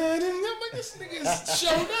like, this nigga is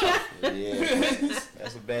showed up. Yeah,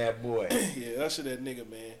 that's a bad boy. Yeah, Usher that nigga,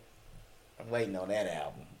 man. I'm waiting on that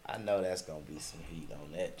album. I know that's gonna be some heat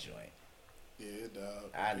on that joint. Yeah,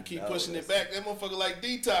 dog. I keep pushing it back. That motherfucker like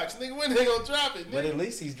Detox. Nigga, when they gonna drop it, nigga? But at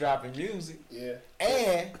least he's dropping music. Yeah.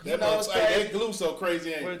 And you know what's crazy? That glue so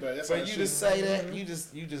crazy, ain't it? For you to say that, you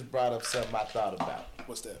just brought up something I thought about.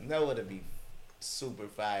 What's that? You know what'd be super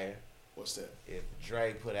fire? What's that? If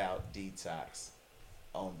Dre put out Detox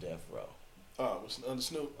on Death Row. Oh, under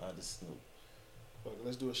Snoop? Under Snoop. Okay,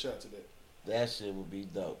 let's do a shot to that. That shit would be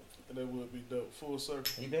dope. That would be dope. Full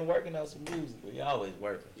circle. He been working on some music, but he always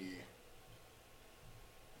working. Yeah.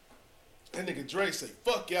 That nigga Dre say,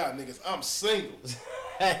 fuck y'all niggas, I'm single.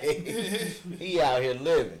 Hey, he out here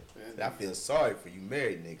living. I feel sorry for you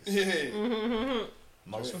married niggas. Yeah.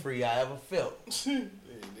 Most free I ever felt. Yeah,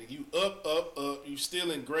 nigga, you up, you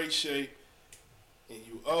still in great shape, and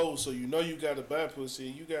you old, so you know you gotta buy pussy,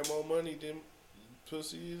 and you got more money than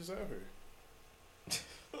pussy is out here.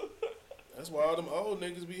 That's why all them old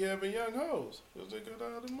niggas be having young hoes, because they got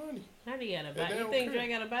all the money. How do you gotta buy? You think Dre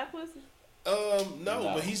gotta buy pussy?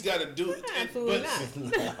 No, but he's got to do it. Absolutely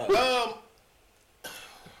not.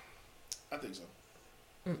 I think so.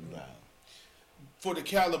 No. For the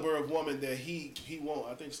caliber of woman that he won't,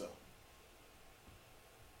 I think so.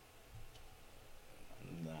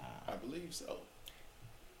 Nah. I believe so.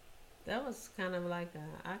 That was kind of like an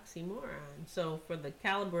oxymoron. So for the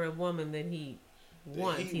caliber of woman that he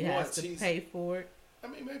wants, he has to pay for it. I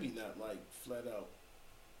mean, maybe not like flat out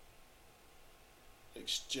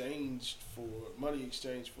exchanged for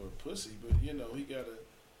pussy, but you know he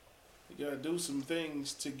gotta do some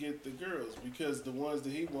things to get the girls, because the ones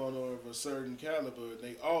that he want are of a certain caliber, and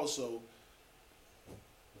they also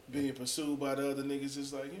being pursued by the other niggas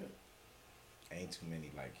just like him. Ain't too many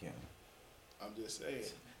like him. I'm just saying.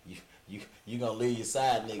 You gonna leave your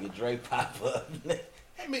side nigga Dre pop up?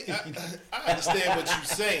 I mean, I understand what you're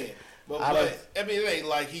saying. But I mean, it ain't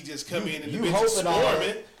like he just come in and the bitch is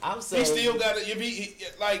swarming. I'm saying he still got to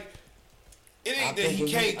like. It ain't that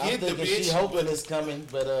he can't get the bitch. She hoping it's coming,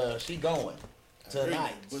 but she going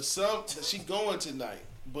tonight. But she going tonight,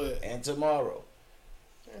 and tomorrow.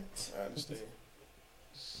 I understand.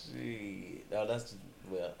 Shit, no,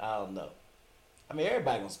 I don't know. I mean,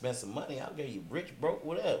 everybody gonna spend some money. I'll give you rich, broke,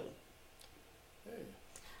 whatever. Hey.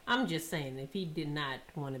 I'm just saying, if he did not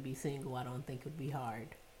want to be single, I don't think it would be hard.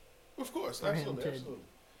 Of course, absolutely.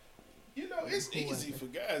 You know, it's easy for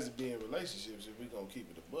guys to be in relationships if we're going to keep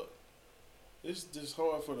it a buck. It's just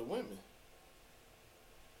hard for the women.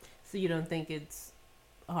 So you don't think it's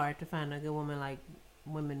hard to find a good woman, like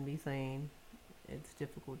women be saying it's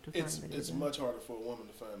difficult to find a good man? It's much harder for a woman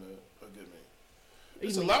to find a good man.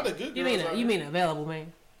 There's a lot of good girls. You mean available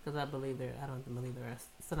man? Because I don't believe they're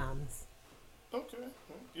synonymous. Okay.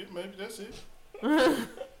 Yeah, maybe that's it. I'm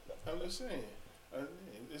just saying.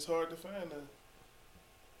 It's hard to find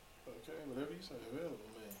whatever you say, available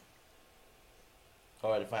man.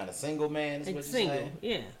 Hard to find a single man, is what you're saying?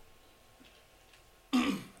 Yeah. I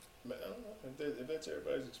don't know. If that's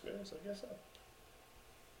everybody's experience, I guess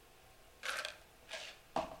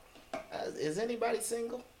so. Is anybody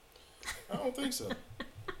single? I don't think so.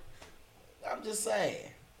 I'm just saying.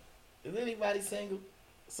 Is anybody single?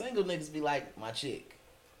 Single niggas be like, my chick.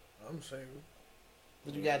 I'm single.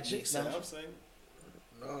 But you got a chick now? I'm single.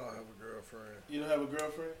 No, I don't have a girlfriend. You don't have a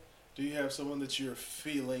girlfriend? Do you have someone that you're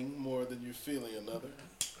feeling more than you're feeling another?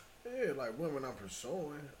 Yeah, like women I'm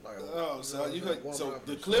pursuing. Like, so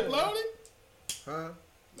the clip loaded? Huh?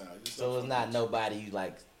 No, so it's not nobody you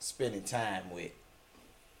like spending time with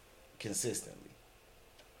consistently.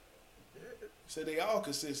 So they all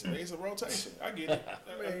consistent. It's a rotation. I get it.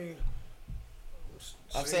 I mean,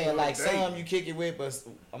 I'm saying like some you kick it with, but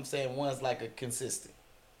I'm saying one's like a consistent.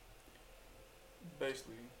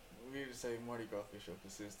 Basically, we just say Mardi Gras fish are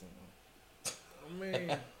consistent. I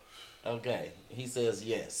mean, okay, he says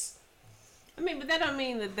yes. I mean, but that don't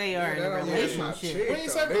mean that they are in a that don't mean it's not relationship. chick, We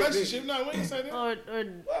ain't say relationship. No, we ain't say that. Or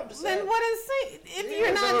I'm just then saying. what is if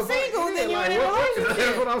you're so not if I- single, then you're like, in a what- That's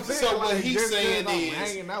relationship. what I'm saying. So what like, he's just saying because I'm is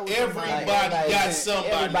hanging out with everybody somebody- got somebody.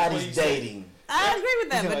 Everybody's What he saying. dating. I agree with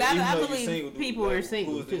that, but Like, even I though you believe single, people like, are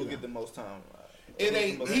single who too. get the most time? It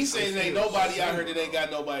ain't. He's saying it ain't nobody out here that ain't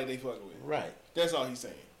got nobody they fucking with. Right. That's all he's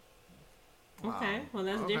saying. Okay, well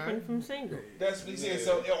that's different from single. That's what he said.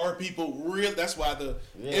 So are people real? That's why the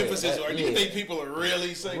Yeah, emphasis. that- Or do you yeah. think people are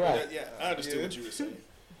really single? Right. Yeah, I understood what you were saying.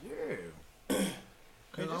 Yeah.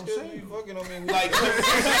 Cause I'm You saying. fucking on me. Like, of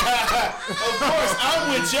course,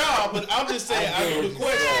 I'm with y'all, but I'm just saying. I know the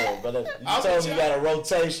question. Yeah, but you I'm told with me you y'all. got a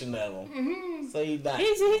rotation of them. So you not.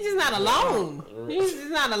 He's just not alone. He's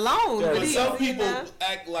just not alone. Yeah, but But he- some you people know,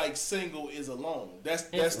 act like single is alone. That's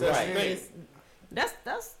it's- the right. thing.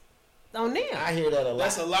 That's on them. I hear that a lot.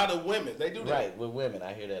 That's a lot of women. They do that. Right, with women,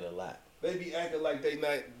 I hear that a lot. They be acting like they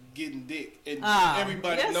not getting dick, and Oh,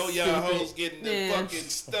 everybody that's know y'all stupid. hoes getting the Yeah. fucking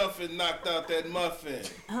stuff and knocked out that muffin.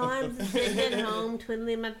 Oh, I'm just sitting at home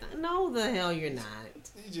twiddling my No, the hell you're not.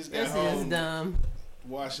 You just got This home is dumb.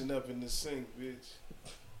 washing up in the sink, bitch.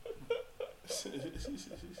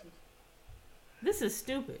 This is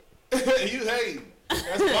stupid. You hating.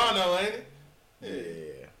 That's Bono, ain't it?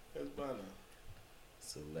 Yeah. That's Bono.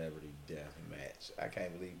 Celebrity death match. I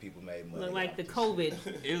can't believe people made money. Look like off the this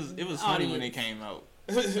COVID. It was funny when it audience. came out.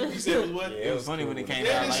 You said it was what? Yeah, It was funny when it came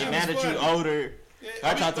Yeah, out. this Like shit now was that you're funny. older, Yeah,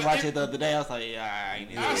 I tried to but watch it the other day. I was like, yeah, I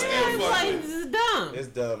ain't. I still Yeah, it's fuck like with this it. is dumb. It's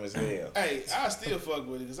dumb as hell. Hey, I still fuck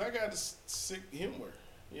with it because I got this sick humor.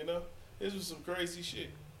 You know, this was some crazy shit.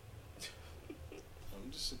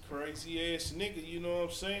 I'm just a crazy ass nigga. You know what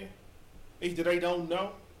I'm saying? Either they don't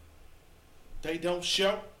know, they don't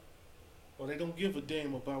show, or they don't give a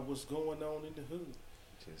damn about what's going on in the hood.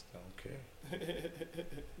 Just don't care.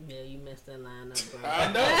 Yeah, you messed that line up, bro.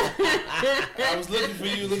 I know. I was looking for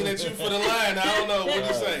you, looking at you for the line. I don't know what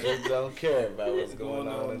you say. Just don't care about what's going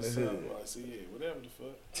on in the side. hood. I said, yeah, whatever the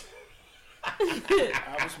fuck.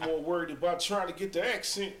 I was more worried about trying to get the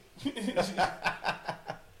accent.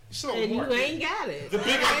 So And you Mark, ain't got it. the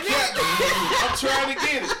bigger the cat, I'm trying to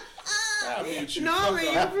get it. I'll mute you. Normally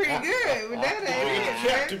Fuck you're off. pretty good, but that Bigger ain't the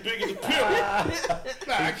cat, the bigger the pill.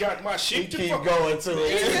 Nah, I got my He shit to keep fuck. going to it.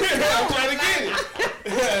 I'm trying to get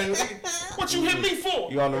it. What you hit me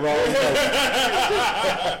for? You on the wrong place.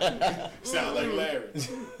 Sound like Larry.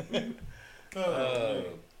 Oh,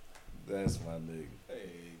 that's my nigga.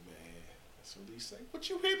 Hey man, that's what he say. What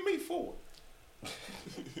you hit me for?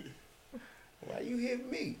 Why you hit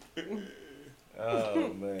me?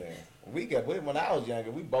 Oh man, when I was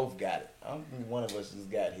younger, we both got it. I don't think one of us just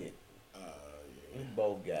got hit. We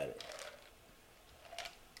both got it.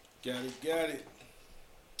 Got it.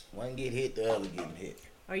 One get hit, the other getting hit.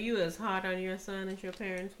 Are you as hard on your son as your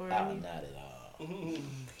parents were on I'm you? not at all.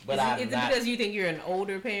 But Is I'm it not. because you think you're an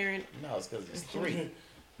older parent? No, it's because he's 3.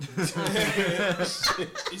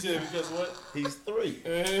 He said because what? He's 3.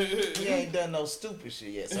 He ain't done no stupid shit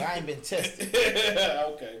yet, so I ain't been tested.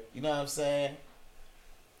 Okay. You know what I'm saying?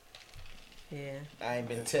 Yeah. I ain't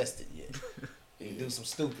been tested yet. He do some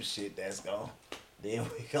stupid shit that's gone. Then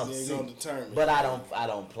we gonna Then see. gonna determine. But I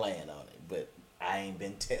don't plan on it. But I ain't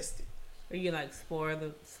been tested. Are you like spoil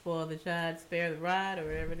the child, spare the rod, or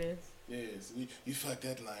whatever it is? Yes, you fucked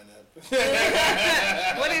that line up.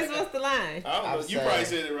 What's the line? I don't know. You probably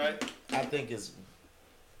said it right. I think it's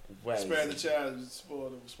spare the child, spoil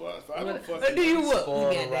the spoil. I don't fuck Or do you what? Spoil You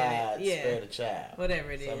the get that. ride, Yeah. spare the child.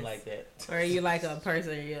 Whatever it is. Something like that. Or are you like a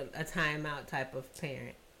person, you're a timeout type of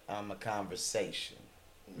parent? I'm a conversation.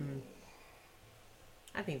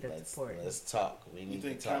 I think that's important. Let's talk. We need You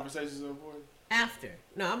think to talk. conversations are important? After.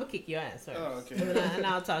 No, I'm going to kick your ass first. Oh, okay. And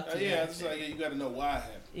I'll talk to you. Yeah, after. it's like you got to know why it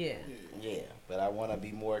happened. Yeah. Yeah, but I want to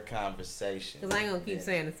be more conversation. Because I ain't going to keep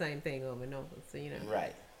saying the same thing over and over. So, you know.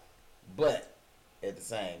 Right. But at the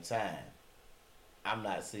same time, I'm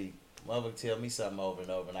not, see, mother tell me something over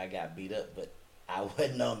and over and I got beat up, but I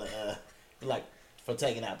wasn't on the, like, for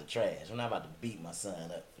taking out the trash. I'm not about to beat my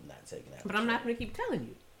son up for not taking out But the I'm trash. not going to keep telling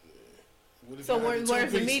you. So where's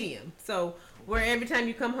the medium? So where every time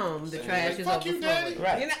you come home, the trash is fuck you, overflowing. Daddy.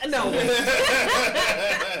 Right. No.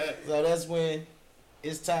 So that's when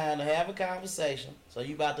it's time to have a conversation. So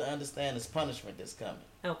you about to understand this punishment that's coming.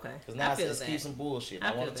 Okay. Because now I feel it's that. keep some bullshit. I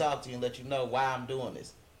I want feel to talk to you and let you know why I'm doing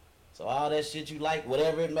this. So all that shit you like,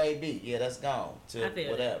 whatever it may be, yeah, that's gone. To I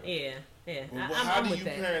feel whatever. that. Yeah. Yeah. Well, I'm how do with you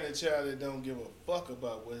that. parent a child that don't give a fuck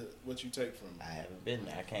about what you take from them? I haven't been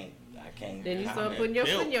there. I can't. Then you I'm start in putting your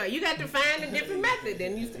built. foot in your. You got to find a different method.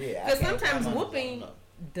 Then you. Yeah, I Because can't sometimes find whooping no.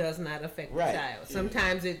 does not affect Right. the child. Yeah.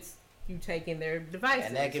 Sometimes it's you taking their devices,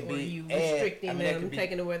 And that could or be- you and- restricting I mean, that them, could be-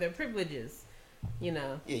 taking away their privileges. You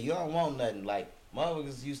know. Yeah, you don't want nothing. Like,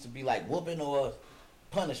 motherfuckers used to be like whooping or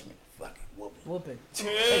punishment. Fucking whooping. Whooping. You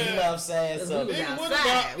know what I'm saying? So, we was Nigga, what outside.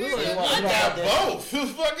 about? We was Nigga, I outside. got both.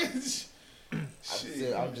 Fucking.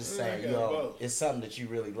 Shit. I'm just saying, I you got know, both. it's something that you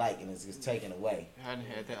really like and it's taken away. I hadn't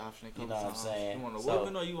had that option a couple You know what I'm times. saying? You want a So,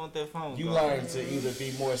 whooping or you want that phone You call? learn to either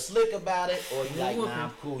be more slick about it or you like, Whooping. nah,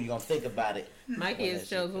 I'm cool. You gonna think about it. My when kids that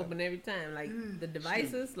chose shit come. whooping every time. Like the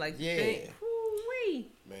devices, like Yeah. woo-wee.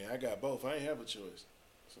 Man, I got both. I ain't have a choice.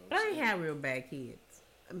 So But I ain't have real bad kids.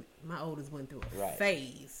 I mean, my oldest went through a Right.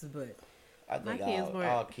 phase, but I my think kids weren't.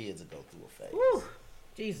 all kids will go through a phase. Woo,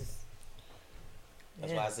 Jesus.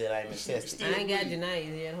 That's why I said I ain't been tested. I ain't got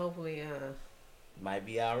Janae yet. Hopefully, Might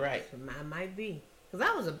be all right. I might be. Cause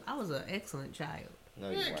I was an excellent child. No,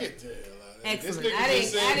 you Man, weren't. get the hell out of here. Excellent. This nigga I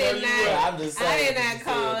just did said no, you not. weren't. I'm just I saying did that not you said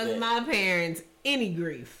cause that. my parents any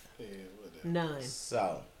grief. Yeah, whatever. None.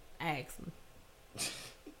 So, Ask them.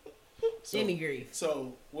 Any grief.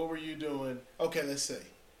 So, what were you doing? Okay, let's say.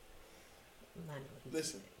 I know he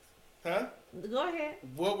Listen. Huh? Go ahead.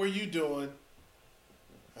 What were you doing?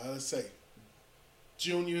 Let's say,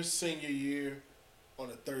 junior, senior year, on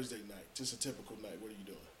a Thursday night, just a typical night. What are you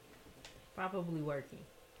doing? Probably working.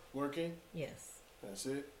 Working? Yes. That's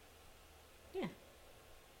it? Yeah.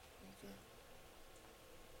 Okay.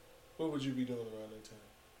 What would you be doing around that time?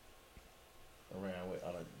 around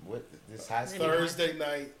what this high school? Thursday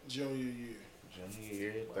night, junior year. Junior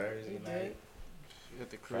year, Thursday night. At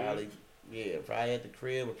the crib. Probably at the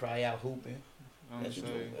crib or probably out hooping. I'm At the-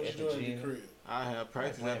 saying. What at you the doing in the gym. crib? I have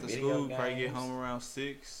practice Playing after video school. Probably get games. home around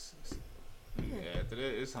 6. Yeah, after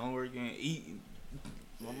that, it's homework and eating.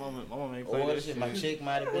 My mama ain't play Or that shit, shit. my chick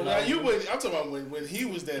might have Well, been. now over. you would. I'm talking about when he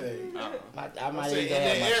was that age. I might saying, either in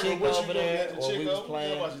have that my era, chick what you over doing? there Had the or chick we was over?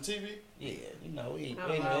 playing. You watching TV? Yeah, you know, we I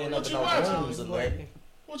don't know. ain't What up in you no watching? rooms and like,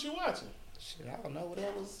 What you watching? shit, I don't know what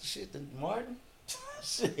that was. Shit, the Martin.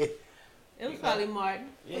 Shit. It was probably Martin.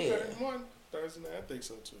 Yeah. Okay, Martin. Thursday night, I think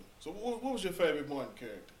so too. So what was your favorite Martin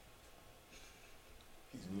character?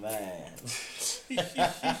 Man.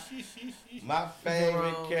 My favorite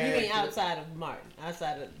You character. mean outside of Martin?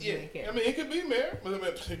 Outside of the Yeah, main character? I mean it could be Mary.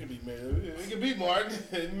 It could be Mary. It could be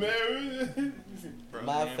Martin. Mary.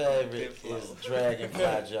 My favorite is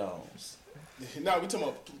Dragonfly Jones. No, we talking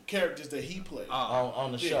about characters that he played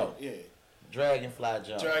on the show. Yeah. Dragonfly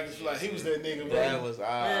Jones. Dragonfly. He was that nigga. That was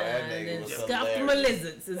that nigga was Stuff from a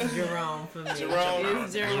lizards is Jerome for me. Jerome.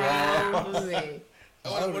 It's Jerome for me.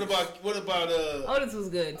 What about Otis was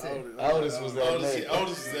good too. Otis was that nigga. Otis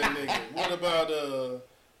was that nigga. What about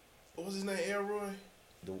what was his name? Elroy?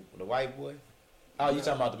 The white boy? Oh, you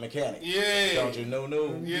talking about the mechanic? Yeah. Don't you know?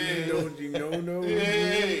 Yeah. Don't you know? Yeah.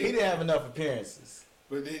 He didn't have enough appearances.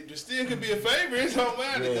 But it still could be a favorite. It don't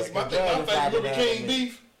matter. Yeah, 'Cause my Dragonfly favorite didn't was have King any.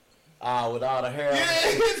 Beef. With all the hair.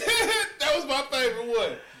 Yeah, that was my favorite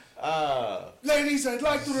one. Ladies, I'd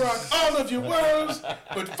like to rock all of your worlds,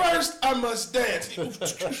 but first I must dance. Man,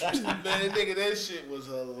 nigga, that shit was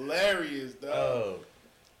hilarious, dog.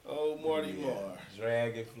 Oh, Marty Marr.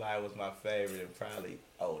 Dragonfly was my favorite and probably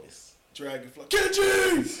Otis. Dragonfly.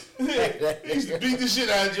 Kenji! He used to beat the shit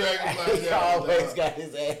out of Dragonfly. He always got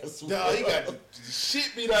his ass whooped. Dog, he got the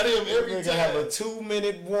shit beat out of him every Nigga time. have a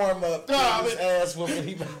 2-minute warm up. Dog, His man. ass whooping.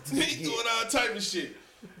 He about to He doing all type of shit.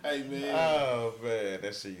 Hey, man. Oh man,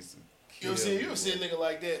 that shit used to You ever see a nigga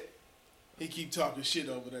like that? He keep talking shit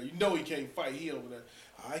over there. You know he can't fight. He over there.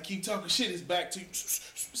 I keep talking shit. His back to you.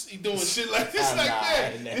 He doing shit like this, like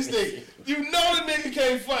that. This nigga, you know the nigga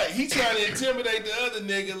can't fight. He trying to intimidate the other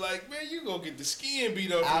nigga. Like, man, you gonna get the skin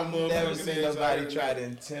beat off. I've your never motherfucking seen ass nobody out try here. to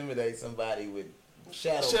intimidate somebody with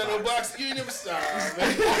shadow Shadow boxing. boxing. You ain't never saw,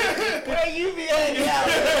 man. Where you be hanging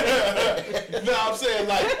out? No, I'm saying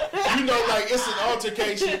like, you know, like it's an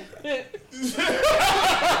altercation.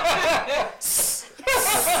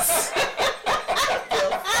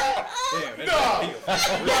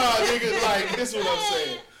 Nah, nigga, like this is what I'm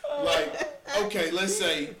saying. Like, okay, let's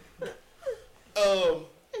say,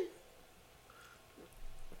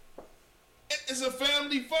 it's a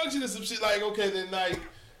family function or some shit. Like, okay,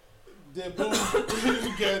 then boom,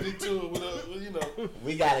 we got into it with you know.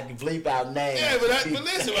 We gotta bleep out names. Yeah, but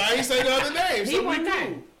listen, I ain't say the other names. He So we wasn't cool.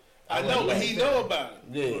 there. I know, but he know about it.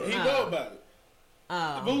 Yeah. He know about it.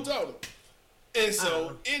 Oh. Boo told him. And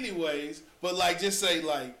so, anyways, but like, just say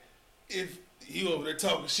like, if you over there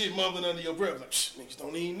talking shit, mumbling under your breath, like, niggas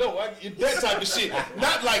don't even know. That type of shit.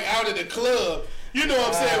 Not like out at the club. You know what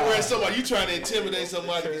I'm saying? Where somebody, you trying to intimidate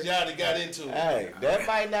somebody because y'all done got into it. Hey, that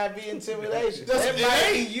might not be intimidation. That's That what it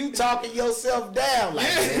might be ain't. you talking yourself down. Like,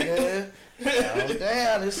 nigga, Calm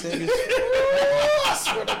down, this nigga's. I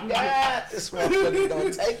swear to God, this motherfucker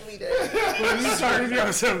don't take me there. When you turning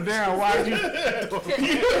yourself down, why you?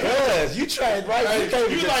 Because you trying right,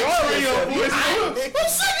 you like trio boys. I'm sick of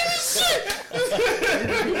this shit.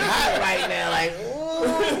 Hot right now, like,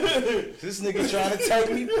 ooh, this nigga trying to take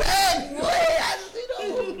me back, boy.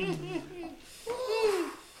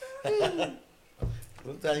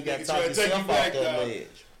 Sometimes you gotta talk yourself off that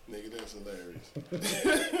ledge. Nigga, that's hilarious.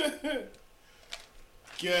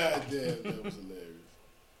 God damn, that was hilarious.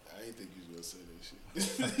 I ain't think you was gonna say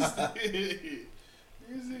that shit.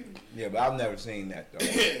 Yeah, but I've never seen that though.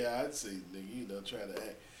 Yeah, I'd say nigga, trying to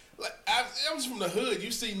act. Like I was from the hood.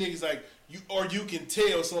 You see niggas like you can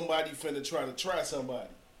tell somebody finna try somebody.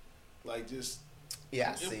 Like just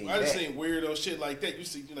yeah, I just seen weirdo shit like that. You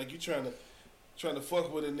see, like you trying to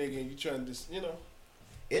fuck with a nigga and you trying to just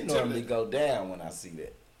It normally go down when I see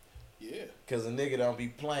that. Yeah. Cause a nigga don't be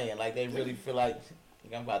playing like they really feel like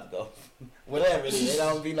I'm about to go. Whatever it is, it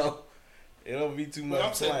don't be too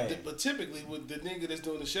much playing. But typically with the nigga that's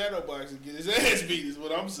doing the shadow boxing get his ass beat is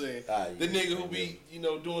what I'm saying. The nigga who be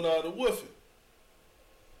doing all the woofing.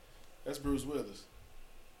 That's Bruce Willis.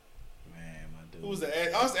 Man, my dude. Who was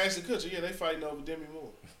the? I was Ashton Kutcher. Yeah, they fighting over Demi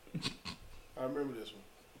Moore. I remember this one.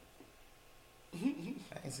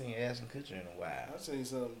 I ain't seen Ashton Kutcher in a while. I seen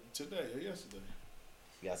something today or yesterday.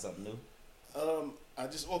 You got something new? I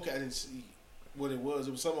didn't see what it was.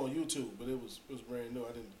 It was something on YouTube, but it was brand new.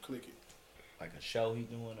 I didn't click it. Like a show he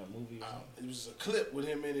doing, a movie or something? It was a clip with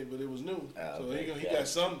him in it, but it was new. So okay, he got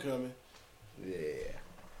something coming. Yeah.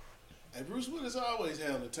 And Bruce Willis always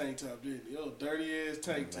had on the tank top, didn't he? Oh, dirty ass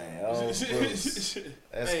tank top. Man, oh, Bruce.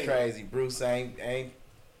 That's crazy. Bruce ain't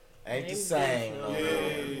the same.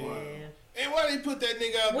 Yeah. And why they put that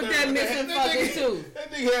nigga out with there? With that missing fucking tooth.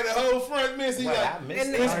 That nigga had a whole front missing. Like,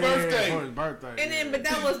 his birthday. And then, but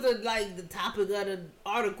that was the topic of the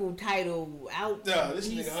article title. Out. No, this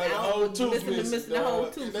nigga had a whole tooth missing the whole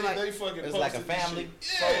tooth. They fucking it's like a family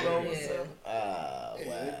photo or something. Wow.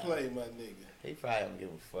 They played my nigga. He probably don't give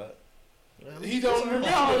a fuck. He don't remember.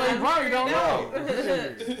 They probably don't know.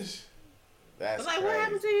 That's like, what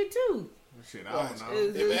happened to your tooth? Shit, I don't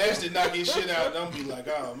know. If Ashton knock his shit out, I'm be like,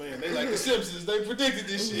 oh man, they like the Simpsons. They predicted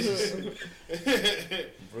this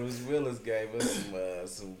shit. Bruce Willis gave us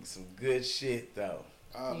some good shit though.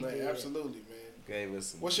 Oh man, absolutely, man. Gave us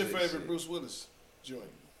some. What's your favorite shit. Bruce Willis joint?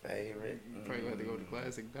 Favorite? You probably have to go to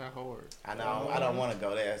classic Die Hard. I know. I don't want to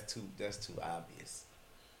go there. That's too obvious.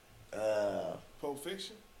 Pulp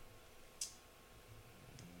Fiction.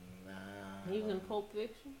 Nah. He was in Pulp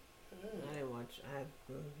Fiction. I didn't watch. I haven't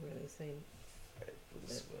really seen.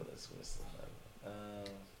 Bruce Willis.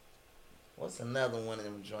 What's another one of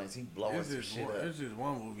them joints? He blowing some shit up. There's just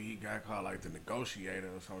one movie he got called like The Negotiator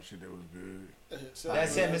or some shit that was good.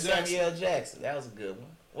 That's him and Samuel Jackson. That was a good one.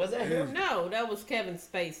 Was that him? No, that was Kevin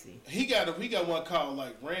Spacey. He got one called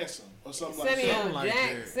like Ransom or something like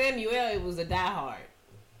that. Samuel, it was a Die Hard.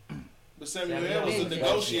 But Samuel was a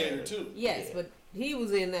negotiator too. Yes, but he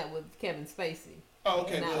was in that with Kevin Spacey. Oh,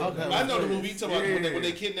 okay. I know the movie you talking about when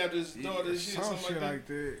they kidnapped his daughter and shit, something like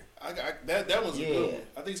that. That was a good one.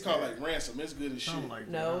 I think it's called like Ransom. It's good as shit.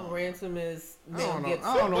 Ransom is I don't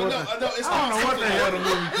know what the hell the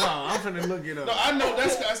movie called. I'm finna look it up. No, I know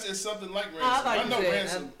it's something like Ransom. I know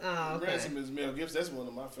Ransom. Okay. Ransom is Mel Gibson. That's one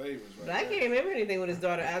of my favorites. But I can't remember anything with his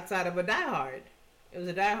daughter outside of a Die Hard. It was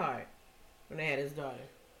a Die Hard when they had his daughter.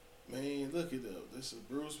 Man, look it up. This is a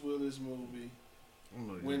Bruce Willis movie.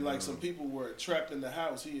 When like some people were trapped in the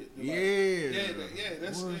house, that's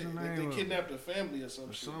they kidnapped a family or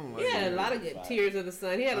something. He had a lot of good Tears of the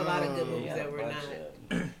Sun. He had a lot of good movies that were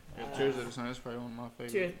not. Tears of the Sun is probably one of my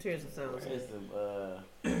favorites. Tears of the Sun was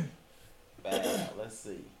good. Bad. Let's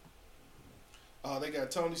see. Oh, they got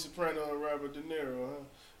Tony Soprano and Robert De Niro, huh?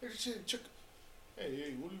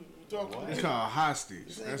 Hey, what are you talking about? It's called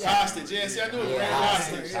Hostage. Hostage, yes, I knew it was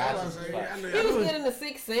Hostage. He was good in The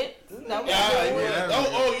Sixth Sense.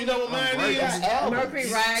 Oh, you know what mine is?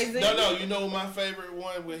 Mercury Rising. No, you know what my favorite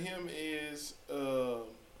one with him is,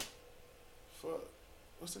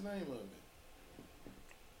 what's the name of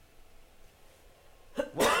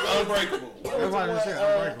it? Unbreakable.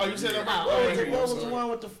 Oh, you said Unbreakable? What was the one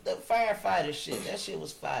with the firefighter shit? That shit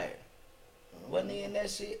was fire. Wasn't he in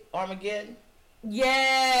that shit? Armageddon?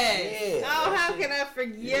 Yes. Oh, how can I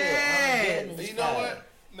forget? You know what?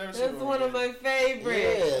 That's one of my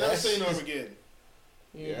favorites. Yeah, never seen Armageddon.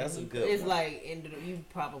 Yeah, that's a good It's one. like, you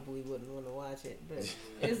probably wouldn't want to watch it, but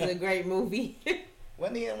it's a great movie.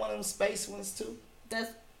 Wasn't he in one of them space ones too?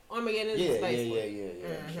 That's Armageddon is a space one.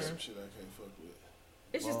 Yeah. Some shit I can't fuck with.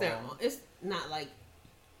 It's just it's not like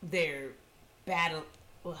their battle.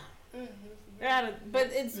 Well, But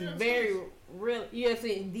it's very real. You ever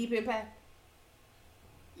seen Deep Impact?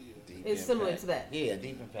 Deep It's similar to that. Yeah,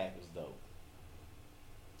 Deep Impact was dope.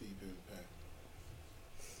 Deep Impact.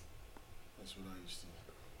 That's what I used to.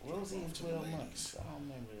 What was he in 12 Months? I don't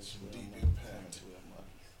remember this. Deep Impact.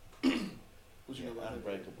 12 Months. What you know about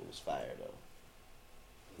Unbreakable was fire though.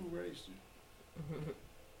 Who raised you?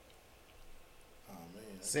 Oh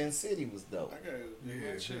man. Sin City was dope. I gotta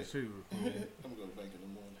Yeah, Sin City was cool. I'm gonna go back in the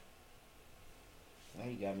morning. Now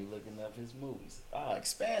you got me looking up his movies. Oh,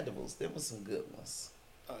 Expandables. There was some good ones.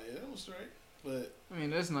 Oh yeah, that was straight. But I mean,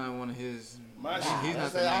 that's not one of his. My he's shit-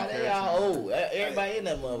 not the They main character. all old. Everybody in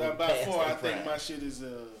that now mother. by far, I think my shit is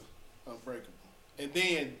Unbreakable, and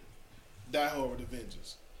then Die Hard with the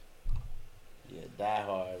Vengeance. Yeah, Die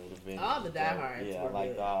Hard with a Vengeance. All the Die Hards Yeah, I were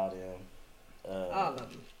liked good. all them. All of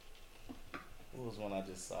them. What was one I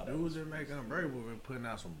just saw? Dudes that make Unbreakable been putting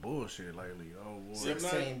out some bullshit lately. Oh boy.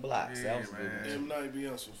 16 Blocks. Yeah, That was a good man. one. M Night be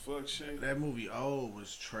on some fuck shit. That movie old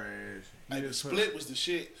was trash. He Like, the just Split was the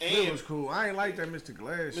shit. Split And was cool. I ain't like that Mr.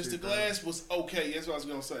 Glass Mr. shit, Glass was okay. That's what I was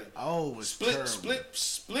gonna say. Oh, was terrible.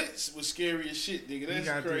 Splits was scary as shit, nigga. He That's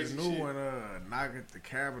got crazy this new shit. one, Knock at the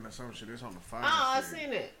Cabin or some shit. It's on the fire. Oh, I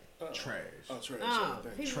seen it. Trash. Oh, trash. Oh,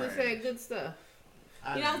 Thank people you. been saying good stuff.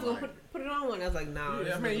 I You know, I was didn't gonna like put it on one. I was like, nah, Yeah,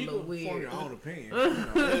 this I mean, is you a little can weird. form your own opinion.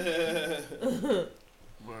 You know?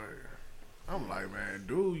 But I'm like, man,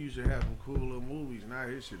 dude used to have some cool little movies. Now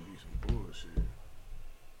his should be some bullshit.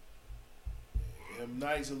 M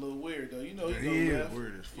Night's a little weird though. You know Yeah, he he go is left.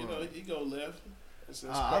 weird as fuck. You know he go left. That's I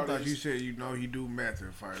part of thought his- you said he do meth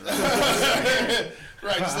and fight.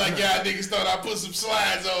 Right, just like y'all niggas thought I put some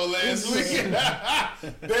slides on last week.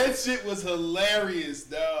 That shit was hilarious,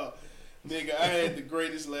 dog. Nigga, I had the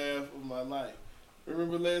greatest laugh of my life.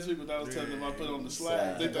 Remember last week when I was telling them I put on the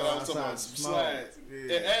slides? They thought I was talking about some slides.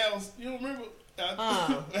 Yeah. And Al's, you don't remember?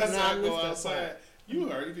 That's how I go outside. You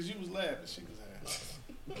heard it because you was laughing. She was laughing.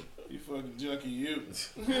 You fucking junkie, you.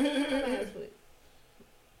 Man.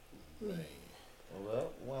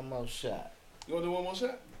 Well, one more shot. You want to do one more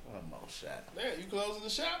shot? One more shot. Man, you closing the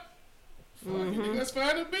shop? Fuck it, nigga, let's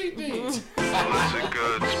find a beat then. Melissa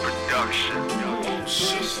Goods Production. Oh,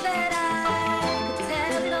 shit. Wish that I could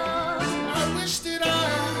tell it all I wish that I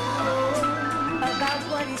about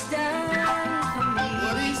what he's done for me.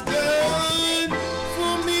 what he's done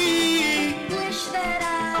for me. Wish that I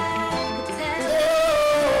could tell it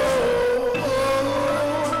Oh,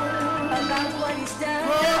 about what he's done.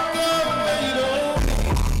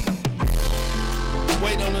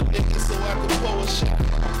 wait on a nigga so I can pour a shot.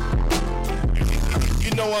 You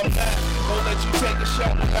know I'm not gonna let you take a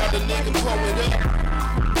shot without a nigga pour it up.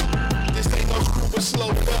 This ain't no screw but slow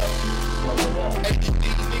it up. Hey,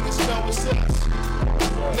 these niggas know it's us.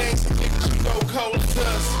 Name some niggas you know cold as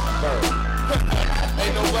us.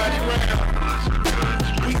 Ain't nobody round.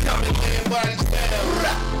 We coming laying bodies down.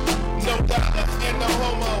 No dollar and no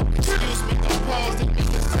homo. Excuse me, no pause, didn't mean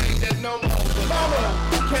to say that no more. But Momo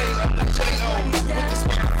came up the J.O. with this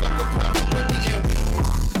motherfucker pumping with the M.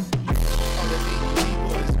 All the AED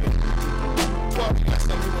boys, man. Walking got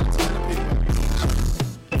something we want to tell the people.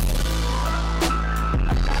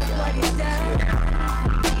 What he's done.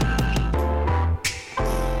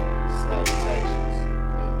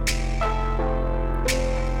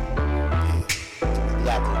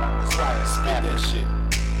 Spit that shit.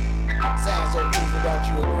 Sounds so beautiful, don't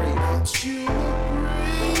you agree? Don't you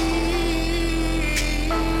agree?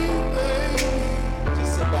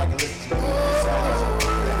 Just sit back and listen to the sounds of the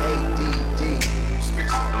ADD.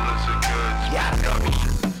 Melissa Goods Yeah.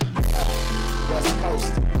 Production. West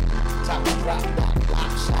Coast, top drop, block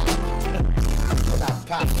shot. When I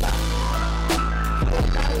pop lock,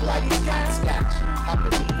 everybody like it's hot scotch. Hop in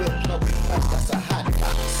the whip, no punch, that's a hot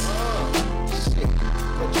box. Shit,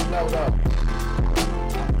 but you know though,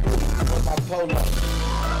 I'm cool with my polo,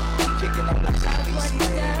 kicking on the TV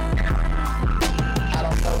screen. I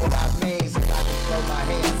don't know what I mean, so I can throw my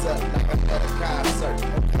hands up like I'm at a concert.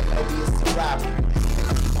 Maybe it's a robbery,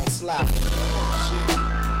 keep on slopping.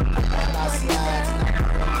 On my slides, and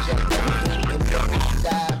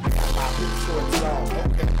dive, got my hoop shorts on,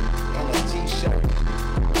 and a t-shirt.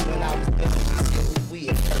 When I was done, she said, "Who we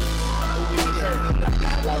at first? Who we at in the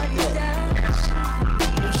beat like that?"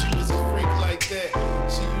 Knew she was a freak like that.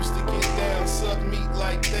 She used to get down, suck meat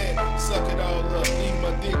like that. Suck it all up, leave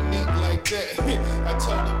my dick neat like that. I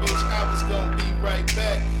told the bitch I was gonna be right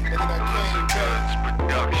back. And then I came back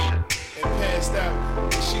Production. and passed out.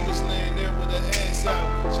 And she was laying there with her ass out.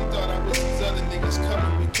 She thought I was these other niggas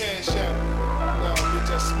coming with cash out. No,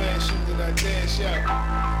 bitch, I smash you, then I dash out.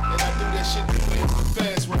 And I do that shit the way it's the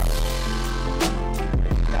fast route.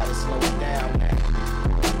 Gotta slow it down now.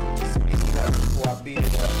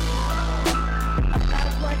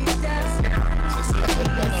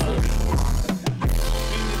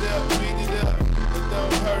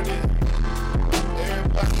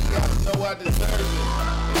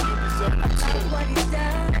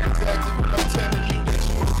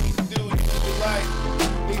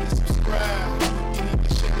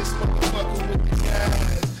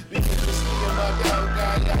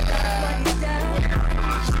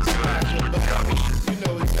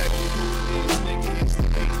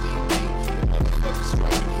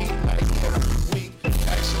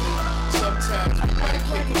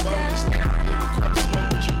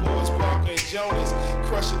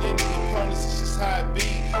 how it be.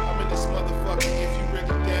 I'm in this motherfucker. If you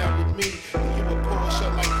really down with me, then you a pull it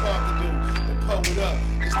shut like Parker do. Then pull it up.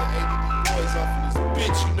 It's the ADD boys off of this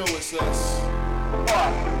bitch. You know it's us.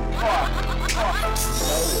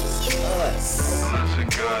 Listen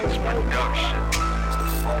Goods Production.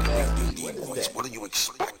 What do you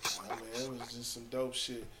expect? Man, it was just some dope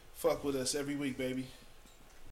shit. Fuck with us every week, baby.